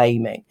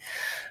inflaming.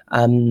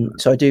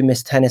 So I do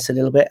miss tennis a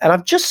little bit. And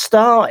I've just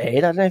started, I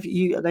don't know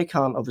if they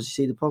can't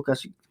obviously see the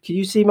podcast. Can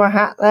you see my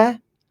hat there?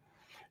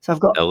 So I've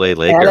got LA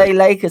Lakers. LA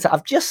Lakers.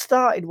 I've just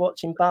started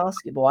watching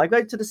basketball. I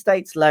go to the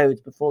States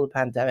loads before the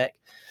pandemic,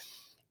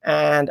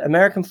 and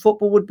American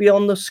football would be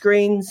on the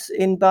screens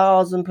in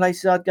bars and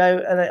places I'd go,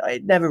 and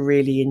it never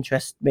really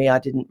interested me.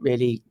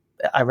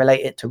 I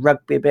relate it to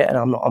rugby a bit, and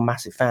I'm not a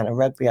massive fan of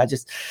rugby.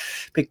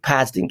 Big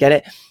pads, didn't get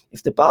it.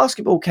 If the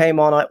basketball came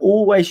on, I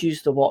always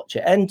used to watch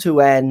it end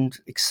to end,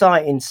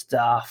 exciting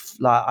stuff.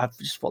 Like, I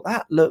just thought,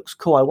 that looks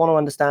cool. I want to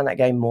understand that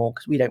game more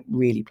because we don't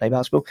really play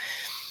basketball.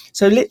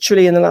 So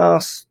literally in the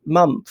last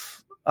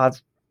month, I've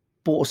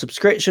bought a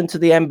subscription to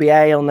the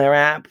NBA on their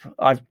app.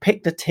 I've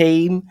picked a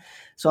team.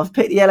 So I've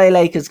picked the LA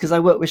Lakers because I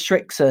work with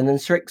Strixon, and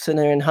Strixon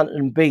are in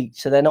Huntington Beach.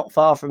 So they're not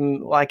far from,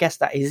 well, I guess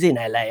that is in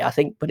LA, I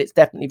think, but it's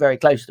definitely very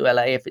close to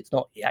LA if it's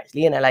not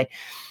actually in LA.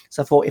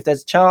 So I thought if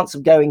there's a chance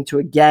of going to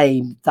a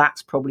game,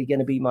 that's probably going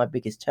to be my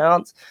biggest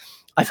chance.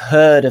 I've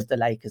heard of the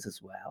Lakers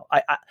as well.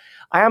 I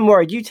am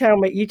worried. You tell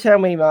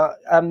me, Mark.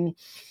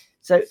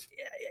 So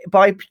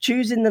by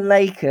choosing the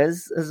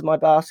Lakers as my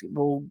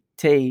basketball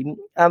team,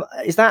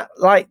 is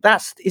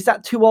that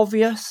too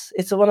obvious?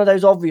 It's one of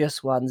those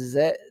obvious ones, is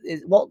it?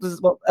 What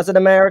as an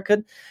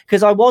American?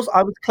 Because I was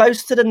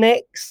close to the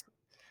Knicks,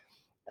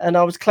 and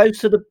I was close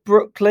to the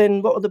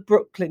Brooklyn. What were the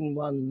Brooklyn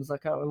ones? I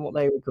can't remember what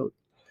they were called.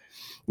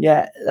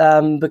 Yeah,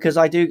 because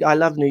I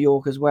love New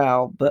York as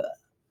well, but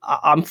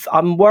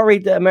I'm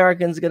worried that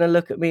Americans are going to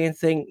look at me and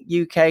think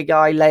UK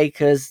guy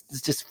Lakers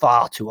is just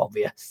far too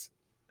obvious.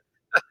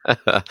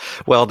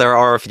 Well, there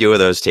are a few of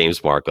those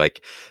teams, Mark.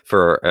 Like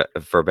for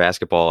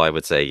basketball, I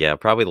would say, yeah,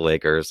 probably the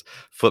Lakers.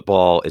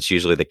 Football, it's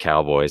usually the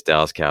Cowboys,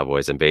 Dallas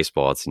Cowboys, and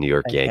baseball, it's the New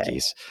York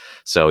Yankees.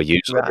 So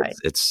usually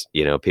it's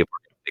people are going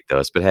to pick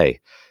those. But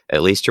hey,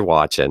 at least you're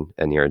watching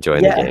and you're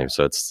enjoying the game.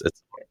 So it's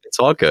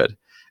all good.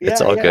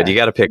 It's all good. You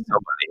got to pick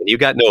somebody, and you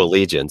got no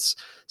allegiance.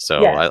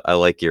 So I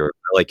like your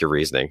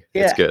reasoning.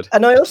 Yeah. It's good.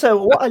 And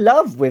what I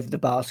love with the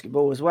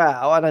basketball as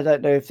well, and I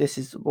don't know if this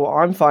is what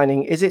I'm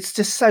finding, is it's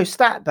just so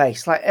stat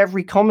based. Like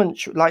every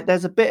commentary, like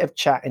there's a bit of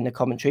chat in the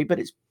commentary, but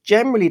it's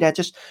generally they're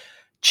just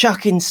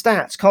chucking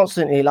stats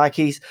constantly. Like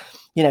he's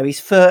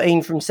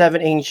 13 from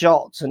 17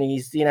 shots, and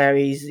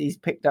he's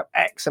picked up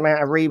X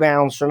amount of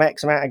rebounds from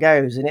X amount of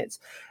goes, and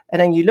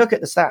then you look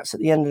at the stats at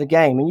the end of the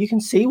game, and you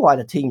can see why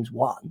the team's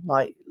won.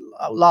 Like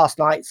last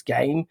night's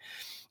game,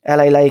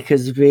 LA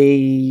Lakers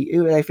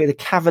who were they for? The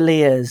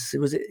Cavaliers.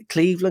 Was it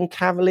Cleveland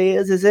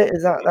Cavaliers? That's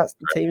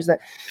the team, isn't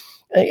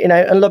it?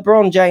 And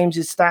LeBron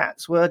James's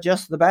stats were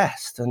just the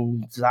best,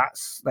 and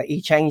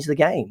he changed the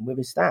game with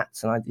his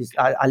stats. And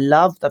I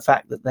love the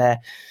fact that they're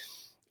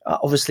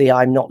obviously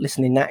I'm not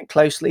listening that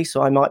closely,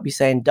 so I might be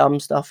saying dumb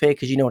stuff here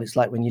because you know what it's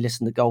like when you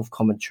listen to golf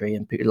commentary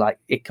and people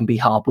it can be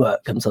hard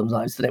work and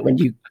sometimes when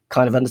you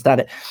kind of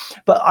understand it.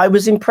 But I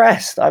was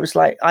impressed. I was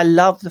like, I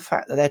love the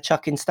fact that they're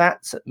chucking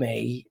stats at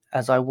me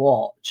as I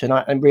watch, and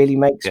it really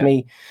makes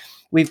me.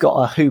 We've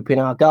got a hoop in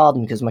our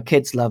garden because my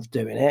kids love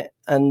doing it,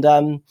 and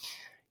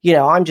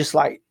I'm just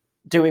like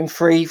doing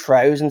free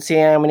throws and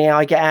seeing how many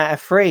I get out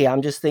of free.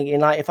 I'm just thinking,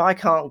 like, if I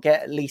can't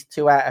get at least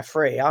 2 out of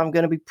 3, I'm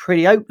going to be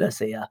pretty hopeless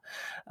here.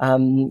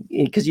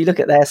 Because you look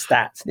at their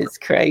stats and it's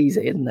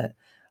crazy, isn't it?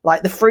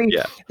 Like the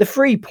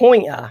free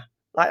pointer,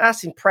 like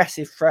that's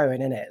impressive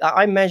throwing, isn't it? Like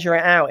I measure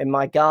it out in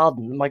my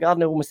garden. My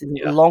garden almost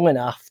isn't long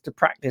enough to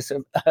practice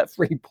a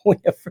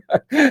 3-pointer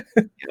throw.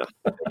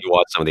 You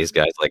watch some of these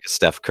guys like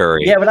Steph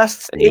Curry. Yeah, but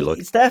that's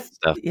Steph.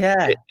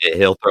 Yeah,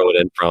 he'll throw it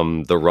in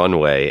from the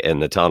runway in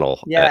the tunnel.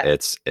 Yeah,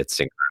 it's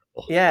incredible.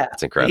 Yeah,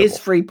 it's incredible. His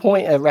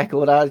 3-pointer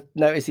record, I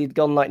noticed he'd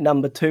gone like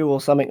number 2 or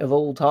something of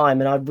all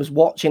time. And I was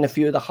watching a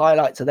few of the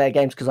highlights of their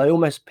games because I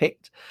almost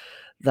picked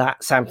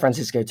that San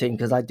Francisco team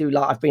because I've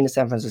been to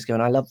San Francisco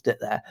and I loved it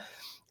there.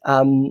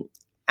 And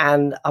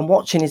I'm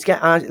watching his game,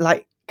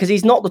 because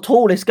he's not the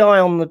tallest guy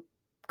on the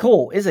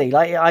court, is he?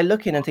 Like I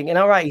look in and thinking,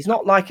 all right, he's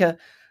not like a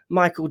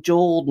Michael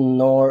Jordan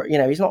or,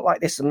 he's not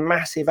like this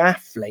massive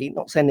athlete.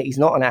 Not saying that he's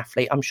not an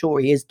athlete. I'm sure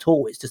he is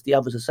tall. It's just the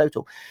others are so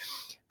tall.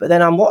 But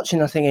then I'm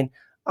watching and thinking,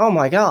 oh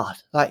my God,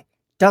 like,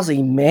 does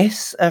he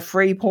miss a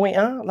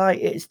 3-pointer? Like,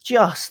 it's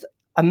just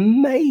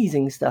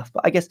amazing stuff.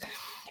 But I guess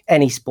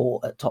any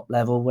sport at top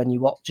level, when you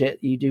watch it,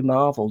 you do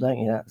marvel, don't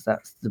you?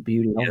 That's the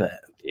beauty of it.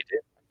 You do.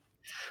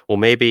 Well,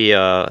 maybe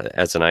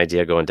as an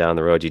idea going down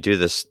the road, you do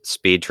this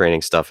speed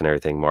training stuff and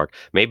everything, Mark.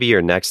 Maybe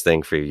your next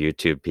thing for your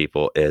YouTube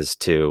people is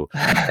to,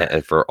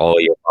 and for all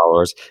your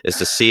followers, is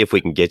to see if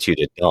we can get you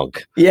to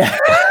dunk. Yeah.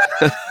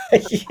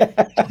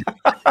 Yeah.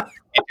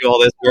 You do all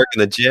this work in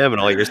the gym and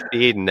all your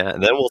speed, and then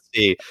we'll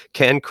see,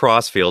 can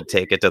Crossfield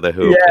take it to the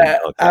hoop? Yeah,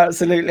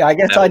 absolutely. I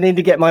guess I need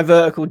to get my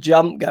vertical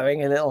jump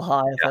going a little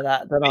higher for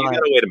that. You got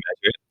a way to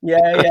measure it.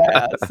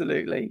 Yeah,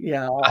 absolutely.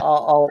 Yeah,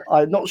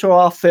 I'm not sure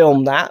I'll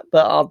film that,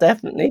 but I'll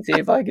definitely see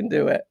if I can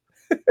do it.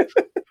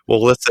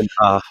 Well, listen,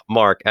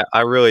 Mark,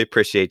 I really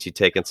appreciate you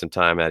taking some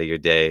time out of your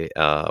day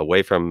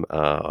away from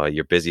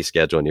your busy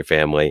schedule and your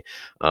family.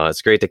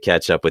 It's great to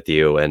catch up with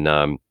you,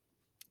 and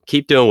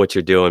keep doing what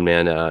you're doing,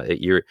 man.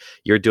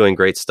 You're doing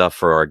great stuff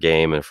for our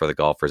game and for the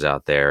golfers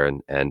out there,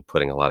 and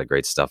putting a lot of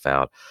great stuff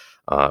out.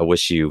 I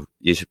wish you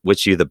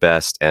the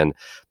best, and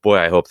boy,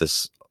 I hope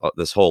this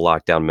whole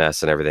lockdown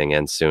mess and everything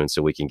ends soon,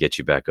 so we can get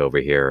you back over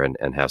here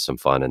and have some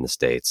fun in the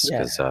States. Yeah,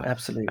 because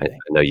absolutely. I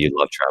know you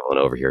love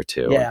traveling over here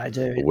too. Yeah, I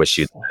do. I wish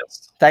you the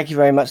best. Thank you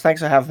very much.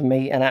 Thanks for having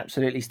me, and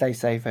absolutely stay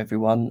safe,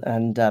 everyone.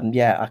 And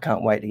I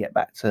can't wait to get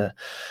back to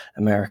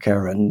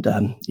America and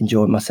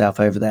enjoy myself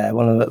over there.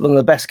 One of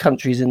the best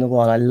countries in the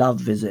world. I love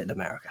visiting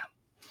America.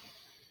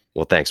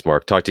 Well, thanks,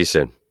 Mark. Talk to you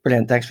soon.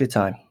 Brilliant. Thanks for your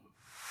time.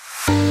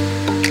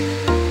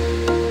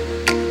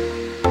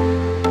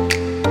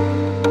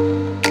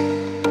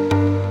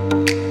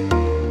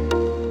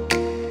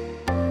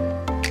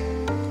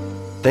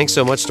 Thanks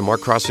so much to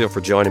Mark Crossfield for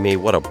joining me.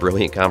 What a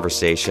brilliant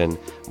conversation.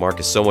 Mark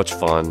is so much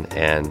fun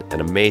and an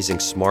amazing,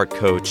 smart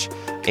coach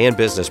and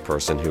business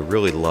person who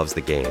really loves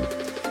the game.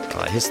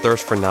 His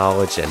thirst for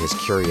knowledge and his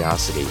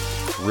curiosity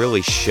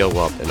really show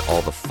up in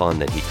all the fun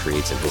that he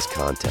creates in his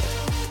content.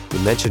 You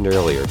mentioned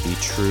earlier, be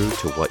true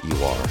to what you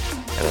are.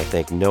 And I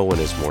think no one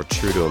is more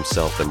true to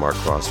himself than Mark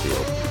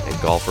Crossfield,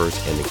 and golfers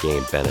and the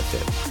game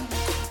benefit.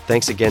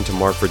 Thanks again to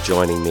Mark for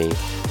joining me.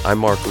 I'm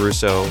Mark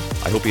Russo.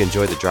 I hope you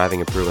enjoyed the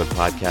Driving Improvement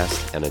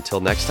Podcast, and until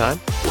next time,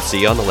 we'll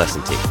see you on the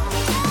lesson tee.